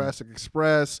Jericho, Jurassic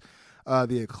Express,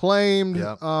 the Acclaimed.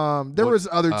 There was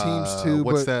other teams too.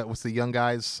 What's the young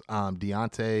guys?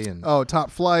 Deontay and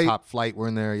Top Flight. Top Flight were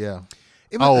in there. Yeah.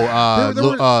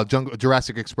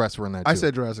 Jurassic Express were in that too. I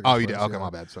said Jurassic Oh, Express. you did? Okay, yeah. my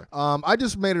bad. Sorry. I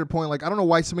just made it a point, like, I don't know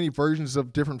why so many versions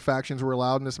of different factions were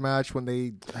allowed in this match when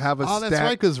they have a stack. That's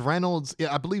right, because Reynolds,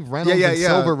 I believe Reynolds and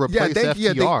Silver replaced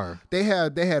FTR. They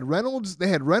had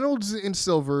Reynolds in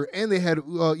Silver, and they had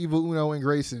Evil Uno and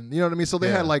Grayson. You know what I mean? So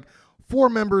they had like 4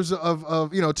 members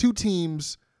of 2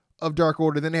 teams of Dark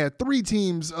Order. Then they had 3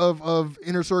 teams of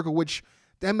Inner Circle, which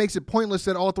that makes it pointless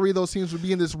that all 3 of those teams would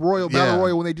be in this battle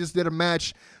royal when they just did a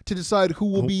match to decide who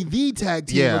will be the tag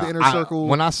team of the Inner Circle.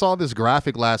 When I saw this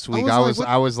graphic last week,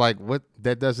 I was like, what?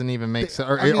 That doesn't even make sense.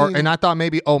 And I thought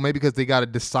maybe because they got to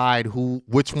decide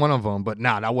which one of them. But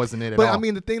that wasn't it at all. But I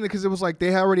mean, the thing, because it was like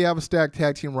they already have a stacked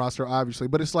tag team roster, obviously.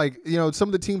 But it's like, some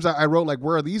of the teams I wrote, like,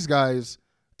 where are these guys?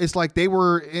 It's like they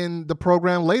were in the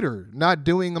program later, not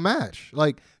doing a match.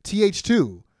 Like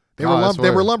TH2. They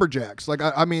were lumberjacks. Like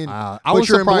I was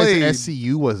surprised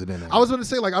SCU wasn't in it. I was going to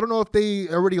say, like, I don't know if they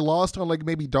already lost on like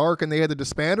maybe Dark and they had to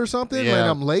disband or something. Yeah. Like,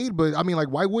 I'm late, but I mean, like,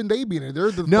 why wouldn't they be in it? They're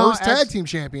the first tag team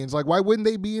champions. Like, why wouldn't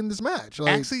they be in this match?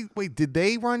 Like, actually, wait, did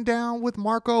they run down with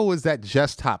Marco? Or was that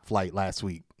just Top Flight last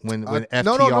week? When FTR,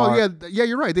 no, yeah,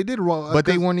 you're right. They did roll, but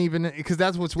they weren't even, because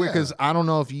that's what's weird. Because I don't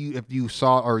know if you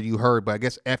saw or you heard, but I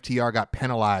guess FTR got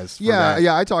penalized. For that.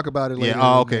 Yeah, I talk about it later.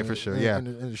 Yeah, okay, for sure. Yeah,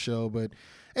 in the show, but.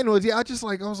 Anyways, I was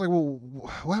like, well,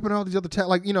 what happened to all these other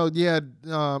like, even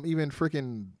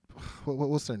freaking,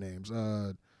 what's their names?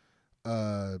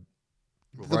 The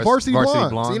Varsity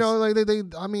Blondes. Like they,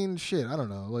 I mean, shit, I don't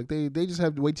know. Like they just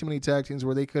have way too many tag teams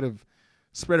where they could have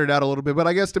spread it out a little bit, but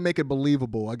I guess to make it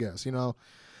believable, I guess,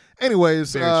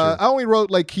 Anyways, I only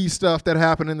wrote like key stuff that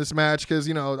happened in this match because,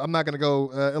 I'm not going to go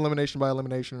elimination by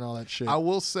elimination and all that shit. I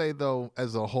will say, though,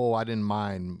 as a whole, I didn't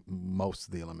mind most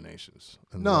of the eliminations.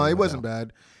 No, it wasn't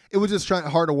bad. It was just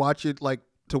hard to watch it, like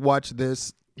to watch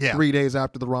this 3 days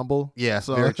after the Rumble. Yeah,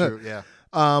 so, very true, yeah.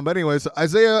 But anyways,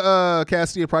 Isaiah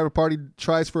Cassidy, a Private Party,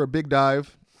 tries for a big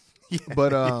dive.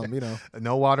 But,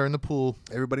 no water in the pool.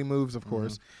 Everybody moves, of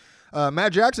course.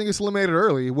 Matt Jackson gets eliminated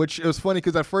early, which it was funny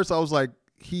because at first I was like,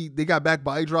 they got back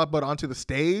body drop, but onto the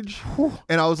stage,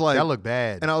 and I was like, that looked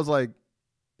bad. And I was like,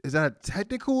 is that a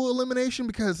technical elimination?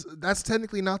 Because that's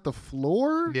technically not the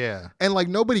floor. Yeah. And like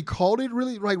nobody called it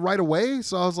really like right away.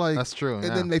 So I was like, that's true.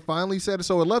 And then they finally said it.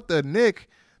 So it left Nick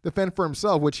defend for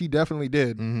himself, which he definitely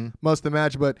did most of the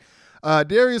match. But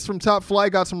Darius from Top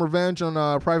Flight got some revenge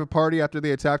on Private Party after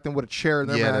they attacked him with a chair in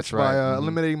their match by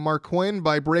eliminating Mark Quinn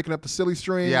by breaking up the silly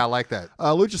string. Yeah, I like that.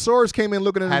 Luchasaurus came in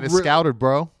looking had it scouted,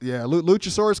 bro. Yeah,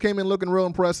 Luchasaurus came in looking real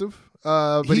impressive.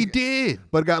 But he did,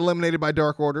 but got eliminated by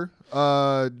Dark Order.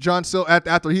 John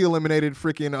after he eliminated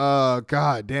freaking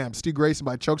goddamn Steve Grayson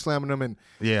by chokeslamming him, and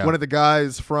one of the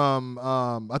guys from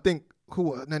I think.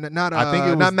 Who? I think it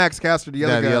was not Max Caster. The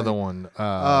other guy. The other one.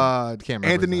 Can't remember.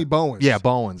 Anthony Bowens. Yeah,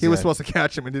 Bowens. He was supposed to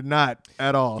catch him and did not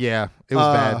at all. Yeah, it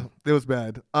was bad. It was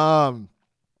bad.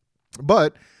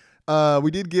 But we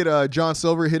did get John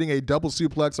Silver hitting a double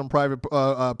suplex on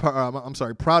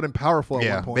Proud and Powerful.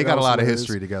 At one point. They got a lot of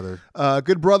history together.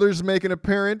 Good Brothers make an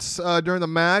appearance during the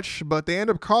match, but they end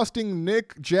up costing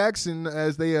Nick Jackson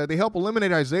as they help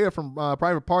eliminate Isaiah from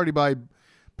Private Party by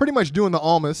pretty much doing the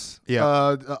Almas,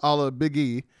 a la Big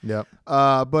E. Yep.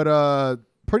 But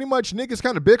pretty much Nick is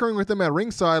kind of bickering with them at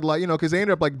ringside, like, because they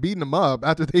ended up like beating him up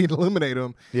after they eliminate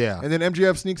him. Yeah. And then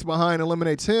MJF sneaks behind,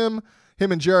 eliminates him.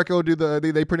 Him and Jericho do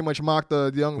they pretty much mock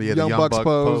the young Bucks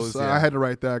pose. I had to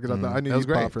write that because I knew you'd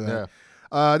pop for that.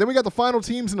 Yeah. Then we got the final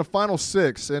teams in the final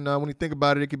 6, and when you think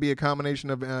about it, it could be a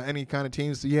combination of any kind of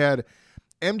teams. So you had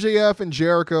MJF and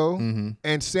Jericho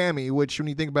and Sammy, which when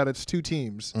you think about it, it's 2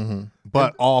 teams.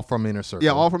 But all from Inner Circle.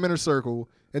 Yeah, all from Inner Circle.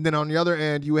 And then on the other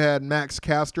end, you had Max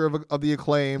Caster of the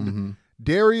Acclaimed,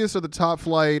 Darius of the Top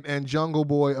Flight, and Jungle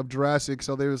Boy of Jurassic.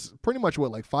 So there's pretty much,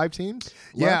 5 teams?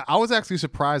 Yeah, I was actually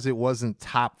surprised it wasn't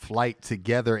Top Flight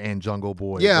together and Jungle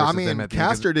Boy. Yeah, I mean,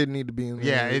 Caster didn't need to be in there.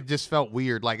 Yeah, it just felt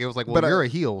weird. Like, it was like, well, you're a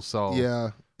heel, so. Yeah,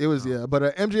 it was,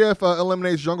 But MJF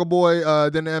eliminates Jungle Boy.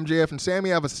 Then MJF and Sammy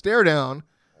have a stare down.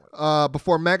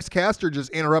 before Max Caster just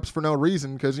interrupts for no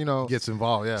reason because, gets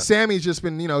involved, yeah. Sammy's just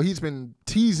been, he's been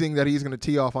teasing that he's going to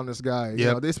tee off on this guy.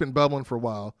 It's been bubbling for a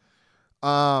while.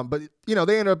 But,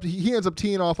 he ends up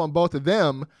teeing off on both of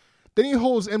them. Then he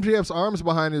holds MJF's arms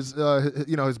behind his,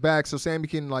 his back so Sammy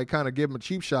can, kind of give him a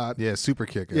cheap shot. Yeah, super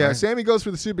kick. Yeah, right? Sammy goes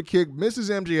for the super kick, misses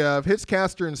MJF, hits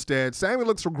Caster instead. Sammy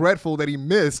looks regretful that he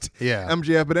missed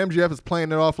MJF, but MJF is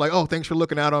playing it off like, oh, thanks for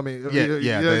looking out on me.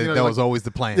 That was always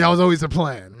the plan. That was always the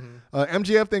plan.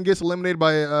 MJF then gets eliminated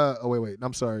by,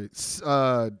 I'm sorry.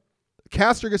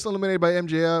 Caster gets eliminated by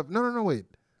MJF. No, wait.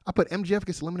 I put MJF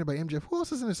gets eliminated by MJF. Who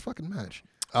else is in this fucking match?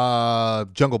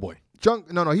 Jungle Boy.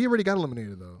 No, he already got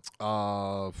eliminated though.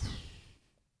 I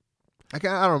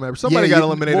don't remember. Somebody got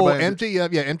eliminated by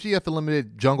MJF. Yeah, MJF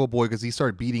eliminated Jungle Boy because he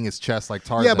started beating his chest like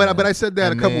Tarzan. Yeah, but I said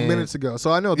that a couple minutes ago,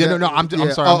 so I know. Yeah, no, I'm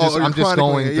sorry. I'm just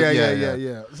going.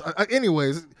 Yeah.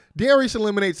 Anyways, Darius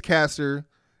eliminates Caster,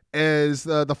 as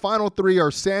the final three are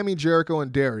Sammy, Jericho,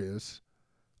 and Darius.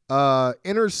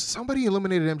 Somebody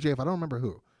eliminated MJF. I don't remember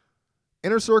who.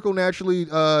 Inner Circle naturally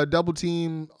double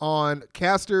team on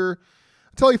Caster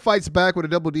until he fights back with a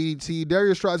double DDT.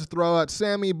 Darius tries to throw out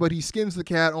Sammy, but he skins the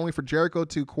cat only for Jericho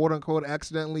to quote-unquote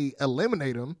accidentally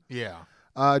eliminate him. Yeah.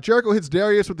 Jericho hits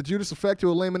Darius with the Judas effect to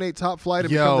eliminate Top Flight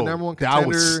and become the number one contender. That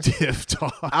was stiff,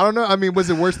 dog. I don't know. I mean, was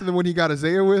it worse than when he got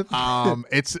Isaiah with? I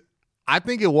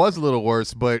think it was a little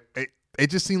worse, but it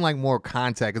just seemed like more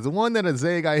contact. Because the one that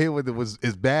Isaiah got hit with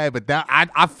is bad, but that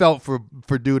I felt for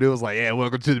dude, it was like, yeah,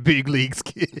 welcome to the big leagues,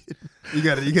 kid. You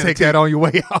gotta take that on your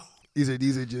way out.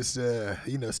 These are just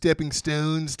stepping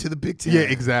stones to the big time. Yeah,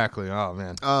 exactly. Oh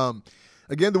man.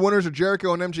 Again, the winners are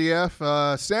Jericho and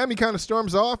MJF. Sammy kind of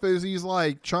storms off as he's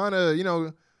like trying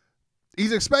to,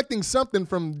 he's expecting something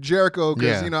from Jericho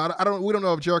because we don't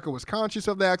know if Jericho was conscious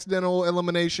of the accidental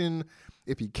elimination,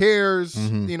 if he cares.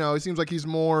 It seems like he's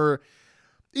more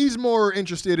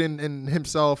interested in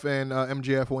himself and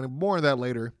MJF winning. More on that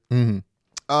later.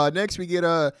 Next we get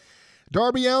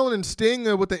Darby Allin and Sting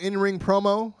with the in-ring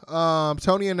promo.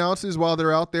 Tony announces while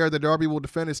they're out there that Darby will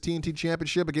defend his TNT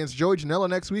Championship against Joey Janela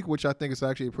next week, which I think is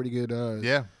actually a pretty good.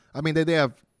 I mean, they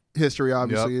have history,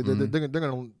 obviously.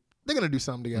 Yep. They're gonna do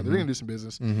something together. They're gonna do some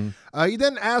business. He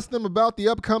then asked them about the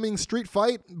upcoming street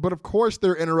fight, but of course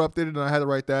they're interrupted, and I had to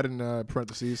write that in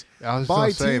parentheses.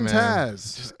 By Team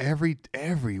Taz. Just every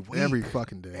week, every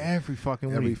fucking day, every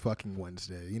fucking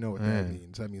Wednesday. You know what that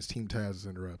means? That means Team Taz is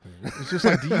interrupting. It's just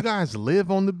like, do you guys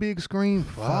live on the big screen?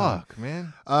 Fuck,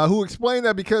 man. Who explained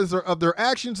that because of their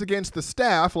actions against the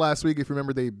staff last week? If you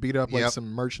remember, they beat up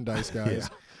some merchandise guys.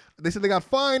 They said they got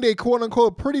fined a quote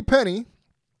unquote pretty penny.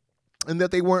 And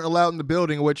that they weren't allowed in the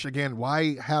building, which, again,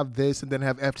 why have this and then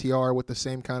have FTR with the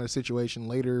same kind of situation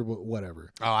later?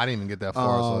 Whatever. Oh, I didn't even get that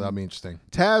far, so that'll be interesting.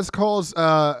 Taz calls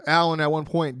Allen at one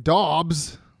point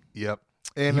Dobbs. Yep.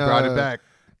 And he brought it back.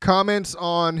 Comments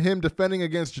on him defending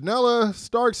against Janela.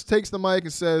 Starks takes the mic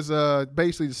and says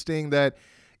basically to Sting that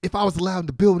if I was allowed in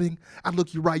the building, I'd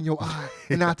look you right in your eye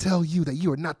and I'd tell you that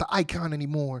you are not the icon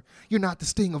anymore. You're not the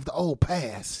Sting of the old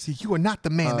past. See, you are not the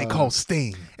man they call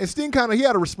Sting. And Sting he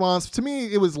had a response. To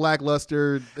me, it was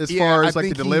lackluster as far as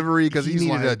the delivery because he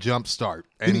needed a jump start.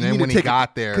 And then when he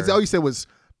got there, because all he said was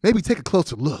maybe take a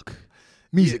closer look.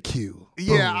 Music cue.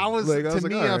 Yeah,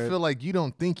 I feel like you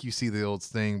don't think you see the old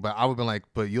Sting, but I would be like,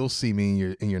 but you'll see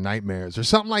me in your nightmares or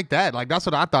something like that. Like that's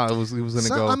what I thought he was going to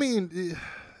go.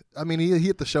 I mean, he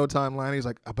hit the Showtime line. He's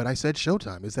like, but I said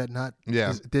Showtime. Is that not?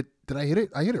 Yeah. Did I hit it?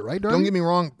 I hit it right, Darby? Don't get me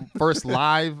wrong. First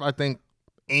live, I think,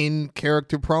 in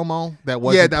character promo that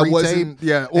wasn't pre-taped.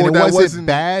 Or that wasn't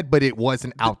bad, but it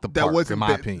wasn't out the park, in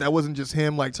my opinion. That wasn't just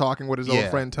him talking with his old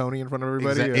friend Tony in front of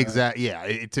everybody. Exactly.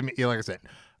 Yeah. To me, like I said,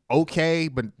 okay,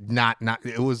 but not.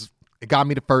 It got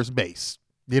me to first base.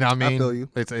 You know what I mean? I feel you.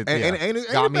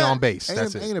 Got me on base.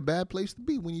 That's it. Ain't a bad place to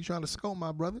be when you're trying to scope,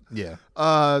 my brother. Yeah.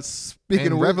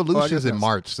 Speaking of Revolution's in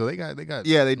March, so they got.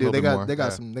 Yeah, they do. They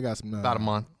got some. About a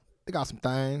month. They got some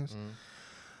things.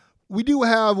 We do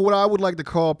have what I would like to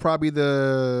call probably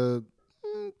the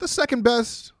second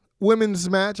best women's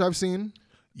match I've seen.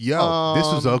 Yo, this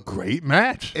was a great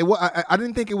match. I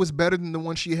didn't think it was better than the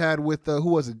one she had with who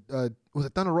was it? Was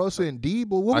it Thunder Rosa and Dee?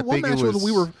 But what match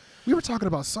was we were talking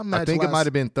about some match. I think it might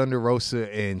have been Thunder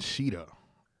Rosa and Sheeta.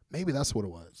 Maybe that's what it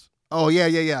was. Oh yeah.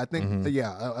 I think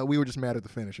we were just mad at the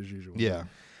finish as usual. Yeah.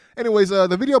 Anyways,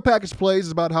 the video package plays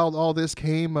is about how all this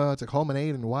came to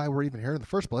culminate and why we're even here in the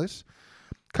first place.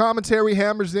 Commentary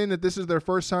hammers in that this is their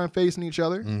first time facing each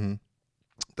other.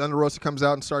 Thunder Rosa comes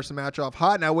out and starts the match off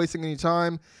hot, not wasting any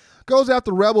time. Goes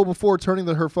after Rebel before turning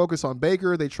her focus on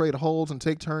Baker. They trade holds and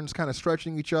take turns kind of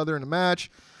stretching each other in the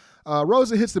match.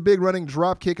 Rosa hits the big running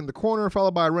drop kick in the corner,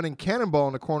 followed by a running cannonball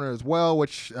in the corner as well,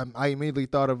 which I immediately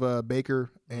thought of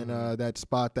Baker and that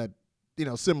spot, that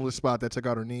similar spot that took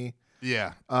out her knee.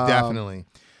 Yeah, definitely.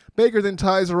 Baker then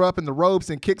ties her up in the ropes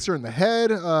and kicks her in the head.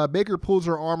 Baker pulls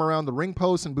her arm around the ring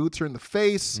post and boots her in the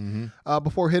face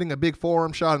before hitting a big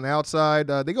forearm shot on the outside.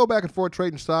 They go back and forth,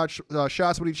 trading shots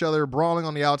with each other, brawling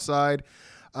on the outside.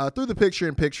 Through the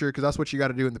picture-in-picture, because that's what you got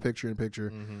to do in the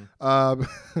picture-in-picture.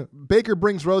 Baker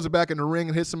brings Rosa back in the ring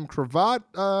and hits some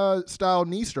cravat-style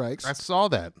knee strikes. I saw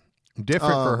that.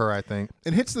 Different for her, I think.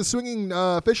 And hits the swinging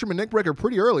fisherman neckbreaker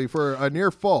pretty early for a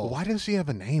near fall. Why does she have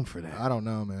a name for that? I don't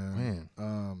know, man.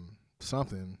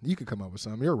 Something. You could come up with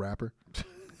something. You're a rapper.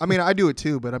 I mean, I do it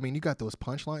too, but I mean, you got those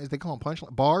punchlines. They call them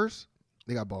punchlines. Bars?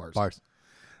 They got bars.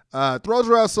 Throws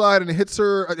her outside and hits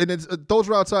her, and throws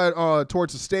her outside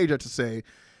towards the stage, I have to say.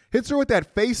 Hits her with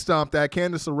that face stomp that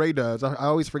Candice LeRae does. I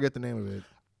always forget the name of it.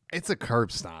 It's a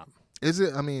curb stomp. Is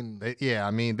it? I mean,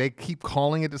 they keep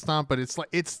calling it the stomp, but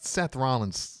it's Seth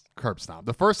Rollins' curb stomp.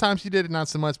 The first time she did it, not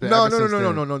so much. But no.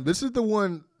 This is the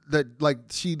one that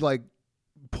she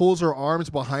pulls her arms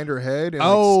behind her head and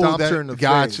stomps her in the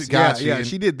face. Gotcha. Yeah,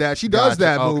 she did that. She does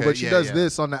that move, but she does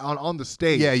this on the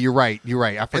stage. Yeah, you're right.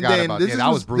 I forgot about that.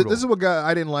 That was brutal. This is what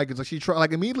I didn't like. Is like she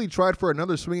immediately tried for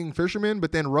another swinging fisherman,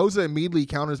 but then Rosa immediately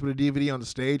counters with a DVD on the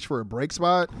stage for a break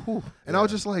spot. And I was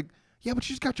just like, yeah, but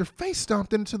you just got your face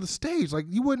stomped into the stage. Like,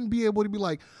 you wouldn't be able to be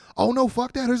like, oh, no,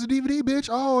 fuck that. Here's a DVD, bitch.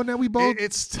 Oh, and then we both.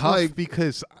 It's tough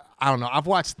because, I don't know. I've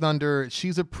watched Thunder.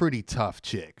 She's a pretty tough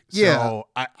chick. Yeah. So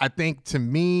I think, to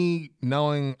me,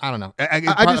 knowing, I don't know.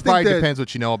 It probably depends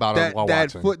what you know about her while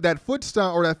watching. That foot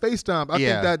stomp or that face stomp, I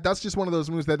think that's just one of those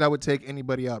moves that would take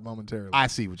anybody out momentarily. I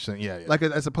see what you're saying. Yeah. Like,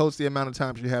 as opposed to the amount of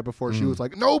time she had before she was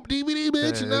like, nope, DVD,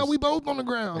 bitch, and now we both on the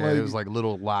ground. Yeah, it was like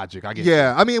little logic. I get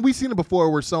Yeah, I mean, we've seen it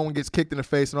before where someone gets kicked in the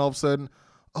face and all of a sudden,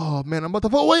 oh, man, I'm about to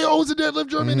fall. Wait, it's a deadlift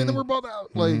German, and then we're both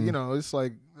out. Like, it's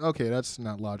like, okay, that's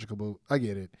not logical, but I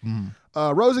get it.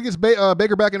 Rosa gets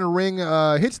Baker back in the ring,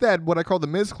 hits that, what I call the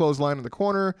Miz clothesline in the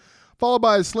corner, followed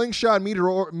by a slingshot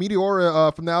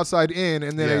Meteora from the outside in,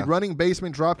 and then a running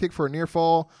basement dropkick for a near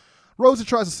fall. Rosa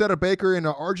tries to set up Baker in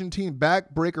an Argentine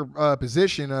backbreaker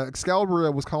position. Excalibur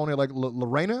was calling it like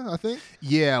Lorena, I think.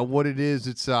 Yeah, what it is,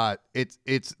 it's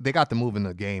they got the move in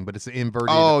the game, but it's an inverted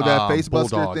that face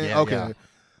buster bulldog thing. Yeah, okay.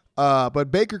 Yeah. But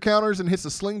Baker counters and hits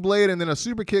a sling blade and then a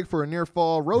super kick for a near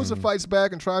fall. Rosa fights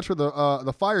back and tries for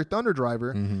the Fire Thunder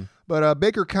driver. But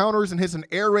Baker counters and hits an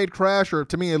air raid crash, or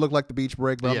to me it looked like the beach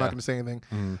break, but I'm not going to say anything.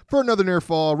 For another near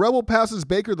fall. Rebel passes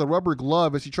Baker the rubber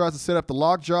glove as she tries to set up the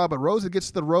lockjaw, but Rosa gets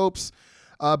to the ropes.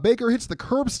 Baker hits the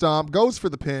curb stomp, goes for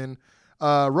the pin.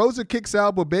 Rosa kicks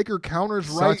out, but Baker counters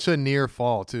right. Such a near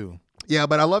fall, too. Yeah,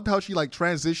 but I loved how she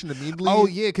transitioned immediately. Oh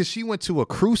yeah, because she went to a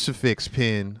crucifix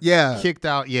pin. Yeah, kicked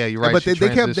out. Yeah, you're right. But they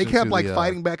kept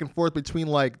fighting back and forth between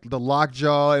the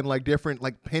lockjaw and different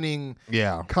pinning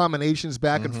combinations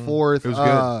back and forth. It was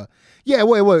good. Yeah,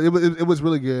 it was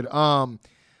really good.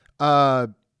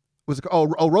 Rosa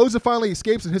finally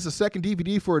escapes and hits a second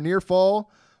DVD for a near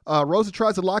fall. Rosa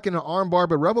tries to lock in an armbar,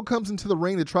 but Rebel comes into the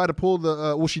ring to try to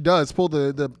pull she does pull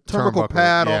the turnbuckle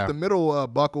pad off the middle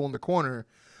buckle in the corner.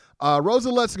 Rosa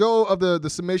lets go of the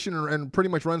submission and pretty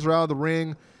much runs her out of the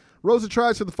ring. Rosa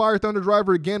tries for the Fire Thunder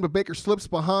driver again, but Baker slips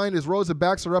behind as Rosa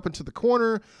backs her up into the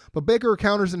corner. But Baker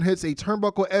counters and hits a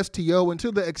turnbuckle STO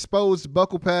into the exposed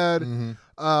buckle pad,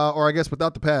 or I guess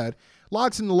without the pad.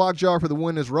 Locks in the lockjaw for the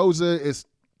win as Rosa is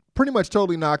pretty much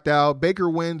totally knocked out.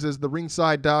 Baker wins as the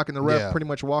ringside doc and the ref pretty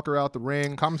much walk her out the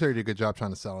ring. Commentary did a good job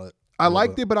trying to sell it. I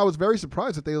liked it, but I was very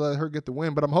surprised that they let her get the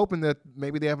win. But I'm hoping that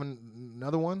maybe they have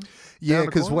another one. Yeah,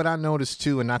 because what I noticed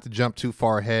too, and not to jump too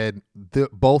far ahead,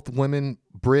 both women,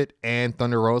 Britt and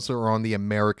Thunder Rosa, are on the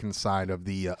American side of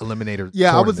the eliminator.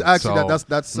 Yeah, tournament. I was actually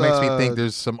that's makes me think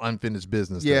there's some unfinished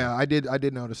business. Yeah, there. I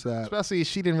did notice that. Especially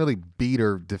she didn't really beat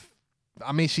her.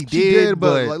 I mean, she did,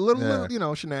 but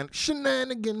little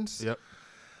shenanigans. Yep.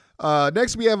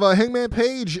 Next, we have Hangman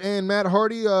Page and Matt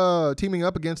Hardy teaming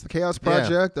up against the Chaos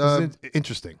Project.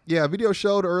 Interesting. Yeah, a video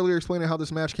showed earlier explaining how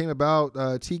this match came about.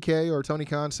 TK, or Tony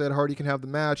Khan, said Hardy can have the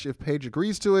match if Page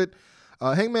agrees to it.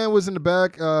 Hangman was in the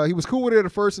back. He was cool with it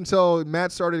at first until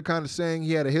Matt started kind of saying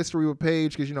he had a history with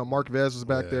Page because, Mark Vez was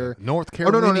back there. North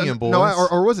Carolinian boys. No,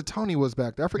 or was it Tony was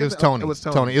back there? I forget. It was Tony. It was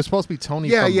Tony. It was supposed to be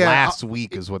Tony from last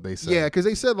week is what they said. Yeah, because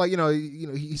they said,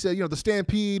 he said, the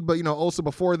Stampede, but, also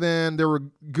before then, there were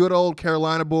good old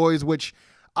Carolina boys, which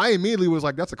I immediately was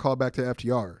like, that's a callback to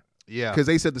FTR. Yeah. Because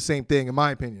they said the same thing, in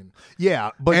my opinion. Yeah.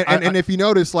 But and if you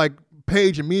notice,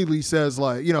 Page immediately says,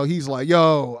 he's like,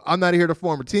 yo, I'm not here to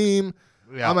form a team.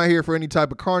 Yeah. I'm not here for any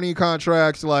type of carny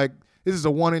contracts. this is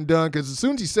a one and done. Because as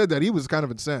soon as he said that, he was kind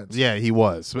of incensed. Yeah, he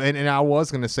was. And I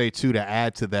was going to say, too, to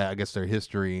add to that, I guess their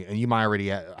history, and you might already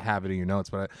have it in your notes,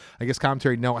 but I guess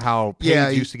commentary note how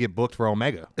Page used to get booked for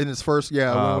Omega. In his first,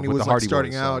 when he was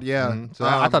starting out, So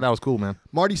I thought that was cool, man.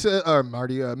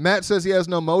 Matt says he has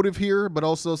no motive here, but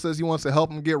also says he wants to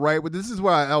help him get right. But this is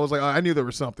why I was like, I knew there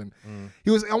was something.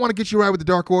 He was, I want to get you right with the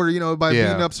Dark Order, by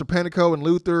beating up Serpentico and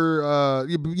Luther,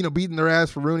 beating their ass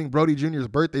for ruining Brody Jr.'s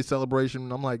birthday celebration.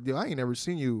 And I'm like, dude, I ain't never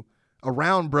seen you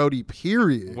around Brody,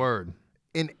 period. Word.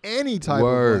 In any type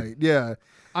of way. Yeah.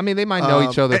 I mean, they might know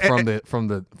each other from the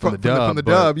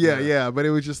dub. Yeah. But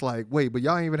it was just like, wait, but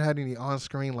y'all ain't even had any on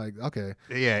screen, like, okay.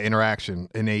 Yeah, interaction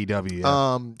in AEW.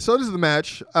 Yeah. So this is the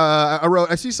match.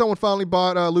 I see someone finally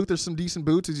bought Luther some decent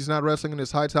boots as he's not wrestling in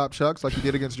his high top chucks like he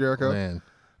did against Jericho. Man.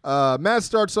 Matt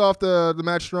starts off the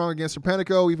match strong against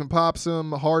Serpentico, even pops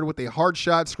him hard with a hard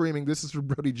shot, screaming, "This is for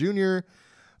Brody Jr."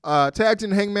 Tags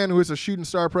in Hangman, who hits a shooting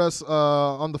star press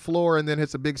on the floor and then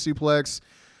hits a big suplex.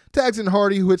 Tags in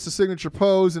Hardy, who hits the signature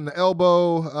pose in the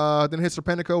elbow, then hits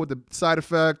Serpentico with the side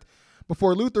effect.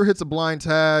 Before Luther hits a blind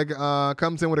tag,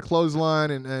 comes in with a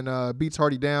clothesline and beats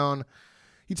Hardy down.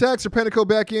 He tags Serpentico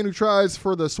back in, who tries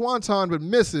for the Swanton but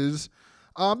misses.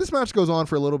 This match goes on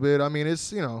for a little bit. I mean,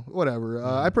 it's, whatever.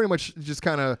 I pretty much just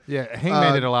kind of... Yeah,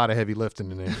 Hangman did a lot of heavy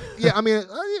lifting in there. Yeah, I mean,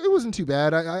 it wasn't too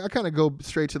bad. I kind of go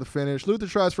straight to the finish. Luther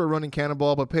tries for a running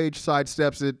cannonball, but Page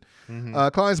sidesteps it.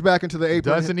 Climbs back into the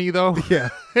apron. Doesn't he, though? Yeah.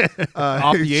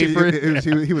 Off the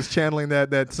apron? He was channeling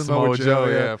that Samoa Joe.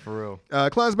 Yeah, for real.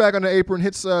 Climbs back on the apron,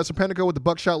 hits Serpentico with the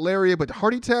buckshot lariat, but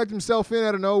Hardy tagged himself in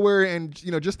out of nowhere and,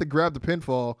 just to grab the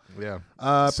pinfall.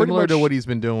 Yeah. Similar to what he's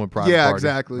been doing with Private Party.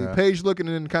 Exactly. Yeah. Page looking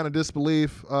in kind of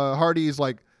disbelief. Hardy's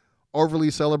like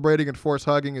overly celebrating and force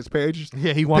hugging his Page.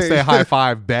 Yeah, he wants that high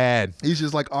five bad. He's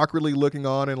just like awkwardly looking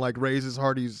on and like raises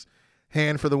Hardy's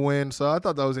hand for the win. So I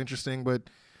thought that was interesting, but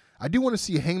I do want to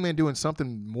see Hangman doing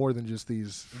something more than just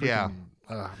these. Man.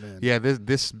 Yeah,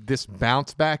 this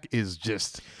bounce back is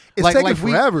just it's taking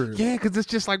forever. Because it's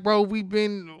just like, bro, we've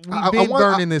been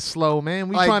burning this slow, man.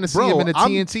 We trying to see him in the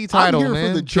TNT title, man. I'm here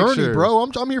for the journey, Picture. bro.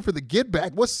 I'm here for the get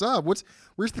back. What's up?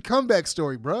 Where's the comeback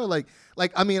story, bro? Like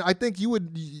I mean, I think you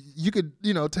could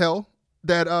tell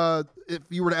that if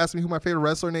you were to ask me who my favorite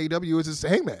wrestler in AEW is, it's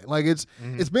Hangman. Like it's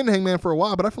been Hangman for a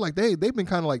while, but I feel like they've been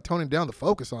kind of like toning down the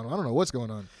focus on him. I don't know what's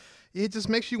going on. It just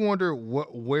makes you wonder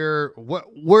where's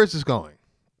this going?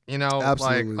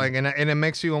 Absolutely. and it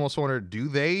makes you almost wonder, do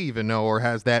they even know, or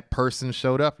has that person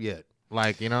showed up yet?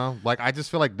 I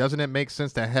just feel like, doesn't it make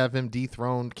sense to have him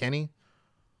dethrone Kenny?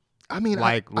 I mean,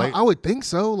 I would think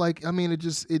so. Like, I mean,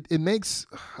 it makes,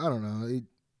 I don't know.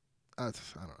 I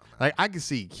don't know. Like, I can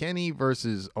see Kenny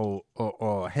versus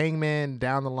Hangman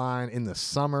down the line in the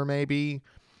summer, maybe.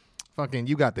 Fucking,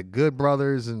 you got the Good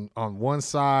Brothers and on one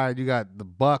side, you got the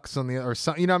Bucks on the other, or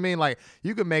something. You know what I mean? Like,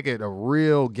 you could make it a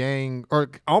real gang, or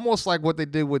almost like what they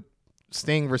did with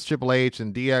Sting versus Triple H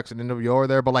and DX and NWO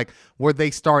there, but like where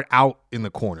they start out in the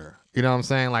corner. You know what I'm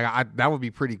saying? Like, that would be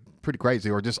pretty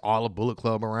crazy, or just all a Bullet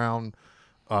Club around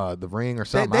the ring or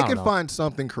something. They could find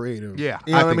something creative. Yeah,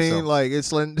 you know I what I think mean? so. Like,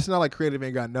 it's not like creative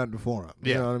ain't got nothing before them.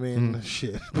 Yeah. You know what I mean?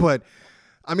 Shit, but.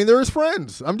 I mean, they're his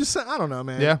friends. I'm just saying, I don't know,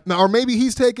 man. Yeah. Or maybe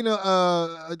he's taking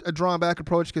a drawn back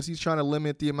approach because he's trying to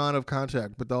limit the amount of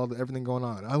contact with everything going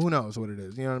on. Who knows what it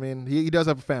is? You know what I mean? He does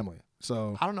have a family,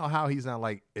 so I don't know how he's not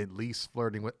like at least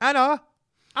flirting with Anna.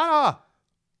 I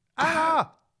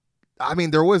mean,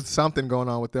 there was something going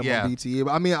on with them on BTE.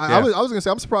 But I mean, I was gonna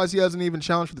say, I'm surprised he hasn't even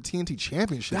challenged for the TNT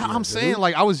Championship. I'm yet, saying, dude.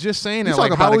 like, I was just saying that. Talk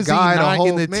Like, about how a is he guy not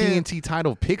in the man. TNT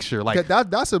title picture? Like,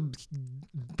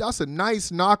 that's a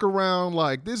nice knock around.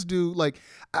 Like, this dude, like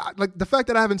the fact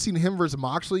that I haven't seen him versus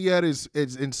Moxley yet is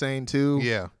insane too.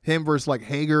 Yeah, him versus like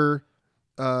Hager.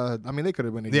 I mean, they could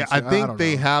have been against. I think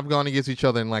they have gone against each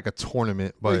other in like a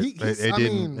tournament, but it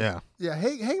didn't.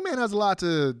 Hangman has a lot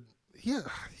to. He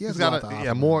has a lot to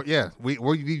offer. More. Yeah,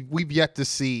 we've yet to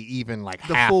see even like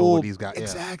the half full, of what he's got.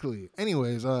 Exactly. Yeah.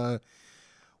 Anyways,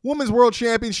 Women's World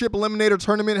Championship Eliminator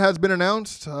Tournament has been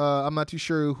announced. I'm not too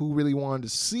sure who really wanted to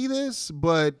see this,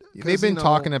 but they've been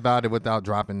talking about it without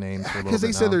dropping names for a little bit. Because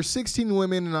they said there's 16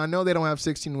 women, and I know they don't have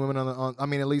 16 women I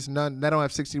mean, at least none. They don't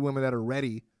have 16 women that are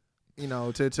ready,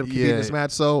 to compete in this match.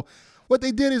 So what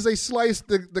they did is they sliced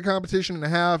the competition in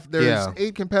half. There's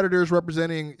 8 competitors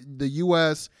representing the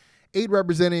U.S., 8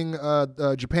 representing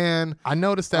Japan. I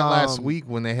noticed that last week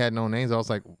when they had no names. I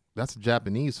was like, that's a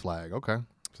Japanese flag. Okay.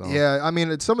 So. Yeah, I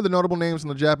mean, it's some of the notable names on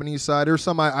the Japanese side. There's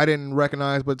some I didn't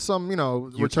recognize, but some,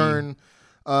 return.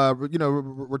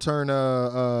 return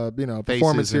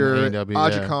performance here.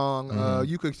 Aja Kong,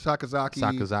 Yuka Sakazaki.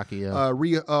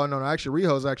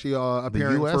 Riho's actually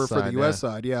appearing for the U.S.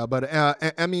 side. Yeah, but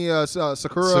Emi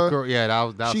Sakura. Yeah, that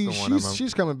was the one.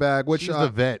 She's coming back. Which she's the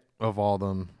vet of all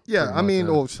them. Yeah, I mean,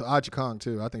 Aja Kong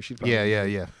too. I think she's.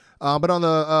 Yeah. But on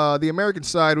the American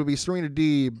side would be Serena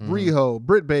Deeb, Riho,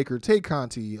 Britt Baker, Tay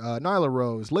Conti, Nyla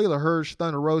Rose, Layla Hirsch,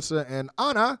 Thunder Rosa, and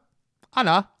Anna's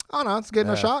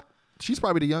getting a shot. She's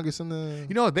probably the youngest in the.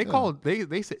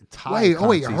 They said Ty.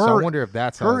 Wait, her. So I wonder if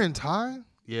that's her and Ty.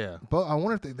 Yeah, but I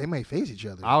wonder if they may face each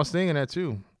other. I was thinking that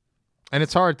too, and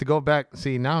it's hard to go back.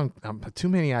 See, now I'm too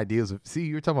many ideas.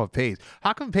 You're talking about Paige.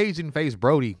 How come Paige didn't face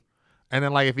Brody, and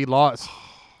then if he lost,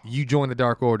 you join the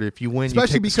Dark Order. If you win,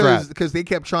 especially you take the strap. because they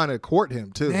kept trying to court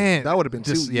him too. Man, that would have been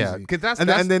too easy. Yeah,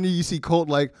 and then you see Colt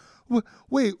like.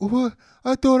 Wait, what?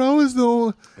 I thought I was the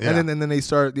only. Yeah. And then you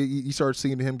start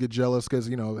seeing him get jealous because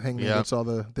Hangman gets all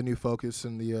the new focus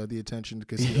and the attention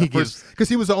because he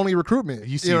was the only recruitment.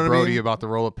 You see Brody about to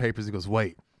roll up papers. He goes,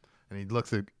 wait, and he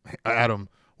looks at Adam.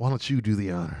 Why don't you do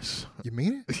the honors? You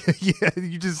mean it? Yeah,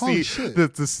 you just see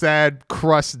the sad,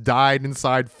 crushed, dyed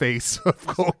inside face of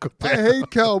Cole Cabana. I hate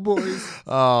Cowboys.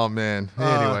 Oh, man.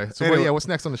 Anyway, what's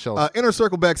next on the show? Inner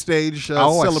Circle backstage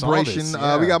celebration.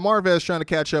 We got Marvez trying to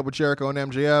catch up with Jericho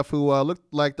and MJF, who look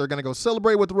like they're going to go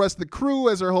celebrate with the rest of the crew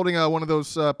as they're holding one of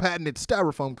those patented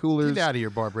styrofoam coolers. Get out of here,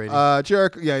 Bar Brady.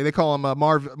 Jericho, they call him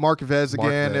Marvez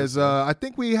again. As I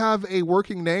think we have a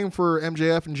working name for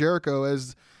MJF and Jericho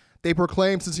as they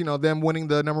proclaim since, them winning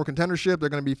the number one contendership, they're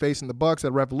going to be facing the Bucks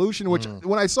at Revolution, which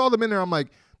when I saw them in there, I'm like,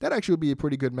 that actually would be a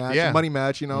pretty good match, a money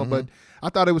match, but I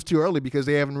thought it was too early because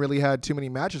they haven't really had too many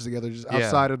matches together just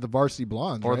outside of the Varsity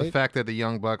Blondes. Or the fact that the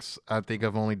Young Bucks, I think,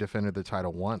 have only defended the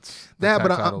title once.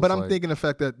 But I'm thinking the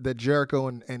fact that Jericho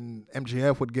and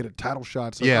MJF would get a title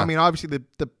shot. So, I mean, obviously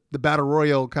the Battle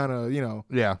Royal kind of,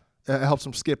 helps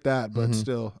them skip that, but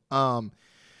still.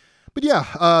 But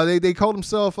they called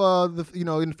themselves, in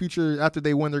the future, after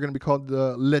they win, they're going to be called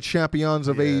the Le Champions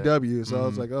of AEW. So I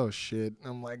was like, oh, shit.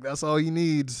 I'm like, that's all he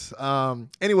needs.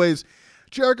 Anyways,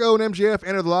 Jericho and MJF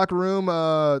enter the locker room,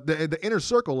 the Inner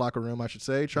Circle locker room, I should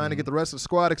say, trying to get the rest of the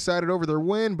squad excited over their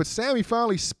win. But Sammy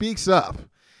finally speaks up.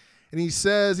 And he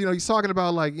says, he's talking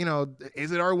about,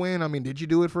 is it our win? I mean, did you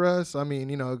do it for us? I mean,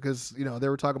 because, they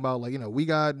were talking about, we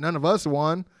got, none of us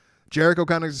won. Jericho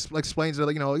kind of explains it,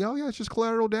 it's just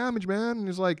collateral damage, man. And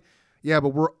he's like, yeah, but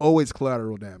we're always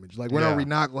collateral damage. When are we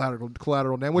not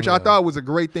collateral damage? Which I thought was a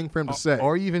great thing for him to say.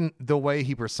 Or even the way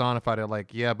he personified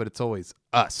it, but it's always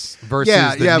us versus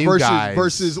the new guys.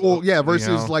 Versus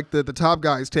the top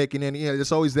guys taking in.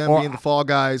 It's always them being the fall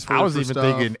guys. I was even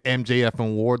thinking MJF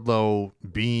and Wardlow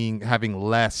having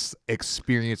less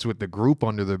experience with the group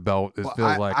under their belt. It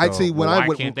feels like why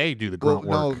can't they do the grunt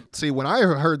work? No, see, when I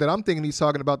heard that, I'm thinking he's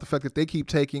talking about the fact that they keep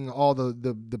taking all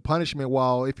the punishment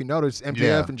while, if you notice,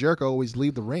 MJF and Jericho always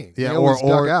leave the ring. Yeah, they always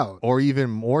duck out. Or even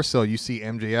more so, you see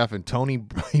MJF and Tony.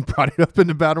 He brought it up in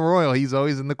the Battle Royal. He's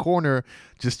always in the corner,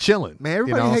 just chilling. Man,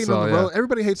 everybody hating on the road.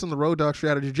 Everybody hates on the road dog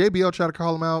strategy. JBL tried to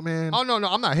call him out, man. Oh no,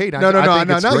 I'm not hating. No,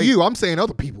 not you. I'm saying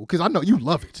other people because I know you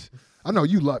love it.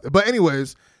 But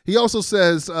anyways, he also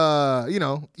says,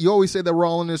 you always say that we're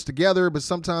all in this together, but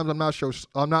sometimes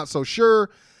I'm not so sure,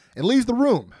 and leaves the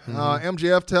room.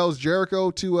 MJF tells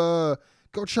Jericho to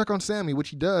go check on Sammy, which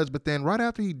he does. But then right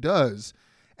after he does,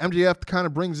 MJF kind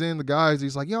of brings in the guys.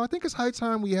 He's like, I think it's high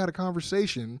time we had a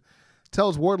conversation.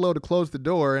 Tells Wardlow to close the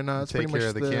door, and it's pretty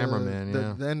much the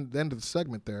cameraman. The end of the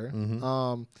segment there.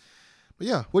 But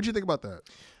yeah, what'd you think about that?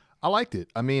 I liked it.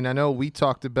 I mean, I know we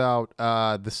talked about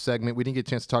the segment. We didn't get a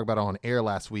chance to talk about it on air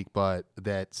last week, but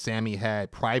that Sammy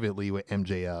had privately with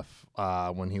MJF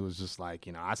when he was just like,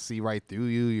 I see right through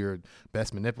you. You're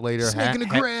best manipulator. Snake in the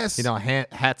grass.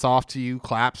 Hats off to you,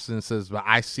 claps, and says, but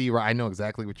I see right. I know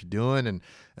exactly what you're doing. And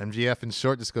MJF in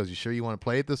short just goes, you sure you want to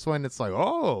play it this way? And it's like,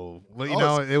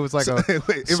 it was like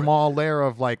a small layer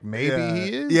of maybe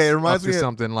he is. Yeah, it reminds me of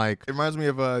something like. It reminds me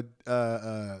of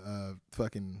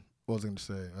fucking. What was I going to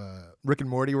say? Rick and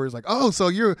Morty, where he's like, "Oh, so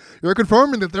you're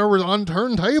confirming that there were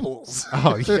unturned tables."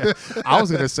 Oh yeah, I was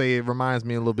going to say it reminds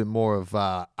me a little bit more of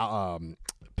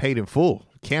Paid in Full.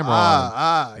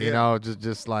 Cameron,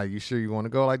 just like, you sure you want to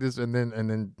go like this? And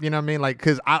then you know what I mean?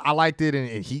 Because I liked it,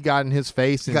 and he got in his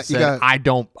face and said,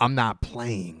 I'm not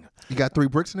playing. You got 3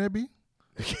 bricks in there, B?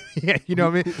 Yeah, you know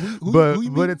what I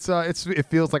mean. But it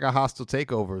feels like a hostile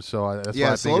takeover. So that's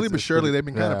why slowly but surely they've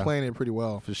been kind of playing it pretty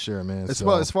well for sure, man. As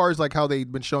far as how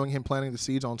they've been showing him planting the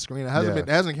seeds on screen, it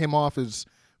hasn't came off as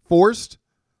forced.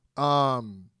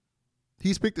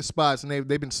 He's picked the spots, and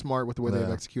they've been smart with the way they've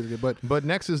executed it. But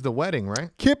next is the wedding, right?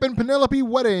 Kip and Penelope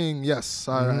wedding. Yes,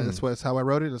 that's how I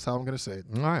wrote it. That's how I'm going to say it.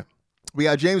 All right. We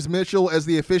got James Mitchell as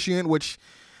the officiant, which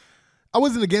I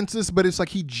wasn't against this, but it's like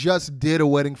he just did a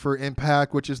wedding for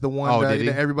Impact, which is the one that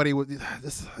everybody was.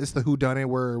 It's the whodunit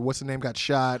where what's the name got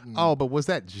shot. And but was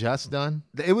that just done?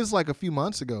 It was like a few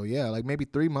months ago. Yeah, like maybe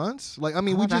 3 months. Like I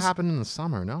mean, that happened in the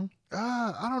summer. No,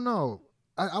 I don't know.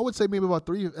 I would say maybe about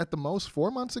 3 at the most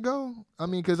 4 months ago. I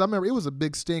mean, because I remember it was a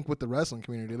big stink with the wrestling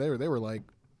community. They were like,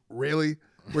 really?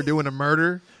 We're doing a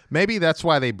murder? Maybe that's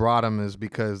why they brought him, is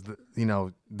because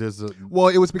there's a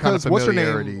it was because what's her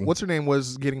name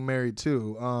was getting married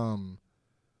too. I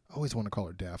always want to call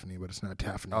her Daphne, but it's not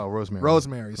Daphne. Oh, Rosemary.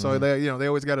 Rosemary. So they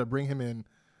always got to bring him in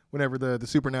whenever the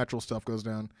supernatural stuff goes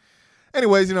down.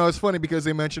 Anyways, it's funny because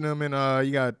they mention him, and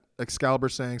you got Excalibur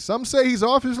saying some say he's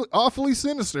awfully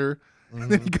sinister. And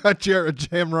then you got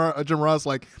Jim Ross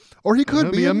like, or he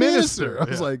could be a minister. I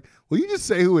was like, well, you just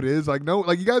say who it is. Like, no,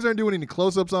 like you guys aren't doing any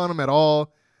close-ups on him at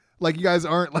all. Like you guys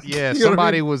aren't like. Yeah,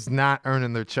 somebody was not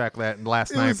earning their check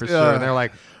last night for sure. And they're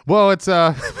like, well, it's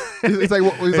He's like,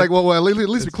 well, at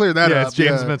least we cleared that up. It's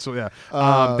James Mitchell. Yeah.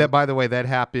 That, by the way, that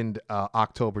happened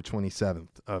October 27th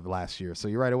of last year. So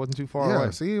you're right, it wasn't too far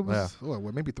away. See, it was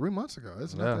maybe 3 months ago.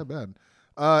 It's not that bad.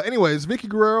 Anyways, Vicky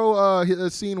Guerrero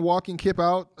is seen walking Kip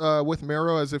out with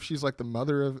Mero as if she's like the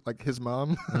mother of like his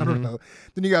mom. I don't know.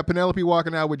 Then you got Penelope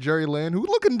walking out with Jerry Lynn, who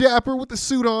looking dapper with the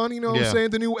suit on. You know what I'm saying?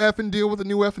 The new effing deal with the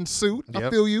new effing suit. Yep. I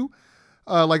feel you.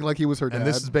 Like he was her dad. And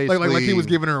this is basically like he was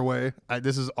giving her away.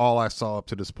 This is all I saw up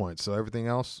to this point. So everything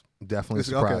else definitely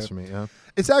surprised me. Yeah.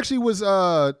 It's actually was.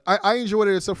 I enjoyed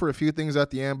it except for a few things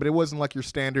at the end, but it wasn't like your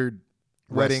standard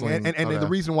wedding, and the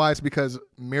reason why is because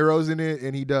Miro's in it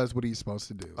and he does what he's supposed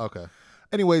to do. Okay.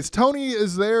 Anyways, Tony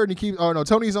is there and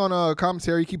Tony's on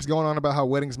commentary. He keeps going on about how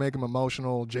weddings make him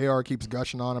emotional. JR keeps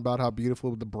gushing on about how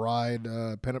beautiful the bride,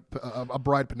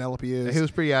 bride Penelope is. He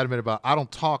was pretty adamant about I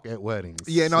don't talk at weddings.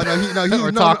 Yeah, I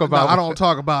don't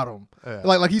talk about them. Yeah.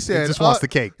 Like he said, he just wants the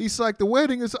cake. He's like, the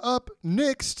wedding is up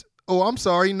next. Oh, I'm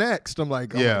sorry, next. I'm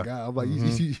like, oh my God. I'm like,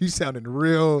 you sounding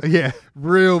real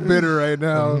bitter right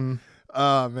now.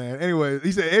 Oh, man. Anyway,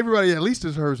 he said everybody at least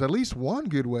deserves at least one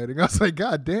good wedding. I was like,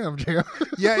 God damn, JR.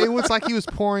 Yeah, it was like he was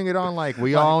pouring it on like,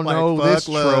 we all know this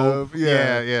trope.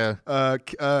 Yeah.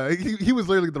 He was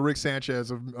literally the Rick Sanchez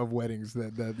of weddings.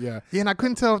 Yeah, and I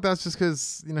couldn't tell if that's just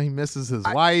because, he misses his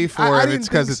wife or if it's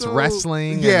because it's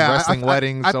wrestling. Yeah, and wrestling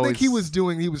weddings. I think he was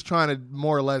trying to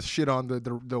more or less shit on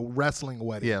the wrestling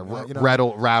wedding. Yeah,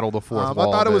 rattle the fourth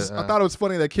wall. I thought it was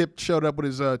funny that Kip showed up with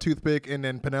his toothpick and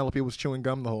then Penelope was chewing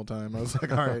gum the whole time. I was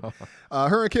like, all right.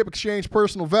 Her and Kip exchanged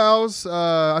personal vows.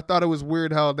 I thought it was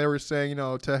weird how they were saying,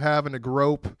 to have and to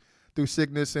grope through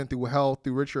sickness and through health,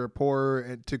 through richer or poorer,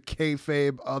 and to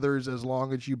kayfabe others as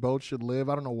long as you both should live.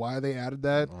 I don't know why they added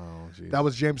that. Oh, that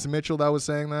was James Mitchell that was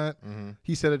saying that.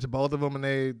 He said it to both of them, and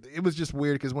it was just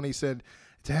weird because when he said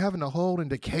to have and to hold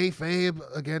and to kayfabe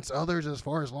against others as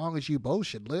long as you both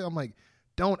should live, I'm like,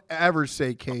 don't ever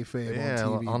say kayfabe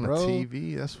on TV, on bro. the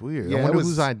TV. That's weird. I wonder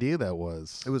whose idea that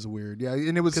was. It was weird. Yeah,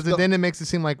 and it was because then it makes it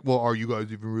seem like, well, are you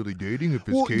guys even really dating if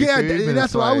it's kayfabe? Yeah,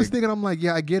 that's what I was thinking. I'm like,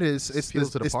 yeah, I get it. It's the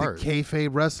kayfabe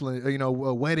wrestling,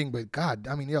 wedding. But God,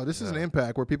 I mean, this is an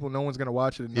Impact where no one's gonna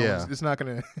watch it. And it's not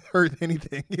gonna hurt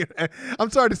anything.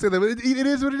 I'm sorry to say that, but it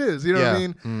is what it is. You know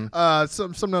what I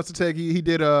mean? Some notes to take.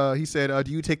 He said,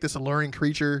 do you take this alluring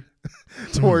creature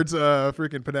towards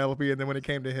freaking Penelope? And then when it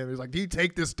came to him, he was like, do you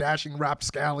take this dashing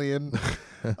rapscallion?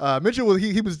 Mitchell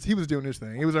he was doing his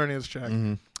thing. He was earning his check.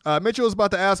 Mitchell was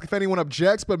about to ask if anyone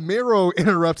objects, but Miro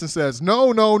interrupts and says,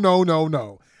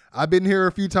 no. I've been here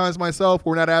a few times myself.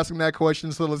 We're not asking that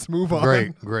question, so let's move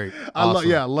on. Great. I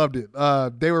loved it.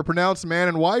 They were pronounced man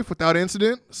and wife without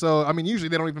incident. So I mean, usually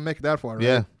they don't even make it that far,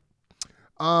 right?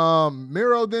 Yeah.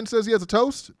 Miro then says he has a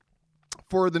toast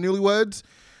for the newlyweds.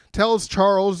 Tells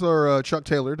Charles or Chuck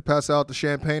Taylor to pass out the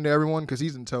champagne to everyone because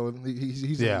he's in tow.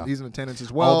 He's in attendance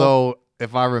as well. Although,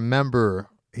 if I remember,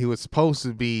 he was supposed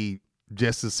to be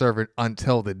just a servant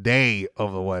until the day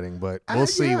of the wedding, but we'll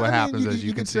see what happens as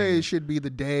you can see. Say it should be the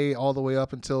day all the way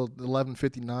up until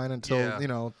 11:59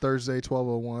 until Thursday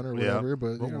 12:01 or whatever.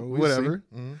 But whatever.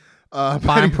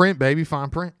 Fine print, baby, fine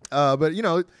print. But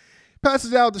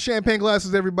passes out the champagne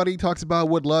glasses. Everybody talks about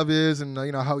what love is and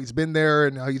how he's been there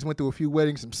and how he's went through a few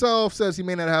weddings himself. Says he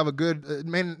may not have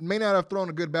may not have thrown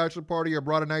a good bachelor party or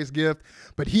brought a nice gift,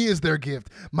 but he is their gift.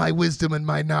 My wisdom and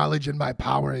my knowledge and my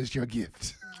power is your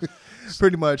gift.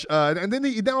 Pretty much. And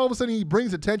then all of a sudden he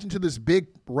brings attention to this big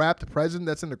wrapped present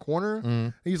that's in the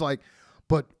corner. He's like,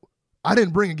 but I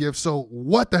didn't bring a gift, so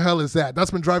what the hell is that?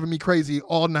 That's been driving me crazy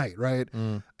all night, right?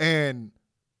 And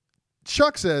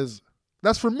Chuck says,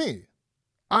 that's for me.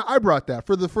 I brought that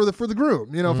for the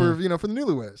groom, for the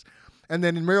newlyweds. And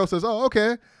then Miro says, oh,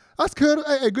 okay. That's good.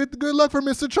 Hey, good luck for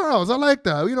Mr. Charles. I like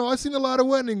that. I've seen a lot of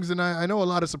weddings, and I know a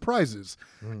lot of surprises.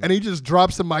 And he just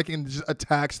drops the mic and just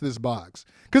attacks this box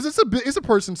because it's a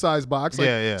person-sized box.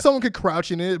 Like, someone could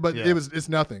crouch in it, but it's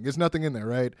nothing. It's nothing in there,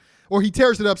 right? Or he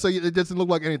tears it up so it doesn't look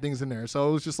like anything's in there. So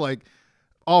it was just like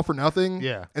all for nothing.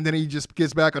 Yeah. And then he just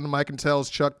gets back on the mic and tells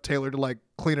Chuck Taylor to like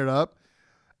clean it up.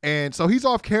 And so he's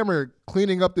off camera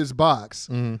cleaning up this box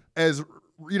as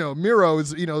Miro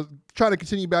is trying to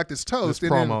continue back this toast. This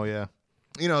promo,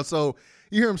 then, so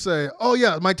you hear him say, "Oh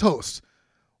yeah, my toast.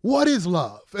 What is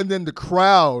love?" And then the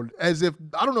crowd, as if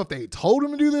I don't know if they told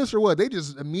him to do this or what, they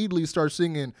just immediately start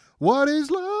singing, "What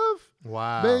is love?"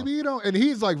 Wow, baby, and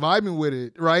he's like vibing with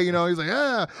it, right? He's like,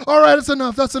 "Yeah, all right, that's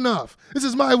enough. That's enough. This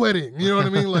is my wedding." You know what I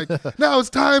mean? Like now it's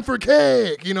time for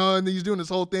cake. And he's doing this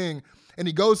whole thing, and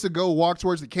he goes to walk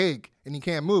towards the cake, and he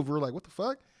can't move. We're like, "What the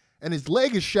fuck?" And his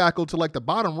leg is shackled to like the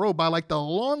bottom row by like the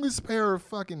longest pair of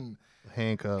fucking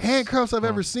handcuffs I've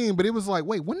ever seen. But it was like,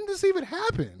 wait, when did this even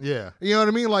happen? Yeah. You know what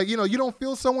I mean? Like, you don't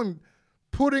feel someone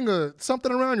putting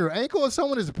something around your ankle or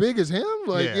someone as big as him?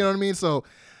 Like, you know what I mean? So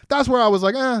that's where I was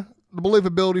like, the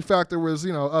believability factor was,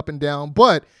 up and down.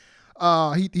 But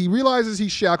he realizes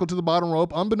he's shackled to the bottom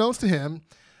rope, unbeknownst to him.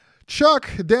 Chuck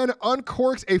then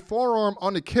uncorks a forearm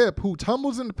on the Kip, who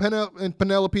tumbles into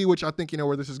Penelope, which I think you know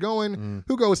where this is going,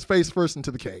 who goes face first into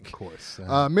the cake. Of course.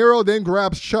 Miro then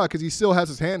grabs Chuck because he still has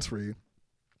his hands free.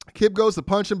 Kip goes to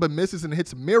punch him but misses and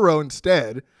hits Miro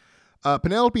instead.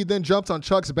 Penelope then jumps on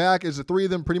Chuck's back as the three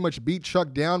of them pretty much beat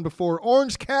Chuck down before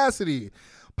Orange Cassidy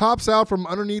pops out from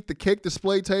underneath the cake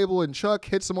display table and Chuck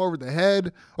hits him over the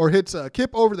head, or hits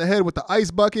Kip over the head with the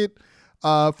ice bucket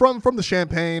from the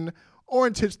champagne.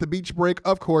 Orange hits the beach break,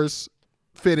 of course,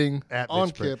 fitting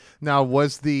on Kip. Now,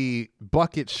 was the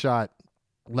bucket shot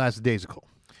lackadaisical?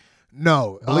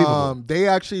 No. Believable. They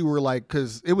actually were like,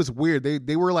 because it was weird.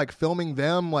 They were like filming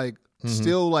them like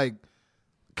still like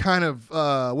kind of,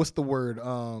 what's the word?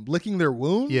 Licking their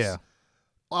wounds. Yeah.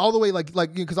 All the way like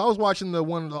because I was watching the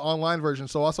online version,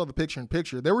 so I saw the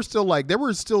picture-in-picture. They were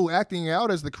still acting out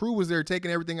as the crew was there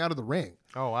taking everything out of the ring.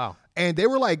 Oh wow! And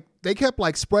they kept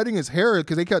like spreading his hair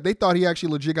because they thought he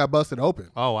actually legit got busted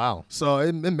open. Oh wow! So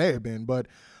it may have been, but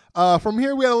from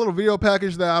here we had a little video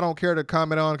package that I don't care to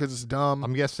comment on because it's dumb.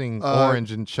 I'm guessing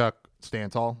Orange and Chuck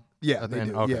stand tall. Yeah, they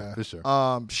do. Okay, yeah, for sure.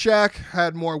 Shaq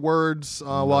had more words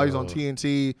while he's on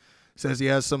TNT. Says he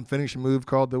has some finishing move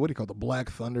called the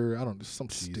Black Thunder. I don't know, some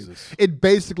stupid. It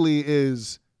basically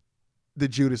is the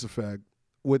Judas effect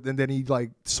and then he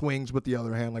like swings with the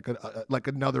other hand like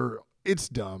another. It's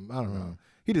dumb. I don't know.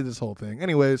 He did this whole thing.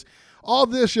 Anyways, all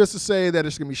this just to say that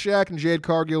it's gonna be Shaq and Jade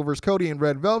Cargill versus Cody and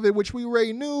Red Velvet, which we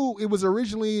already knew it was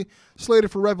originally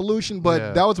slated for Revolution,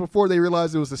 but that was before they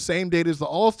realized it was the same date as the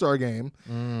All-Star game.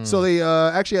 So they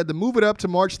actually had to move it up to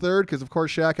March 3rd because, of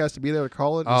course, Shaq has to be there to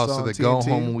call it. Oh, so the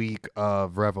go-home week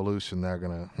of Revolution, they're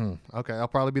going to, okay, I'll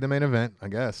probably be the main event, I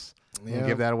guess. Yeah.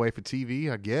 Give that away for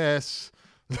TV, I guess.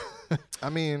 I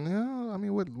mean,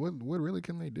 what really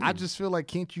can they do? I just feel like,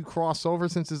 can't you cross over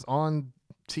since it's on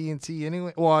TNT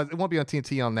anyway? Well, it won't be on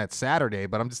TNT on that Saturday,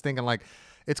 but I'm just thinking like,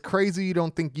 it's crazy you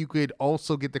don't think you could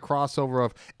also get the crossover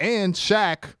of, and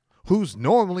Shaq, who's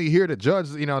normally here to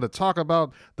judge, to talk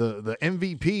about the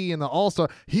MVP and the All-Star,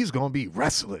 he's going to be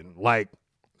wrestling. Like,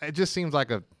 it just seems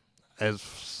like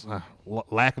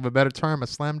lack of a better term, a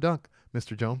slam dunk,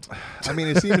 Mr. Jones. I mean,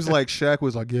 it seems like Shaq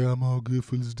was like, yeah, I'm all good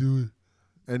for let's do it.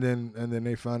 And then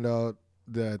they found out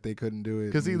that they couldn't do it.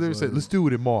 Because he literally said, let's do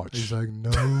it in March. He's like, no.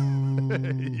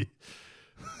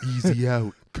 Easy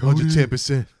out.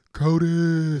 110%.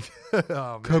 Cody.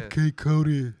 Oh, Cupcake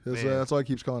Cody. That's all he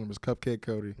keeps calling him is Cupcake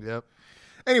Cody. Yep.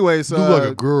 Anyways. You look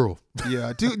like a girl.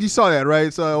 Yeah. Dude, you saw that,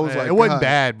 right? So I was like, it wasn't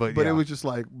bad, but it was just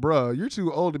like, bro, you're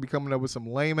too old to be coming up with some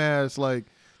lame ass, like,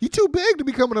 you too big to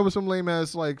be coming up with some lame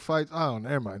ass, like, fights. Oh,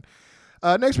 never mind.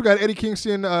 Next, we got Eddie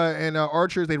Kingston and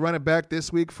Archer. They run it back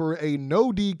this week for a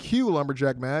no DQ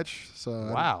lumberjack match. So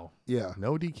wow. Yeah.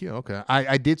 No DQ. Okay.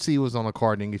 I did see it was on the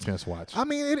card and didn't get a chance to watch. I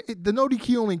mean, the no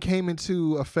DQ only came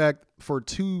into effect for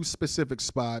 2 specific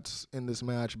spots in this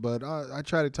match, but I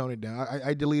tried to tone it down.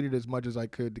 I deleted as much as I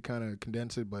could to kind of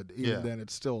condense it, but even then,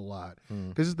 it's still a lot.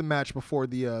 Because it's the match before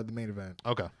the main event.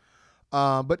 Okay.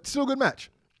 But still a good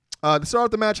match. They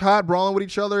start the match hot, brawling with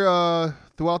each other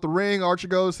throughout the ring. Archer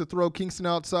goes to throw Kingston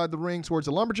outside the ring towards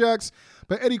the Lumberjacks,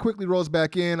 but Eddie quickly rolls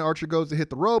back in. Archer goes to hit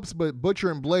the ropes, but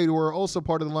Butcher and Blade, who are also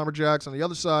part of the Lumberjacks on the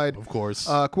other side, of course,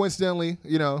 coincidentally,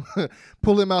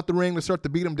 pull him out the ring to start to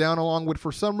beat him down, along with,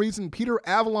 for some reason, Peter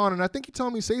Avalon, and I think he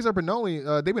told me Cesar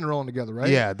Bernoulli, they've been rolling together, right?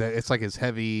 Yeah, it's like his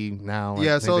heavy now.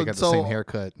 Yeah, so they got the same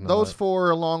haircut. Those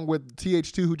four, along with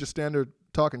TH2, who just stand there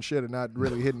talking shit and not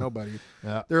really hitting nobody.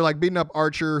 Yeah. They're like beating up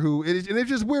Archer, and it's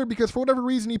just weird because for whatever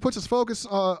reason he puts his focus.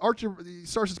 Archer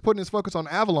starts putting his focus on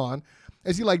Avalon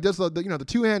as he like does the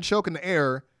 2-hand choke in the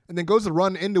air and then goes to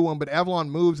run into him, but Avalon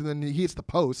moves and then he hits the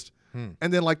post, and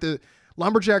then like the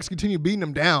Lumberjacks continue beating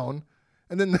him down,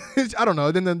 and then I don't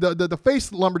know. Then the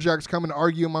face Lumberjacks come and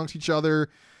argue amongst each other.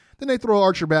 Then they throw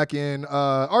Archer back in.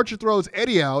 Archer throws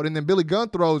Eddie out, and then Billy Gunn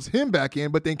throws him back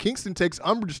in. But then Kingston takes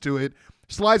umbrage to it,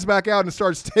 slides back out, and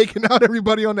starts taking out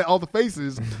everybody on all the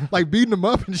faces, like beating them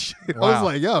up and shit. Wow. I was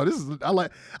like, yo,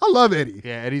 I love Eddie.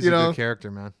 Yeah, Eddie's a good character,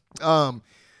 man.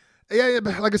 Yeah,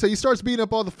 like I said, he starts beating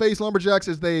up all the face Lumberjacks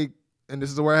as they, and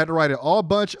this is where I had to write it, all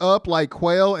bunch up like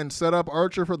quail and set up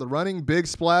Archer for the running. Big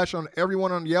splash on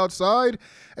everyone on the outside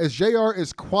as JR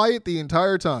is quiet the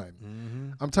entire time.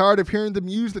 I'm tired of hearing them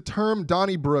use the term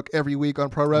Donnybrook every week on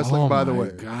pro wrestling, by the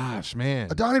way. Oh, my gosh, man.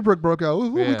 A Donnybrook broke out.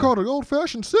 What we call it, an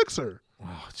old-fashioned sixer.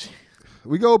 Oh, gee.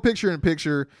 We go picture in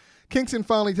picture. Kingston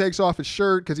finally takes off his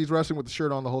shirt because he's wrestling with the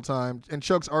shirt on the whole time and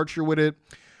chokes Archer with it.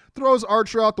 Throws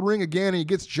Archer out the ring again, and he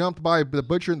gets jumped by the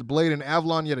Butcher and the Blade and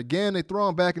Avalon yet again. They throw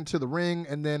him back into the ring,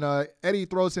 and then Eddie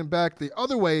throws him back the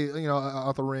other way,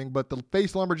 out the ring. But the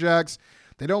face Lumberjacks,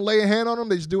 they don't lay a hand on him.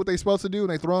 They just do what they're supposed to do, and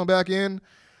they throw him back in.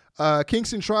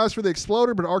 Kingston tries for the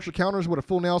exploder, but Archer counters with a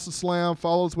full Nelson slam,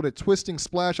 follows with a twisting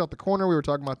splash out the corner. We were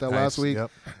talking about that last week.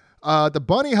 Yep. The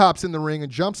bunny hops in the ring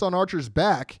and jumps on Archer's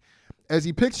back as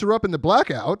he picks her up in the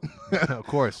blackout. Of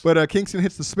course. But Kingston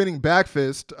hits the spinning back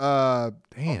fist.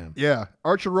 Damn. Yeah.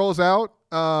 Archer rolls out.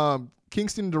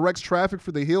 Kingston directs traffic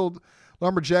for the healed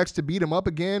Lumberjacks to beat him up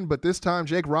again, but this time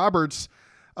Jake Roberts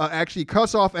actually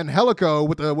cuts off Angelico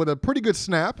with a pretty good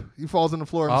snap. He falls on the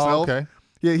floor himself. Oh, okay.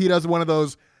 Yeah, he does one of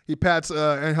those. He pats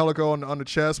Angelico on the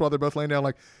chest while they're both laying down,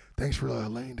 like, thanks for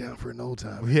laying down for an old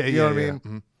time. Yeah, you know what I mean?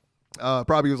 Mm-hmm.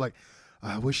 Probably was like,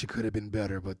 I wish it could have been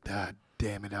better, but God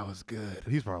damn it, that was good.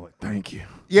 He's probably like, thank you.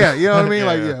 Yeah, you know what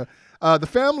I mean? The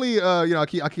family,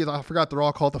 I forgot they're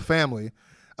all called the family.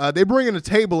 They bring in a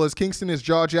table as Kingston is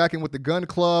jaw-jacking with the Gun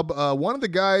Club. One of the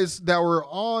guys that were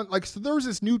on, so there was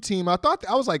this new team. I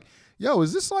was like, yo,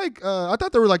 is this like, I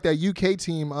thought they were like that UK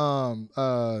team,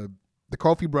 the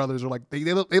Kofi brothers, are like, they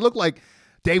look like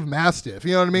Dave Mastiff.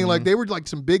 You know what I mean? Mm-hmm. Like, they were like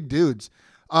some big dudes.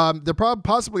 They're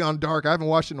possibly on Dark. I haven't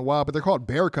watched it in a while, but they're called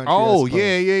Bear Country. Oh,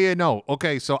 yeah. No.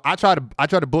 Okay, so I tried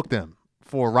to book them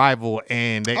for Rival,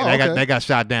 and they got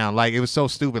shot down. Like, it was so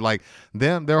stupid. Like,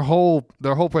 their whole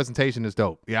presentation is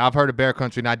dope. Yeah, I've heard of Bear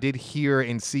Country, and I did hear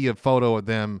and see a photo of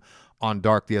them on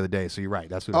Dark the other day. So you're right.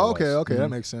 That's what it was. Okay, that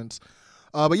makes sense.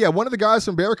 But yeah, one of the guys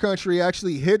from Bear Country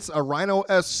actually hits a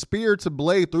Rhino-esque spear to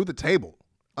Blade through the table.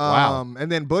 Wow.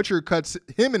 And then Butcher cuts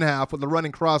him in half with a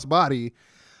running crossbody.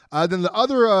 Then the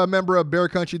other member of Bear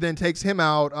Country then takes him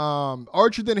out.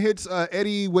 Archer then hits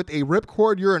Eddie with a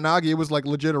ripcord Uranagi. It was like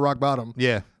legit a rock bottom.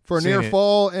 Yeah. For a near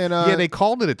fall. And yeah, they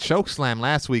called it a choke slam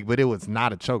last week, but it was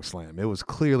not a choke slam. It was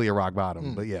clearly a rock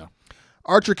bottom. But yeah.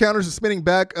 Archer counters a spinning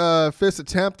back fist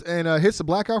attempt and hits the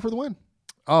blackout for the win.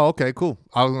 Oh, okay, cool.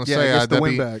 I was gonna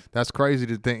say that's crazy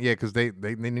to think. Yeah, because they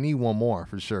need one more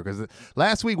for sure. Because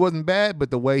last week wasn't bad, but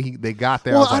the way they got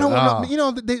there, well, I don't know. You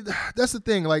know, that's the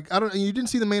thing. Like, you didn't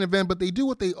see the main event, but they do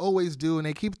what they always do, and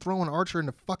they keep throwing Archer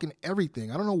into fucking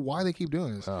everything. I don't know why they keep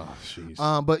doing this. Oh,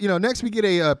 jeez. But next we get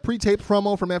a pre-taped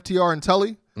promo from FTR and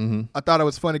Tully. Mm-hmm. I thought it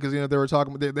was funny because they were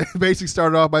talking. They basically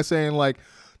started off by saying like.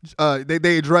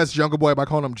 They addressed Jungle Boy by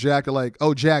calling him Jack. They're like,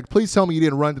 "Oh, Jack, please tell me you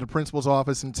didn't run to the principal's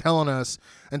office and tell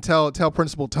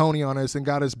Principal Tony on us and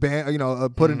got us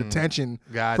put in detention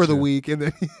for the week." And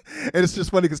then and it's just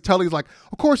funny because Tully's like,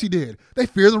 "Of course he did. They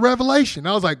fear the revelation."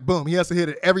 I was like, "Boom!" He has to hit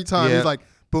it every time. Yep. He's like,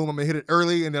 "Boom! I'm gonna hit it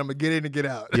early and then I'm gonna get in and get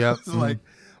out." Yeah. Like,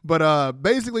 but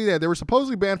basically, they were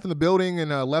supposedly banned from the building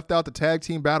and left out the tag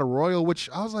team battle royal, which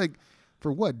I was like.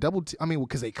 For what?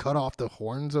 Because they cut off the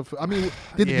horns of.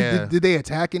 Did they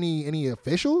attack any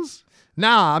officials?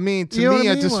 Nah, I mean, to me,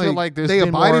 I just feel like they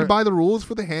abided by the rules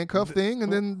for the handcuff thing,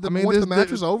 and then once the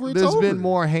match was over, it's over. There's been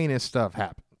more heinous stuff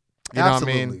happen. You know what I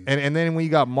mean? And then when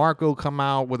you got Marco come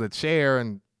out with a chair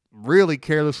and really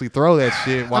carelessly throw that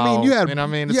shit. While, you had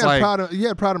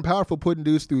Proud and Powerful putting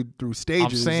dudes through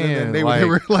stages. I'm saying, and they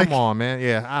were like, come on, man.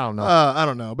 Yeah, I don't know. I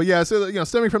don't know, but yeah. So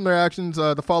stemming from their actions,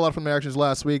 the fallout from their actions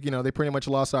last week, they pretty much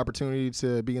lost the opportunity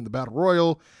to be in the Battle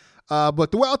Royal.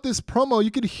 But throughout this promo,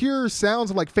 you could hear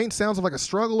faint sounds of like a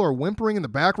struggle or whimpering in the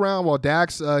background while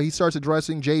Dax he starts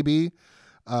addressing JB.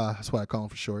 That's why I call him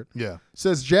for short. Yeah.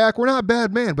 Says, Jack, we're not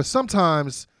bad men, but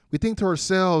sometimes we think to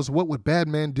ourselves, what would bad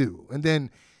men do? And then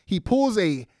he pulls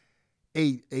a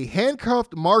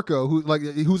handcuffed Marco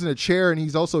who's in a chair, and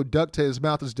he's also his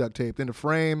mouth is duct taped in a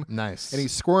frame. Nice. And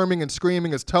he's squirming and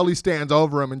screaming as Tully stands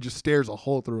over him and just stares a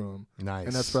hole through him. Nice.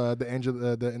 And that's the end of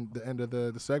the end of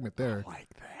the segment there. I like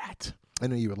that. I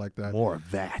knew you would like that. More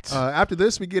of that. After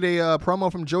this, we get a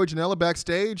promo from Joey Janela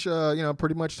backstage,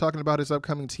 pretty much talking about his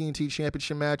upcoming TNT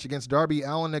Championship match against Darby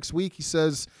Allin next week. He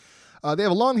says they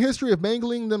have a long history of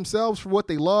mangling themselves for what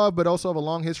they love, but also have a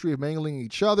long history of mangling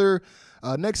each other.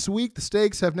 Next week, the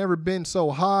stakes have never been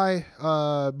so high,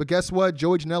 but guess what?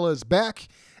 Joey Janela is back,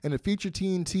 and the future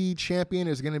TNT champion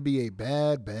is going to be a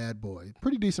bad, bad boy.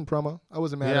 Pretty decent promo. I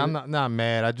wasn't mad at it. Yeah, I'm not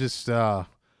mad. I just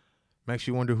makes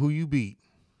you wonder who you beat.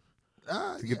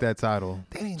 To get that title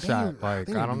shot. I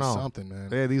don't know. Something, man.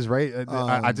 Yeah, these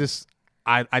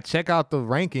I check out the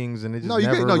rankings and it just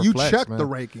reflects, you check man. the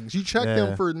rankings. You check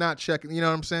them for not checking. You know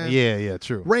what I'm saying? Yeah,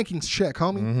 true. Rankings check,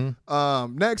 homie.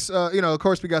 Mm-hmm. Next, of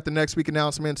course, we got the next week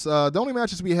announcements. The only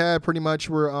matches we had pretty much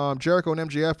were Jericho and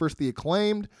MJF versus the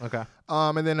Acclaimed. Okay.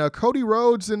 And then Cody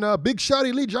Rhodes and Big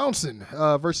Shotty Lee Johnson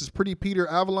versus Pretty Peter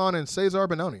Avalon and Cesar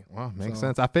Bononi. Well, makes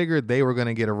sense. I figured they were going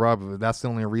to get a rub. But that's the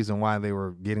only reason why they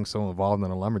were getting so involved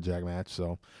in a lumberjack match.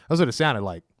 So that's what it sounded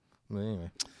like. But anyway.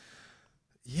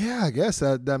 Yeah, I guess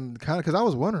that kind of because I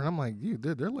was wondering. I'm like,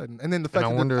 they're letting, and then the fact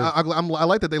that I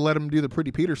like that they let him do the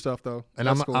Pretty Peter stuff though. And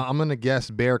I'm gonna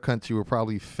guess Bear Country will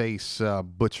probably face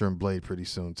Butcher and Blade pretty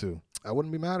soon too. I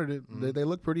wouldn't be mad at it. Mm-hmm. They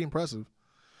look pretty impressive.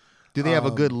 Do they have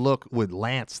a good look with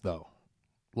Lance though?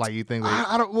 Like you think?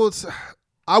 I don't. Well,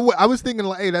 I was thinking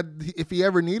like, hey, that if he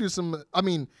ever needed some, I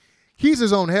mean, he's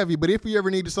his own heavy, but if he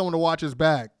ever needed someone to watch his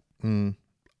back.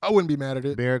 I wouldn't be mad at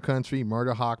it. Bear Country,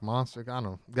 Murder Hawk, Monster. I don't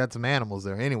know. Got some animals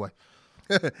there. Anyway.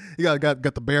 You got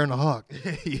the bear and the hawk.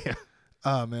 Yeah.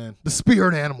 Oh man. The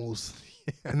spirit animals.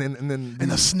 Yeah. And then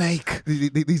the snake.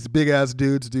 These big ass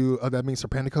dudes do that means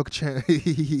Serpentico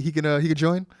he can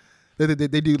join. They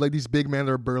do like these big men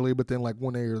that are burly, but then like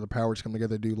when the powers come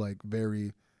together, they do like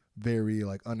very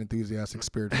like unenthusiastic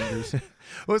spirit fingers.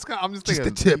 Well, I'm just thinking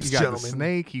the tips, you got gentlemen. the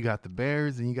snake, you got the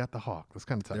bears, and you got the hawk. That's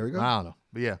kind of tight. There we go. I don't know,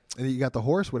 but yeah. And then you got the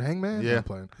horse with Hangman. Yeah. I'm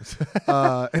playing.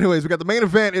 Anyways, we got the main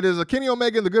event. It is Kenny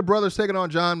Omega and the Good Brothers taking on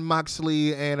Jon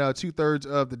Moxley and 2/3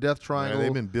 of the Death Triangle. Yeah,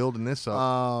 they've been building this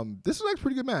up. This is like a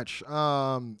pretty good match.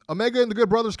 Omega and the Good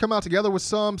Brothers come out together with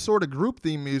some sort of group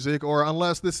theme music, or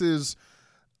unless this is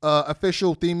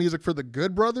official theme music for the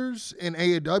Good Brothers in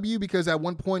AEW, because at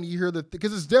one point you hear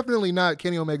because it's definitely not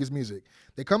Kenny Omega's music.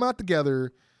 They come out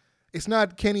together. It's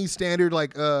not Kenny's standard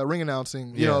like ring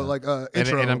announcing,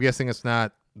 intro. And I'm guessing it's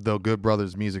not the Good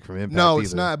Brothers music from Impact. No, either.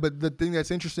 it's not. But the thing that's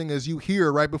interesting is you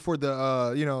hear right before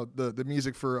the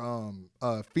music for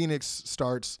Phoenix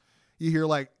starts. You hear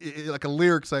like a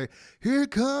lyric say, "Here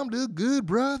come the Good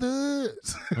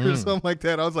Brothers," or something like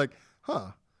that. I was like,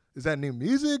 huh. Is that new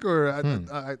music, or I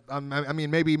mean,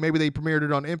 maybe they premiered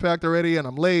it on Impact already, and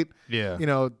I'm late. Yeah,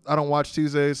 I don't watch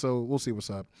Tuesdays, so we'll see what's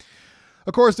up.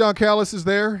 Of course, Don Callis is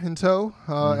there in tow.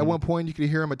 At one point, you could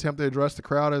hear him attempt to address the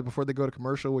crowd before they go to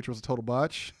commercial, which was a total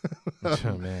botch.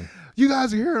 Oh, man, you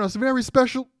guys are hearing us very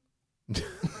special. By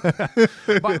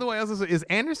the way, is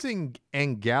Anderson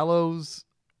and Gallows?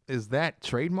 Is that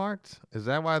trademarked? Is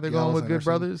that why they're going with Good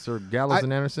Brothers or Gallows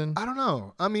and Anderson? I don't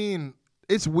know. I mean.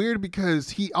 It's weird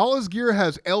because all his gear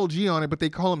has LG on it, but they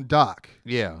call him Doc.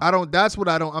 Yeah, That's what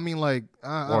I don't. I mean, like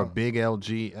or Big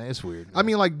LG. It's weird. I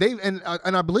mean, like and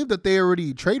I believe that they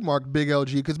already trademarked Big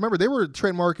LG because remember they were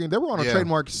trademarking. They were on a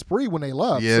trademark spree when they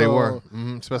left. Yeah, they were,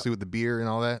 especially with the beer and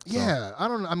all that. Yeah, so. I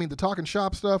don't. I mean, the talking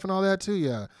shop stuff and all that too.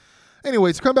 Yeah.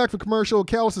 Anyways, come back for commercial.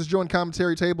 Callis has joined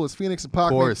commentary table as Phoenix and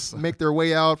Pac make their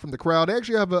way out from the crowd. They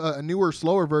actually have a newer,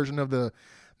 slower version of the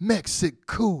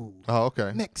Mexico. Oh,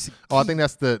 okay. Mexico. Oh, I think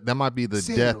that might be the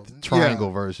Death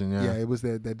Triangle version. Yeah, it was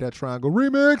that Death Triangle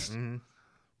remix.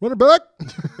 Run it back.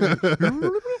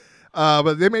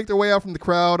 But they make their way out from the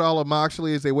crowd, all of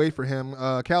Moxley, as they wait for him.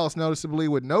 Callis noticeably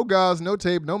with no gauze, no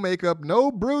tape, no makeup,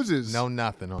 no bruises. No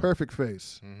nothing. Perfect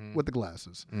face with the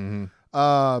glasses.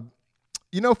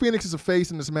 Phoenix is a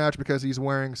face in this match because he's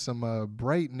wearing some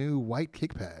bright new white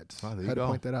kick pads. Oh, there I you had go. to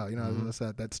point that out. That's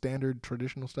that standard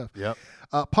traditional stuff. Yep.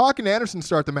 Pac and Anderson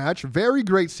start the match. Very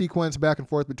great sequence back and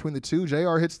forth between the two.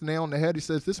 JR hits the nail on the head. He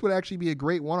says this would actually be a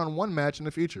great one-on-one match in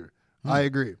the future. I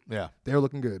agree. Yeah. They're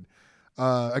looking good.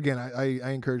 Again,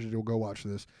 I encourage you to go watch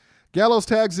this. Gallows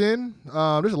tags in.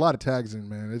 There's a lot of tags in,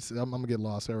 man. I'm going to get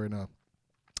lost there right now.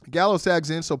 Gallows tags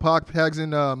in, so Pac tags in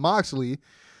Moxley,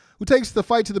 who takes the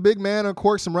fight to the big man,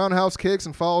 uncorks some roundhouse kicks,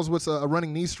 and follows with a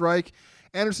running knee strike.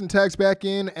 Anderson tags back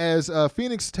in as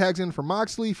Phoenix tags in for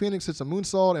Moxley. Phoenix hits a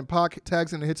moonsault, and Pac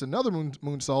tags in and hits another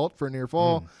moonsault for a near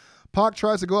fall. Pac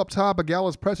tries to go up top, but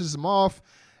Gallows presses him off.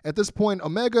 At this point,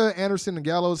 Omega, Anderson, and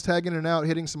Gallows tag in and out,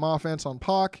 hitting some offense on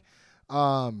Pac.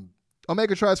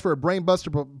 Omega tries for a brain buster,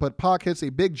 but Pac hits a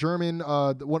big German,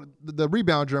 the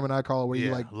rebound German I call it, where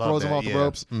he throws him off the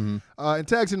ropes, and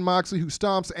tags in Moxley, who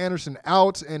stomps Anderson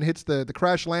out and hits the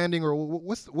crash landing, or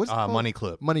what's it called? Money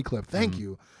clip. Money clip. Thank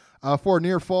you. For a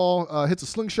near fall, hits a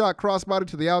slingshot crossbody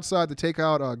to the outside to take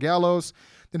out Gallows,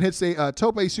 then hits a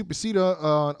tope superseda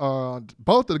on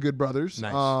both of the Good Brothers.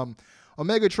 Nice.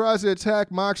 Omega tries to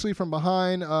attack Moxley from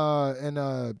behind,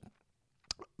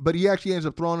 but he actually ends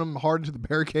up throwing him hard into the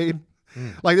barricade.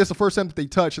 Like, that's the first time that they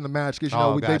touch in the match because,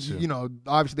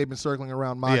 obviously they've been circling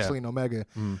around Moxley and Omega.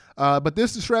 But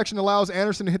this distraction allows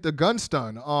Anderson to hit the gun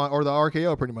stun, or the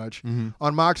RKO pretty much,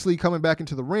 on Moxley coming back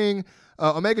into the ring.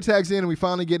 Omega tags in, and we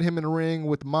finally get him in the ring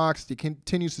with Mox. He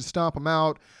continues to stomp him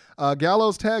out.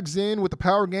 Gallows tags in with the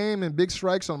power game and big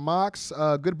strikes on Mox.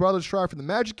 Good Brothers try for the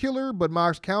Magic Killer, but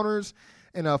Mox counters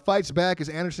and fights back as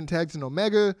Anderson tags in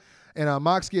Omega. And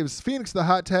Mox gives Phoenix the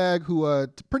hot tag, who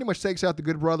pretty much takes out the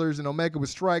Good Brothers, and Omega with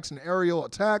strikes and aerial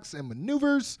attacks and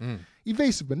maneuvers,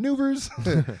 evasive maneuvers.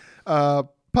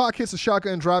 Pac hits a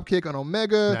shotgun drop kick on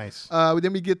Omega. Nice.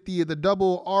 Then we get the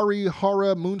double Ari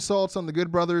Hara moonsaults on the Good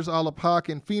Brothers, a la Pac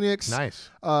and Phoenix. Nice.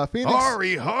 Phoenix.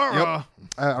 Ari Hara.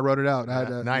 Yep. I wrote it out. I had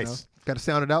to, nice. Got to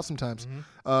sound it out sometimes.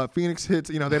 Phoenix hits,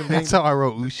 That's how I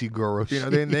wrote Ushiguro.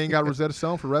 They ain't got Rosetta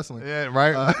Stone for wrestling. Yeah,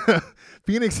 right.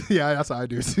 Phoenix, that's how I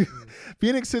do too.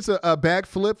 Phoenix hits a back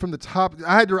flip from the top.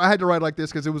 I had to write it like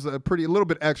this because it was a little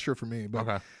bit extra for me. But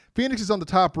okay. Phoenix is on the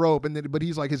top rope, but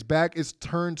he's like, his back is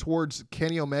turned towards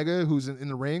Kenny Omega, who's in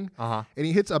the ring, and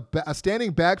he hits a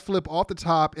standing back flip off the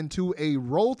top into a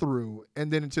roll through,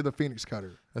 and then into the Phoenix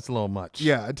cutter. That's a little much.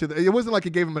 Yeah, it wasn't like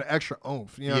it gave him an extra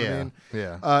oomph. You know what I mean?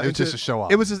 Yeah. It was just a show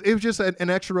off. It was just an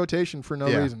extra rotation for no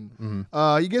reason.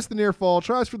 He gets the near fall,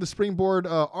 tries for the springboard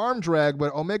arm drag,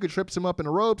 but Omega trips him up in the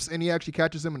ropes, and he actually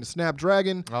catches him in the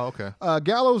Snapdragon. Oh, okay.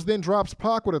 Gallows then drops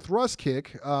Pac with a thrust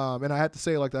kick, and I had to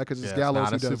say it like that because it's Gallows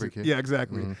who does it. Yeah,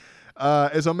 exactly.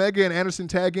 As Omega and Anderson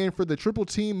tag in for the triple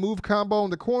team move combo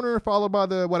in the corner, followed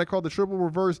by what I call the triple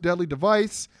reverse deadly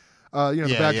device.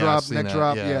 The backdrop, neck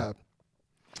drop. Yeah.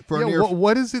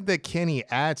 What is it that Kenny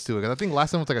adds to it? Because I think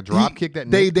last time it was like a drop kick that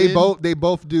they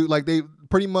both do. Like, they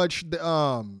pretty much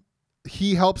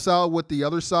he helps out with the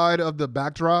other side of the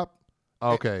backdrop.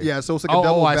 Okay. Yeah, so it's like a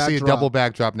double backdrop. I see a double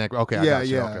backdrop neck. Okay, I got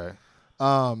you. Yeah. Okay.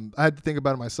 I had to think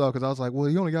about it myself because I was like, well,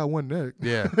 you only got one neck.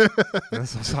 Yeah.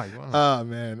 That's what I was like, wow. Oh,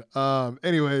 man.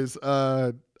 Anyways,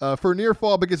 for near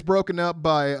fall, but gets broken up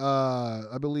by,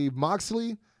 I believe,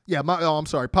 Moxley. Yeah, I'm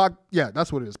sorry. Pac. Yeah,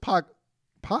 that's what it is. Pac?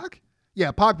 Yeah,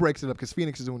 Pac breaks it up because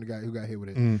Phoenix is the one who got hit with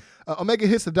it. Omega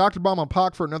hits the Dr. Bomb on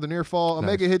Pac for another near fall.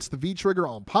 Omega hits the V-trigger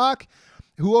on Pac,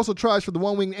 who also tries for the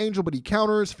one-winged angel, but he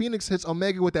counters. Phoenix hits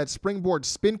Omega with that springboard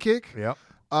spin kick. Yep.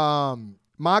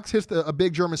 Mox hits a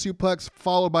big German suplex,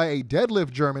 followed by a deadlift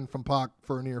German from Pac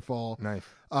for a near fall. Nice.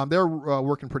 They're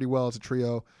working pretty well as a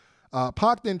trio.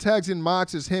 Pac then tags in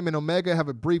Mox as him and Omega have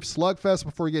a brief slugfest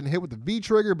before getting hit with the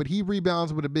V-trigger, but he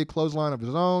rebounds with a big clothesline of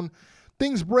his own.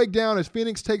 Things break down as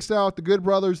Phoenix takes out the Good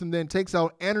Brothers and then takes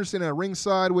out Anderson at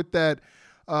ringside with that,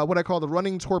 what I call the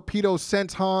running torpedo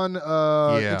senton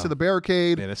into the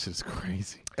barricade. Man, that's just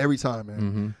crazy. Every time,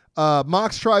 man.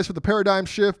 Mox tries for the paradigm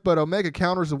shift, but Omega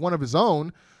counters with one of his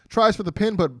own. Tries for the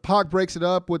pin, but Pac breaks it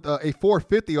up with a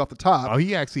 450 off the top. Oh,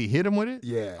 he actually hit him with it?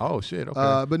 Yeah. Oh, shit.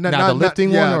 Okay. But not the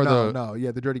lifting one or the... No,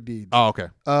 the Dirty Deed. Oh, okay.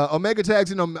 Omega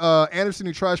tags in Anderson,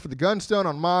 who tries for the gunstone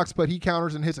on Mox, but he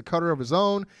counters and hits a cutter of his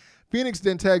own. Phoenix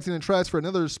then tags in and tries for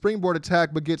another springboard attack,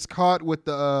 but gets caught with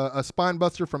a spine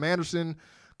buster from Anderson.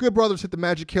 Good Brothers hit the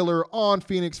Magic Killer on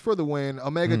Phoenix for the win.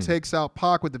 Omega takes out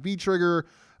Pac with the V-trigger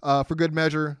for good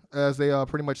measure as they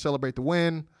pretty much celebrate the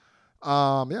win.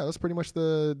 That's pretty much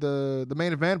the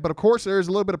main event. But, of course, there's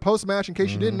a little bit of post-match in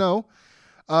case you didn't know.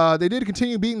 They did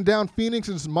continue beating down Phoenix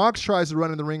as Mox tries to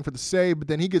run in the ring for the save, but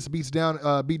then he gets beat down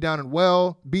and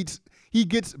well. he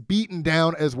gets beaten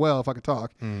down as well, if I could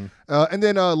talk. And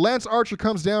then Lance Archer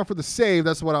comes down for the save.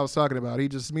 That's what I was talking about. He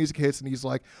just music hits and he's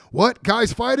like, "What?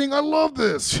 Guys fighting? I love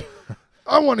this.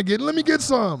 Let me get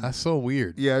some." That's so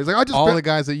weird. Yeah, he's like, all the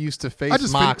guys that used to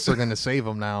face Mox are going to save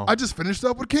him now. I just finished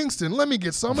up with Kingston. Let me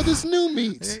get some of this new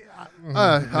meat.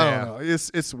 I don't know.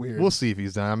 It's weird. We'll see if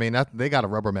he's done. I mean, they got a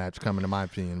rubber match coming, in my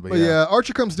opinion. But yeah,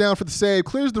 Archer comes down for the save,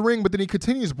 clears the ring, but then he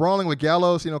continues brawling with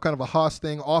Gallows, kind of a Haas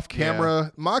thing off camera. Yeah.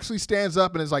 Moxley stands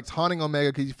up and is like taunting Omega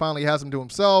because he finally has him to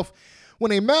himself.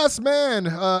 When a masked man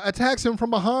attacks him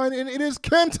from behind, and it is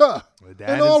Kenta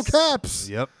in all caps.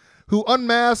 Yep. Who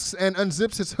unmasks and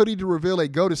unzips his hoodie to reveal a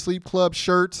Go to Sleep Club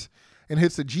shirt and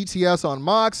hits the GTS on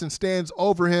Mox and stands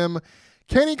over him.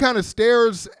 Kenny kind of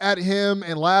stares at him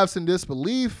and laughs in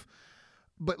disbelief.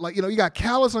 But, you got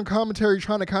Callis on commentary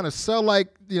trying to kind of sell, he's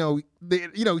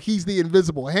the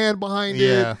invisible hand behind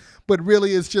it. But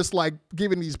really it's just,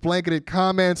 giving these blanketed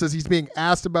comments as he's being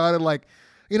asked about it.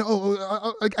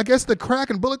 I guess the Crack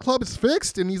and Bullet Club is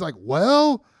fixed. And he's like,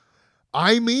 well,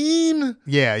 I mean.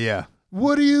 Yeah.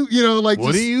 What do you,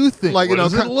 what do you think? What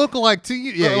does it look like to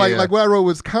you? Yeah, like what I wrote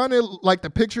was kind of like the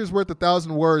picture's worth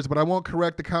 1,000 words, but I won't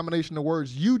correct the combination of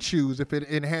words you choose if it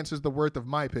enhances the worth of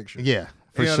my picture. Yeah,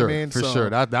 for sure. For sure.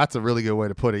 That's a really good way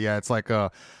to put it. Yeah, it's like,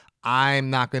 I'm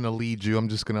not going to lead you. I'm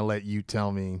just going to let you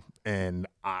tell me. And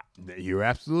you're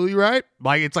absolutely right.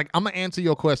 It's like, I'm going to answer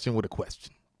your question with a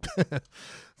question.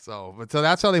 So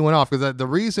that's how they went off. Because the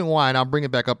reason why, and I'll bring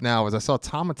it back up now, is I saw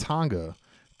Tama Tonga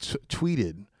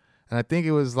tweeted. And I think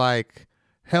it was like,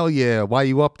 hell yeah, why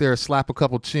you up there slap a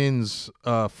couple chins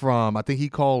from, I think he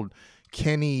called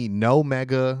Kenny No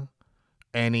Mega,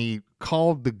 and he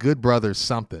called the Good Brothers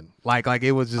something. Like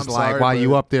it was just why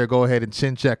you up there, go ahead and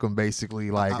chin check them,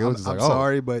 basically. I'm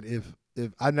sorry, but if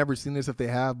I've never seen this, if they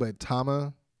have, but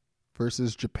Tama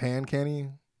versus Japan Kenny.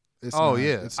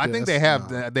 I think they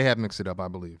have mixed it up, I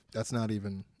believe.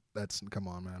 Come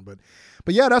on, man. But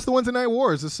yeah, that's the Wednesday Night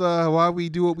Wars. It's why we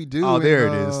do what we do. Oh, there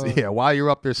it is. Yeah, while you're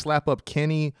up there, slap up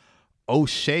Kenny,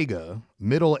 O'Shega,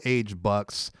 middle-aged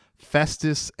Bucks,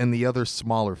 Festus, and the other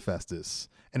smaller Festus.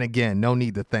 And again, no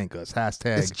need to thank us.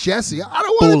 Hashtag it's Jesse. I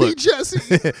don't want to be Jesse.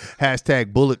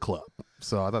 Hashtag Bullet Club.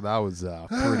 So I thought that was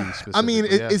pretty specific. I mean,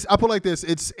 I put it like this.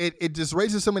 It just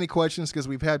raises so many questions because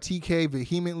we've had TK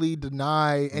vehemently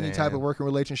deny any type of working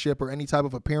relationship or any type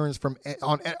of appearance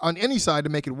on any side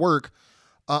to make it work,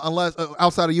 unless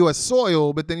outside of U.S.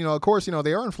 soil. But then, of course,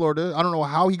 they are in Florida. I don't know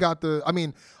how he got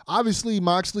obviously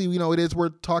Moxley, it is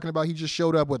worth talking about. He just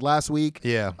showed up last week.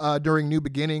 Yeah. During New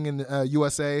Beginning in the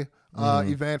USA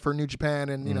event for New Japan,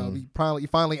 and he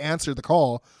finally answered the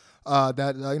call.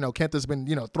 That Kenta's been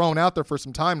thrown out there for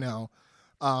some time now.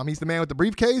 He's the man with the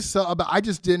briefcase, but I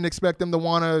just didn't expect them to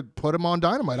want to put him on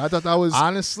Dynamite. I thought that was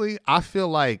honestly. I feel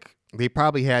like they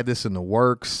probably had this in the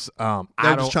works. They're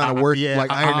just trying to work iron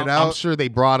it out. I'm sure they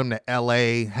brought him to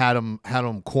L.A., had him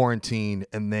quarantined,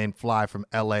 and then fly from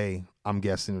L.A. I'm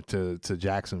guessing to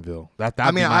Jacksonville.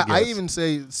 I even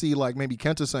see maybe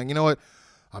Kenta saying, you know what,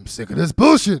 I'm sick of this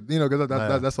bullshit.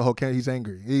 Because that's the whole Kenta. He's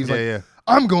angry. He's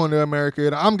I'm going to America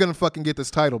and I'm gonna fucking get this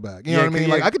title back. You know what I mean?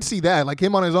 Like I could see that, like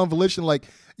him on his own volition. Like,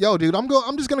 yo, dude, I'm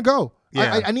just gonna go.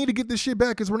 Yeah. I need to get this shit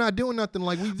back because we're not doing nothing.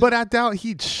 But I doubt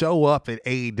he'd show up at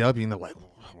AEW and they're like,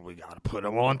 we gotta put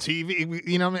him on TV.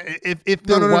 If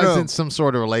there wasn't some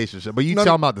sort of relationship. But talking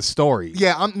about the story.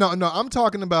 Yeah, I'm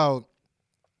talking about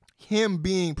him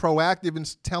being proactive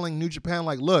and telling New Japan,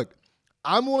 like, look,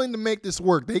 I'm willing to make this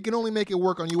work. They can only make it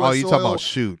work on U.S. soil. Oh, you talking about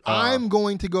shoot. I'm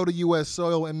going to go to U.S.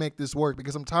 soil and make this work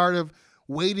because I'm tired of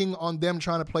waiting on them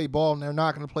trying to play ball and they're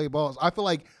not going to play balls. I feel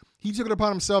like he took it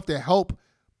upon himself to help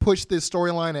push this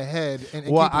storyline ahead and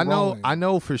keep it rolling. I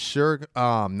know for sure,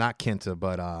 not Kenta,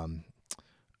 but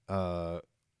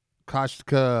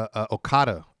Kazuchika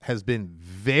Okada has been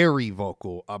very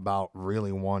vocal about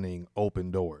really wanting open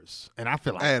doors, and I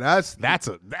feel like that's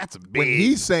a big. When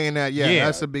he's saying that,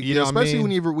 that's a big deal. Especially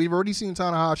when we've already seen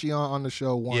Tanahashi on the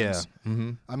show once.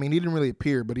 Yeah, I mean, he didn't really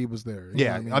appear, but he was there.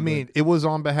 I mean, it was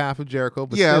on behalf of Jericho,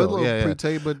 but still, a little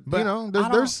pre-tape, but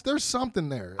there's something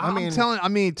there.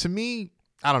 To me,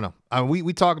 I don't know.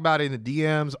 We talk about it in the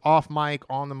DMs, off mic,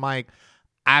 on the mic.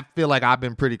 I feel like I've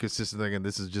been pretty consistent thinking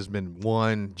this has just been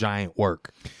one giant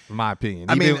work, in my opinion.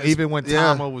 Even when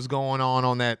Tama was going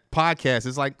on that podcast,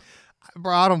 it's like,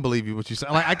 bro, I don't believe you what you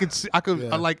said. Like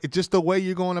like just the way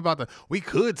you're going about we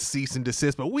could cease and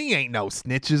desist, but we ain't no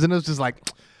snitches. And it's just like,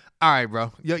 All right,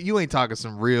 bro. You ain't talking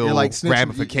some real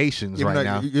ramifications right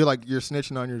now. You're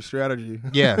snitching on your strategy.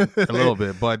 Yeah, a little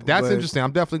bit, but that's interesting.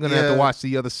 I'm definitely gonna have to watch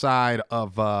the other side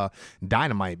of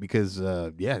Dynamite because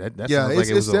sounds like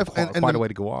it was quite a way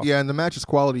to go off. Yeah, and the match is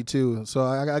quality too. So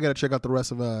I got to check out the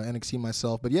rest of NXT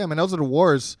myself. But yeah, man, those are the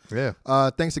wars. Yeah.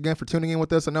 Thanks again for tuning in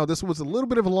with us. I know this was a little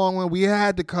bit of a long one. We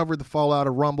had to cover the fallout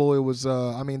of Rumble. It was,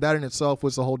 that in itself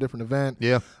was a whole different event.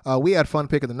 Yeah. We had fun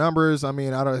picking the numbers. I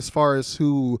mean, as far as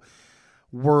who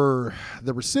were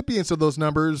the recipients of those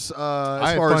numbers,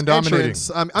 as far as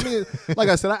entrants. I mean, like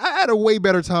I said, I had a way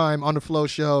better time on the Flow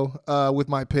show with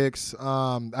my picks.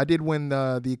 I did win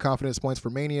the confidence points for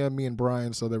Mania, me and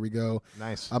Brian. So there we go.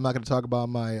 Nice. I'm not going to talk about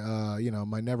my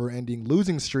my never-ending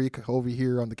losing streak over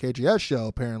here on the KJS show.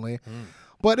 Apparently.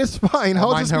 But it's fine.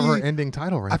 I'll just never-ending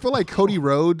title reign. I feel like Cody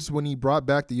Rhodes when he brought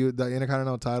back the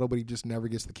Intercontinental title, but he just never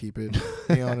gets to keep it.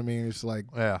 You know what I mean? It's like,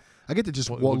 I get to just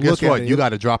look guess what? at it. You got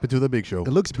to drop it to the Big Show. It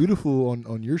looks beautiful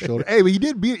on your shoulder. Hey, but he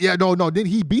did beat. Yeah, no. Did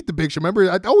he beat the Big Show?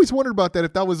 Remember, I always wondered about that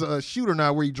if that was a shoot or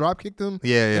not, where he drop kicked him.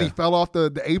 Yeah. And he fell off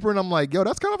the apron. I'm like, yo,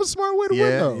 that's kind of a smart way to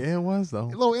win, though. Yeah, it was though.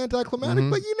 A little anticlimactic,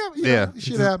 but you know,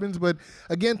 shit happens. But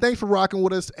again, thanks for rocking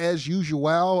with us as usual.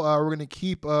 We're gonna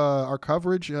keep our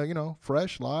coverage,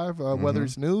 fresh, live. Whether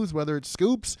it's news, whether it's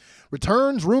scoops,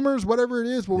 returns, rumors, whatever it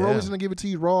is, we're always gonna give it to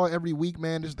you raw every week,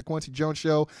 man. This is the Quincy Jones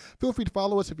Show. Feel free to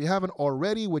follow us if you haven't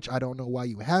already, which I don't know why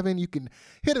you haven't. You can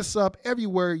hit us up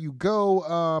everywhere you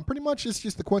go. Pretty much it's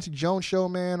just the Quincy Jones Show,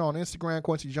 man, on Instagram,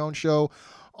 Quincy Jones Show,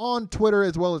 on Twitter,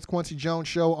 as well as Quincy Jones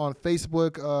Show on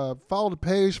Facebook. Follow the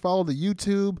page, follow the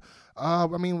YouTube.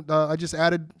 I just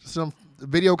added some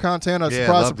video content,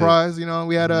 surprise.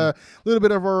 We had a little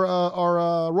bit of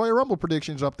our Royal Rumble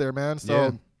predictions up there, man.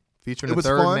 So featuring the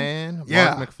third man,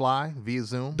 Mark McFly via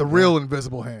Zoom, the real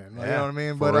invisible hand. You know what I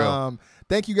mean? But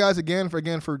thank you guys again for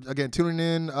tuning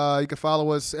in. You can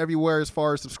follow us everywhere as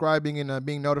far as subscribing and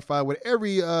being notified with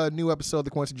every new episode of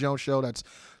the Quincy Jones Show. That's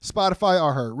Spotify,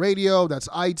 iHeartRadio, that's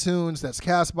iTunes, that's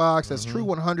CastBox, that's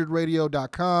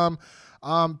True100Radio.com.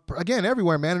 Again,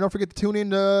 everywhere, man. And don't forget to tune in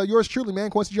to yours truly,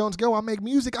 man. Quincy Jones Go. I make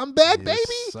music. I'm back, baby.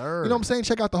 Sir. You know what I'm saying?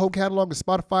 Check out the whole catalog of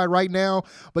Spotify right now.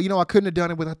 But I couldn't have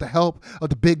done it without the help of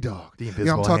the big dog. The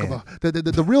invisible I'm talking about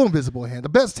the real invisible hand, the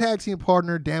best tag team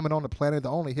partner, damn it, on the planet,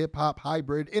 the only hip hop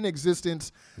hybrid in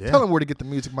existence. Tell them where to get the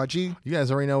music, my G. You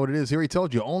guys already know what it is. Here he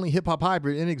told you, only hip hop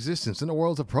hybrid in existence in the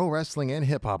worlds of pro wrestling and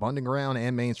hip hop, underground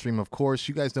and mainstream, of course.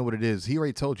 You guys know what it is. He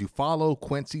already told you. Follow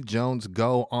Quincy Jones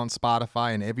Go on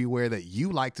Spotify and everywhere that you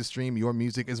like to stream your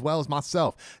music, as well as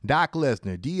myself, Doc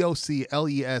Lesnar,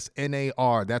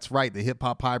 DOCLESNAR. That's right, the hip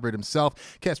hop hybrid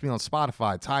himself. Catch me on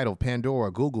Spotify, Tidal,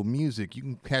 Pandora, Google Music. You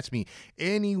can catch me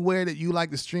anywhere that you like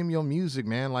to stream your music,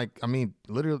 man.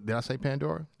 Literally, did I say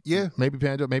Pandora? Yeah, maybe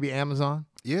Pandora, maybe Amazon.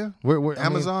 Yeah,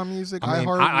 Amazon Music,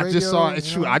 iHeartRadio. I just saw it's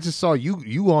true. I just saw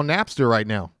you on Napster right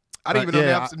now. I didn't even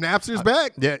know Napster's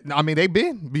back. Yeah, they've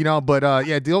been, but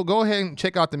go ahead and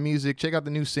check out the music. Check out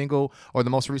the new single or the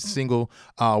most recent single,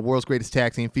 World's Greatest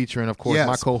Tag Team, featuring, of course,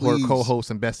 my co-host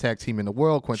and best tag team in the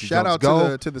world, Quincy Jones Go.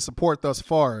 Shout out to the support thus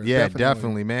far. Yeah,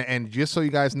 definitely, man. And just so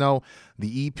you guys know,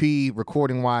 the EP,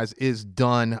 recording-wise, is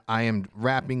done. I am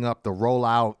wrapping up the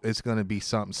rollout. It's going to be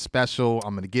something special.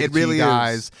 I'm going to get it to you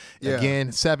guys. Yeah.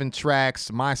 Again, 7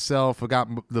 tracks. Myself, I got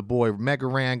the boy Mega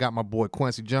Ran, got my boy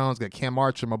Quincy Jones, got Cam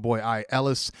Archer, my boy I.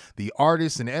 Ellis, the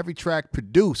artist, and every track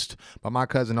produced by my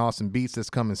cousin Austin Beats. That's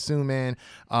coming soon, man.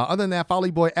 Other than that, follow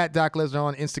your boy at Doc Lesnar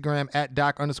on Instagram, at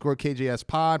Doc_KJS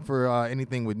Pod for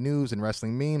anything with news and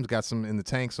wrestling memes. Got some in the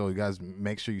tank, so you guys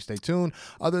make sure you stay tuned.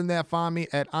 Other than that, find me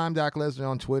at I'm Doc Lesnar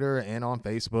on Twitter and on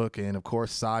Facebook, and of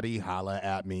course Saudi, holla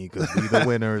at me because we the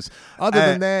winners. Other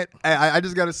than that, I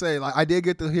just gotta say, I did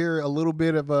get to hear a little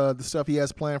bit of the stuff he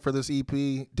has planned for this EP.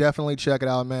 Definitely check it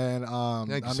out, man.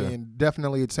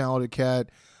 Definitely a talented cat.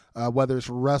 Whether it's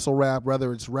wrestle rap,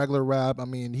 whether it's regular rap,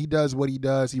 he does what he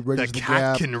does. He bridges the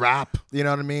gap. Can rap. You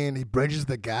know what I mean? He bridges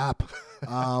the gap.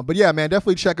 But yeah, man,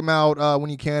 definitely check him out when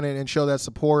you can and show that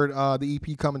support. The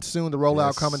EP coming soon, the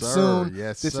rollout coming soon.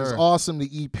 Yes, this is awesome.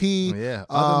 The EP. Yeah.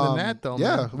 Other than that, though,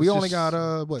 man, we only got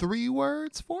 3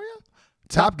 words for you.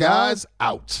 Top guys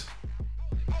out.